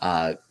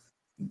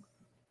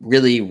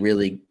 Really,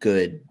 really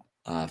good.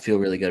 Feel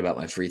really good about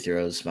my free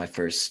throws. My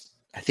first,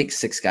 I think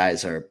 6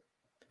 guys are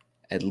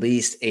at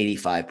least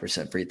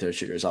 85% free throw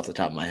shooters off the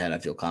top of my head. I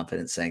feel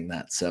confident saying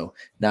that. So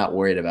not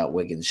worried about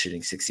Wiggins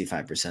shooting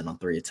 65% on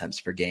 3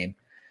 attempts per game.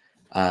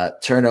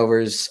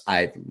 Turnovers,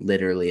 I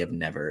literally have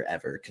never,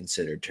 ever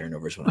considered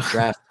turnovers when I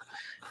draft.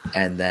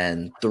 And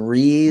then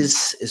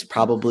threes is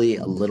probably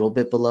a little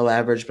bit below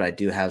average, but I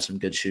do have some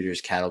good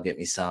shooters. Cat will get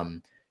me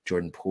some.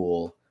 Jordan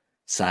Poole.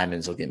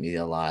 Simons will get me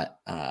a lot.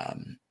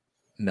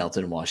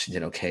 Melton,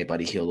 Washington, okay.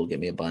 Buddy Hield will get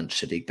me a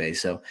bunch. Sadiq Bey.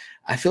 So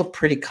I feel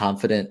pretty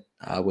confident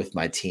with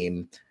my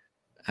team.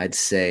 I'd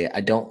say I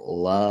don't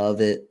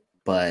love it,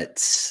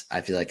 but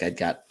I feel like I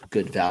got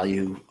good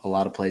value a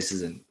lot of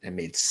places and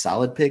made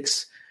solid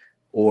picks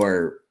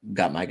or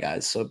got my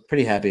guys. So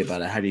pretty happy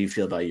about it. How do you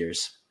feel about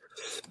yours?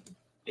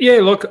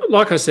 Yeah, look,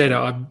 like I said,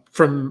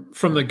 from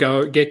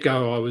the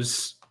get-go, I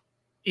was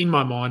in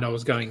my mind, I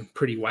was going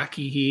pretty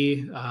wacky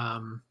here,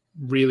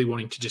 really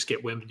wanting to just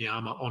get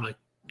Wembanyama on a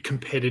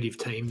competitive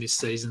team this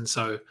season,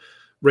 so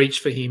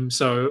reach for him.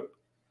 So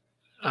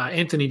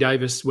Anthony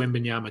Davis,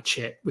 Wembanyama,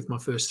 Chet with my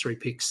first 3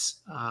 picks,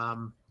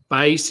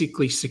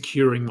 basically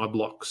securing my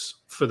blocks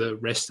for the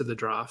rest of the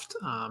draft.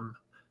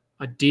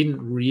 I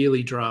didn't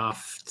really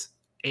draft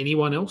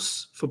anyone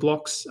else for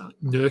blocks.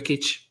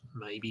 Nurkic,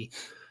 maybe.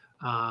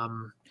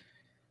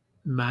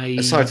 Maybe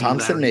Asar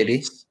Thompson, Larry maybe.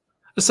 Nance.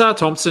 Asar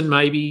Thompson,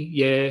 maybe.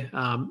 Yeah.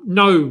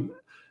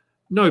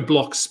 No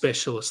block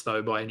specialist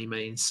though by any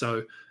means.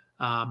 So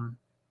went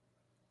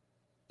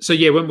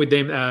with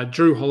them.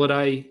 Drew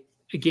Holiday,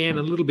 again,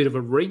 a little bit of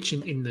a reach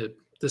in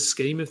the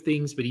scheme of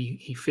things, but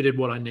he fitted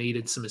what I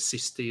needed, some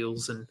assist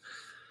steals, and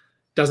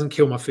doesn't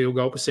kill my field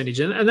goal percentage.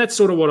 And that's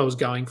sort of what I was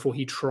going for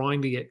here, trying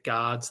to get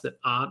guards that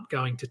aren't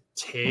going to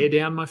tear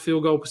down my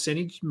field goal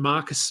percentage.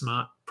 Marcus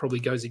Smart probably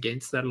goes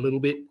against that a little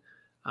bit,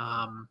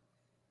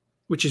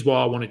 which is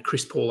why I wanted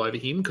Chris Paul over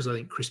him, because I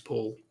think Chris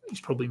Paul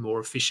is probably more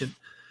efficient.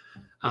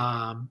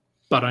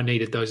 But I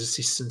needed those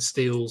assists and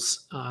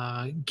steals.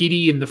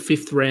 Giddy in the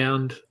 5th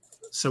round.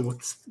 So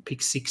what's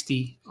pick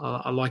 60?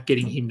 I like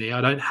getting him there.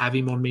 I don't have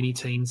him on many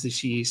teams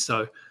this year,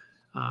 so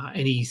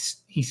and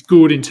he's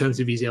good in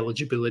terms of his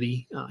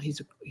eligibility.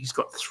 He's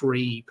got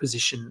 3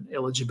 position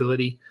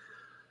eligibility.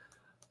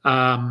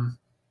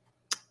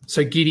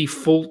 So Giddy,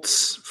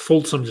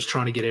 Fultz. I'm just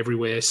trying to get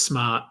everywhere.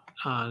 Smart,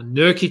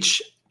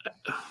 Nurkic,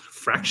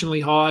 fractionally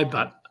high,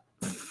 but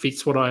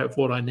fits what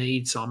I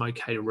need, so I'm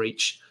okay to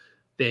reach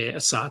there.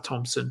 Asar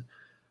Thompson,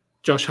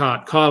 Josh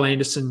Hart, Kyle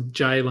Anderson,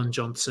 Jalen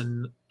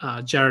Johnson,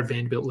 Jared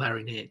Vanderbilt,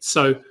 Larry Nance.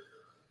 So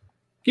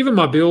given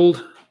my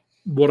build,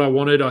 what I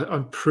wanted,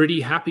 I'm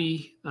pretty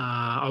happy.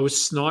 I was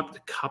sniped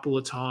a couple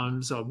of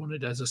times. I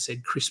wanted, as I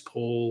said, Chris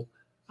Paul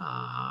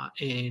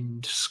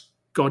and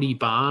Scotty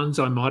Barnes.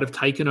 I might have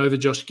taken over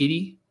Josh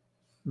Giddey,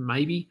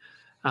 maybe,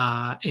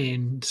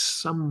 and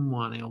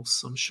someone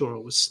else. I'm sure I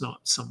was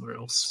sniped somewhere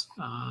else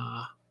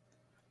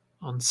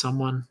on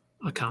someone.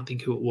 I can't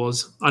think who it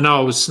was. I know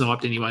I was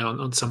sniped anyway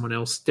on someone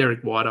else.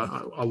 Derek White,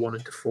 I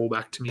wanted to fall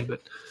back to me,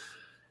 but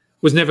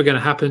was never going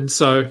to happen.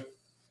 So,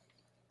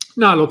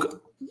 no,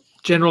 look,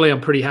 generally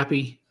I'm pretty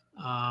happy.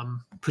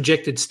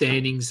 Projected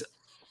standings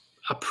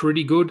are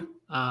pretty good.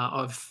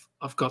 I've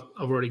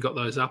already got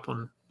those up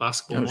on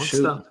Basketball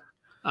Monster.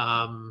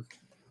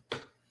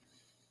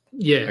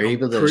 Yeah. Are you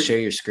able to share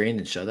your screen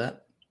and show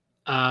that?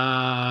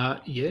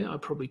 Yeah, I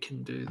probably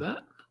can do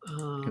that.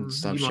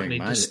 You might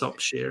need to stop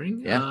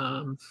sharing.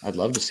 Yeah, I'd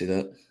love to see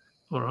that.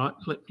 All right,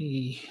 let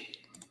me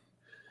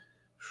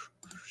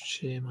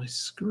share my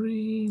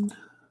screen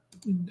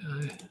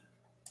window.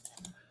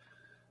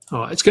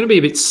 All right, it's going to be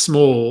a bit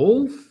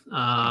small,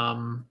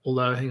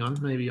 although hang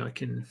on, maybe I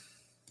can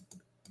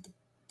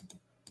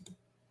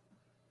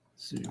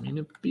zoom in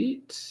a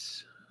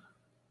bit.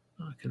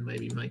 I can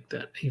maybe make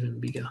that even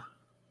bigger.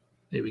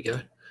 There we go.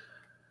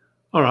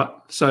 All right.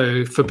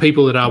 So for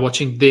people that are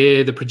watching,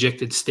 they're the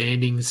projected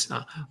standings.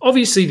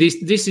 Obviously,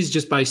 this is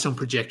just based on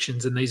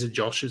projections, and these are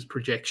Josh's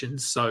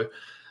projections. So,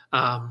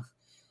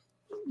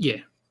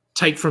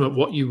 take from it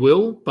what you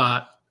will,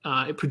 but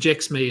it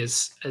projects me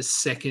as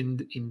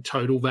second in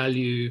total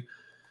value.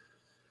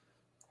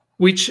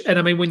 And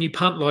I mean, when you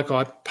punt like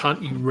I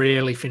punt, you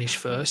rarely finish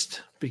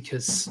first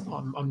because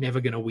I'm never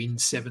going to win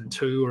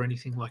 7-2 or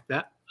anything like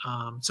that.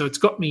 So it's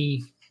got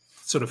me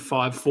sort of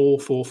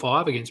 5-4,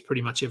 4-5 against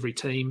pretty much every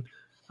team.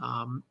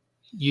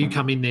 You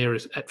come in there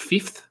at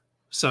 5th,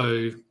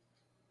 so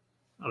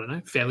I don't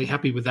know, fairly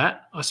happy with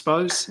that, I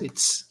suppose.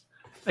 It's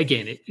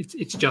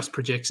just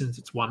projections.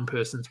 It's one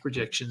person's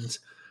projections.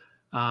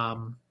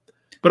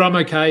 But I'm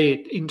okay.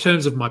 In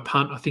terms of my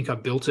punt, I think I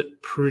built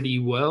it pretty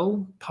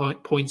well.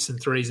 Points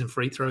and threes and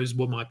free throws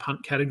were my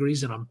punt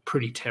categories, and I'm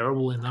pretty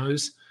terrible in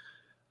those.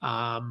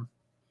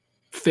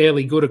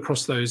 Fairly good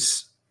across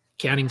those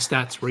counting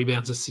stats,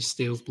 rebounds, assists,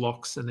 steals,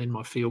 blocks, and then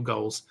my field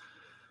goals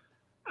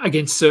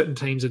against certain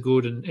teams are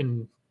good.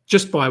 And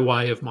just by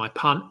way of my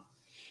punt,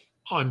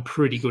 I'm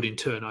pretty good in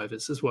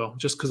turnovers as well,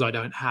 just because I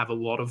don't have a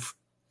lot of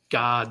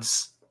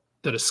guards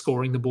that are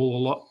scoring the ball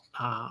a lot.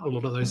 A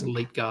lot of those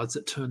elite guards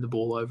that turn the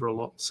ball over a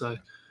lot. So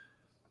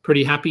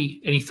pretty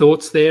happy. Any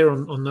thoughts there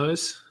on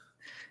those?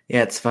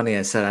 Yeah, it's funny.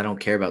 I said I don't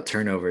care about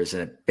turnovers,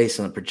 and based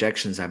on the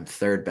projections, I'm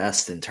 3rd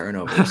best in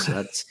turnovers. So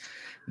that's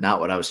not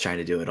what I was trying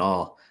to do at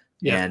all.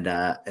 Yeah. And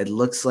it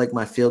looks like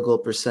my field goal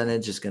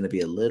percentage is going to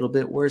be a little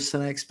bit worse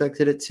than I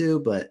expected it to,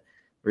 but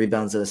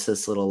rebounds and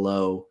assists a little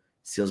low,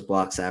 steals,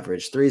 blocks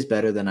average. 3 is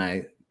better than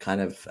I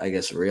kind of, I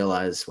guess,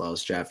 realized while I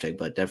was drafting,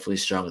 but definitely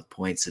strong with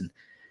points. And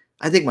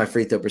I think my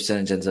free throw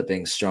percentage ends up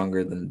being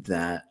stronger than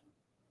that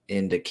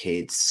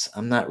indicates.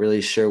 I'm not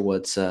really sure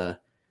what's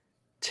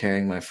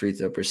tearing my free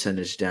throw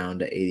percentage down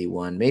to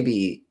 81.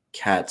 Maybe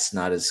Cat's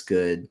not as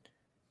good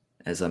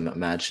as I'm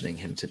imagining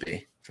him to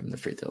be from the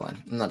free throw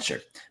line. I'm not sure,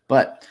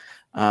 but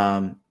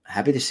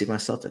happy to see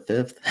myself at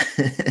 5th.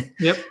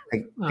 Yep.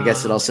 I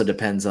guess it also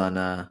depends on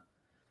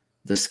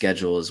the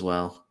schedule as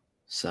well.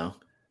 So,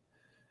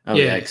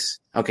 yikes.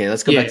 Okay,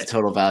 let's go back to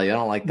total value. I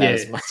don't like that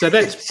as much. So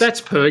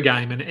that's per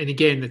game, and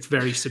again, it's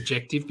very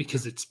subjective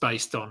because it's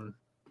basically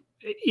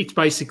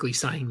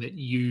saying that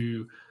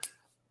you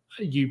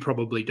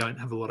probably don't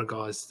have a lot of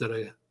guys that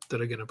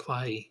are going to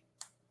play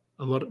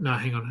a lot. No,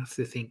 hang on, I have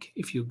to think.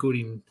 If you're good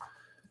in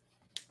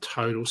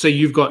total, so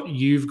you've got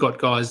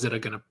guys that are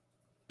going to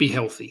be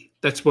healthy.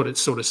 That's what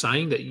it's sort of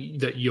saying, that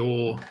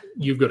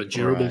you've got a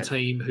durable Right.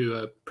 team who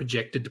are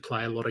projected to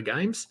play a lot of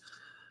games.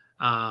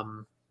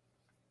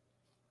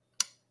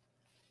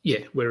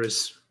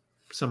 Whereas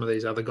some of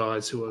these other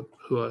guys who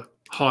are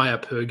higher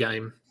per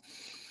game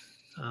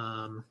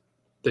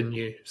than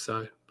you.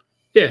 So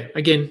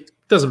again,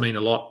 doesn't mean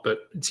a lot,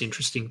 but it's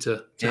interesting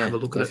to have a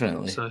look at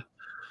it. So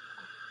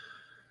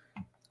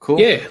cool.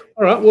 Yeah.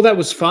 All right. Well, that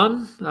was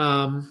fun.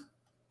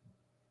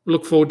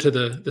 Look forward to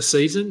the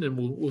season, and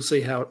we'll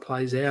see how it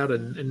plays out,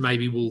 and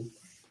maybe we'll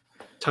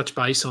touch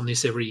base on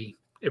this every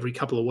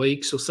couple of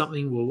weeks or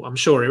something. I'm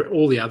sure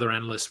all the other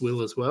analysts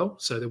will as well,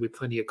 so there'll be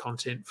plenty of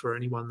content for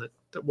anyone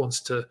that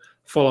wants to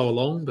follow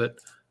along. But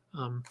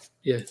I'll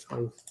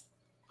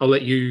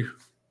let you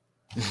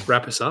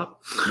wrap us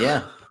up.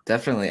 Yeah,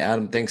 definitely,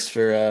 Adam. Thanks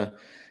for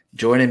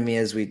joining me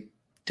as we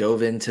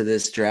dove into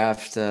this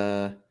draft,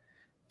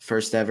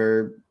 first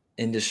ever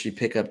industry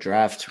pickup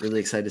draft. Really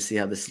excited to see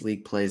how this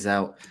league plays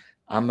out.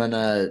 I'm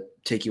gonna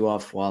take you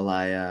off while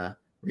I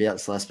read out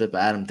this last bit.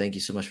 But Adam, thank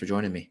you so much for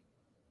joining me.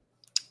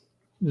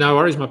 No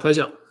worries, my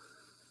pleasure.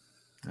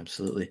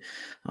 Absolutely.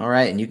 All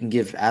right, and you can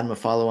give Adam a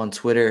follow on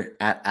Twitter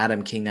at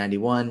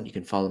AdamKing91. You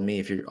can follow me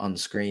if you're on the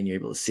screen. You're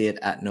able to see it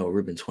at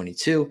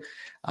NoahRubin22.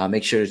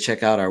 Make sure to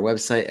check out our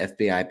website,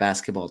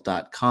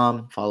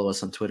 FBIBasketball.com. Follow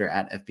us on Twitter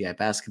at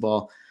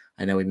FBIBasketball.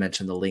 I know we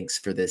mentioned the links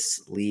for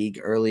this league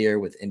earlier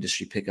with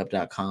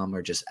industrypickup.com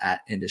or just at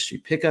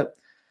industrypickup.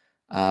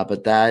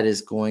 But that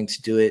is going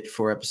to do it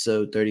for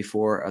episode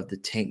 34 of the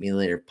Tank Me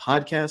Later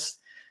podcast.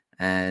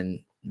 And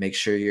make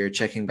sure you're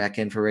checking back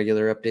in for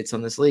regular updates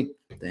on this league.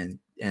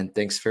 And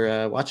thanks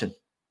for watching.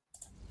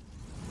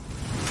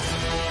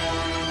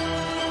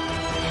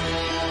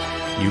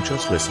 You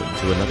just listened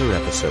to another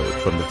episode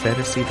from the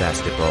Fantasy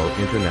Basketball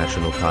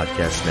International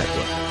Podcast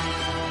Network.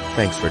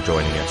 Thanks for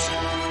joining us.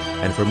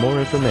 And for more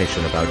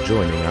information about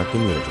joining our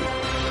community,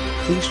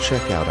 please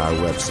check out our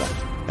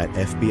website at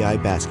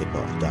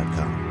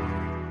fbibasketball.com.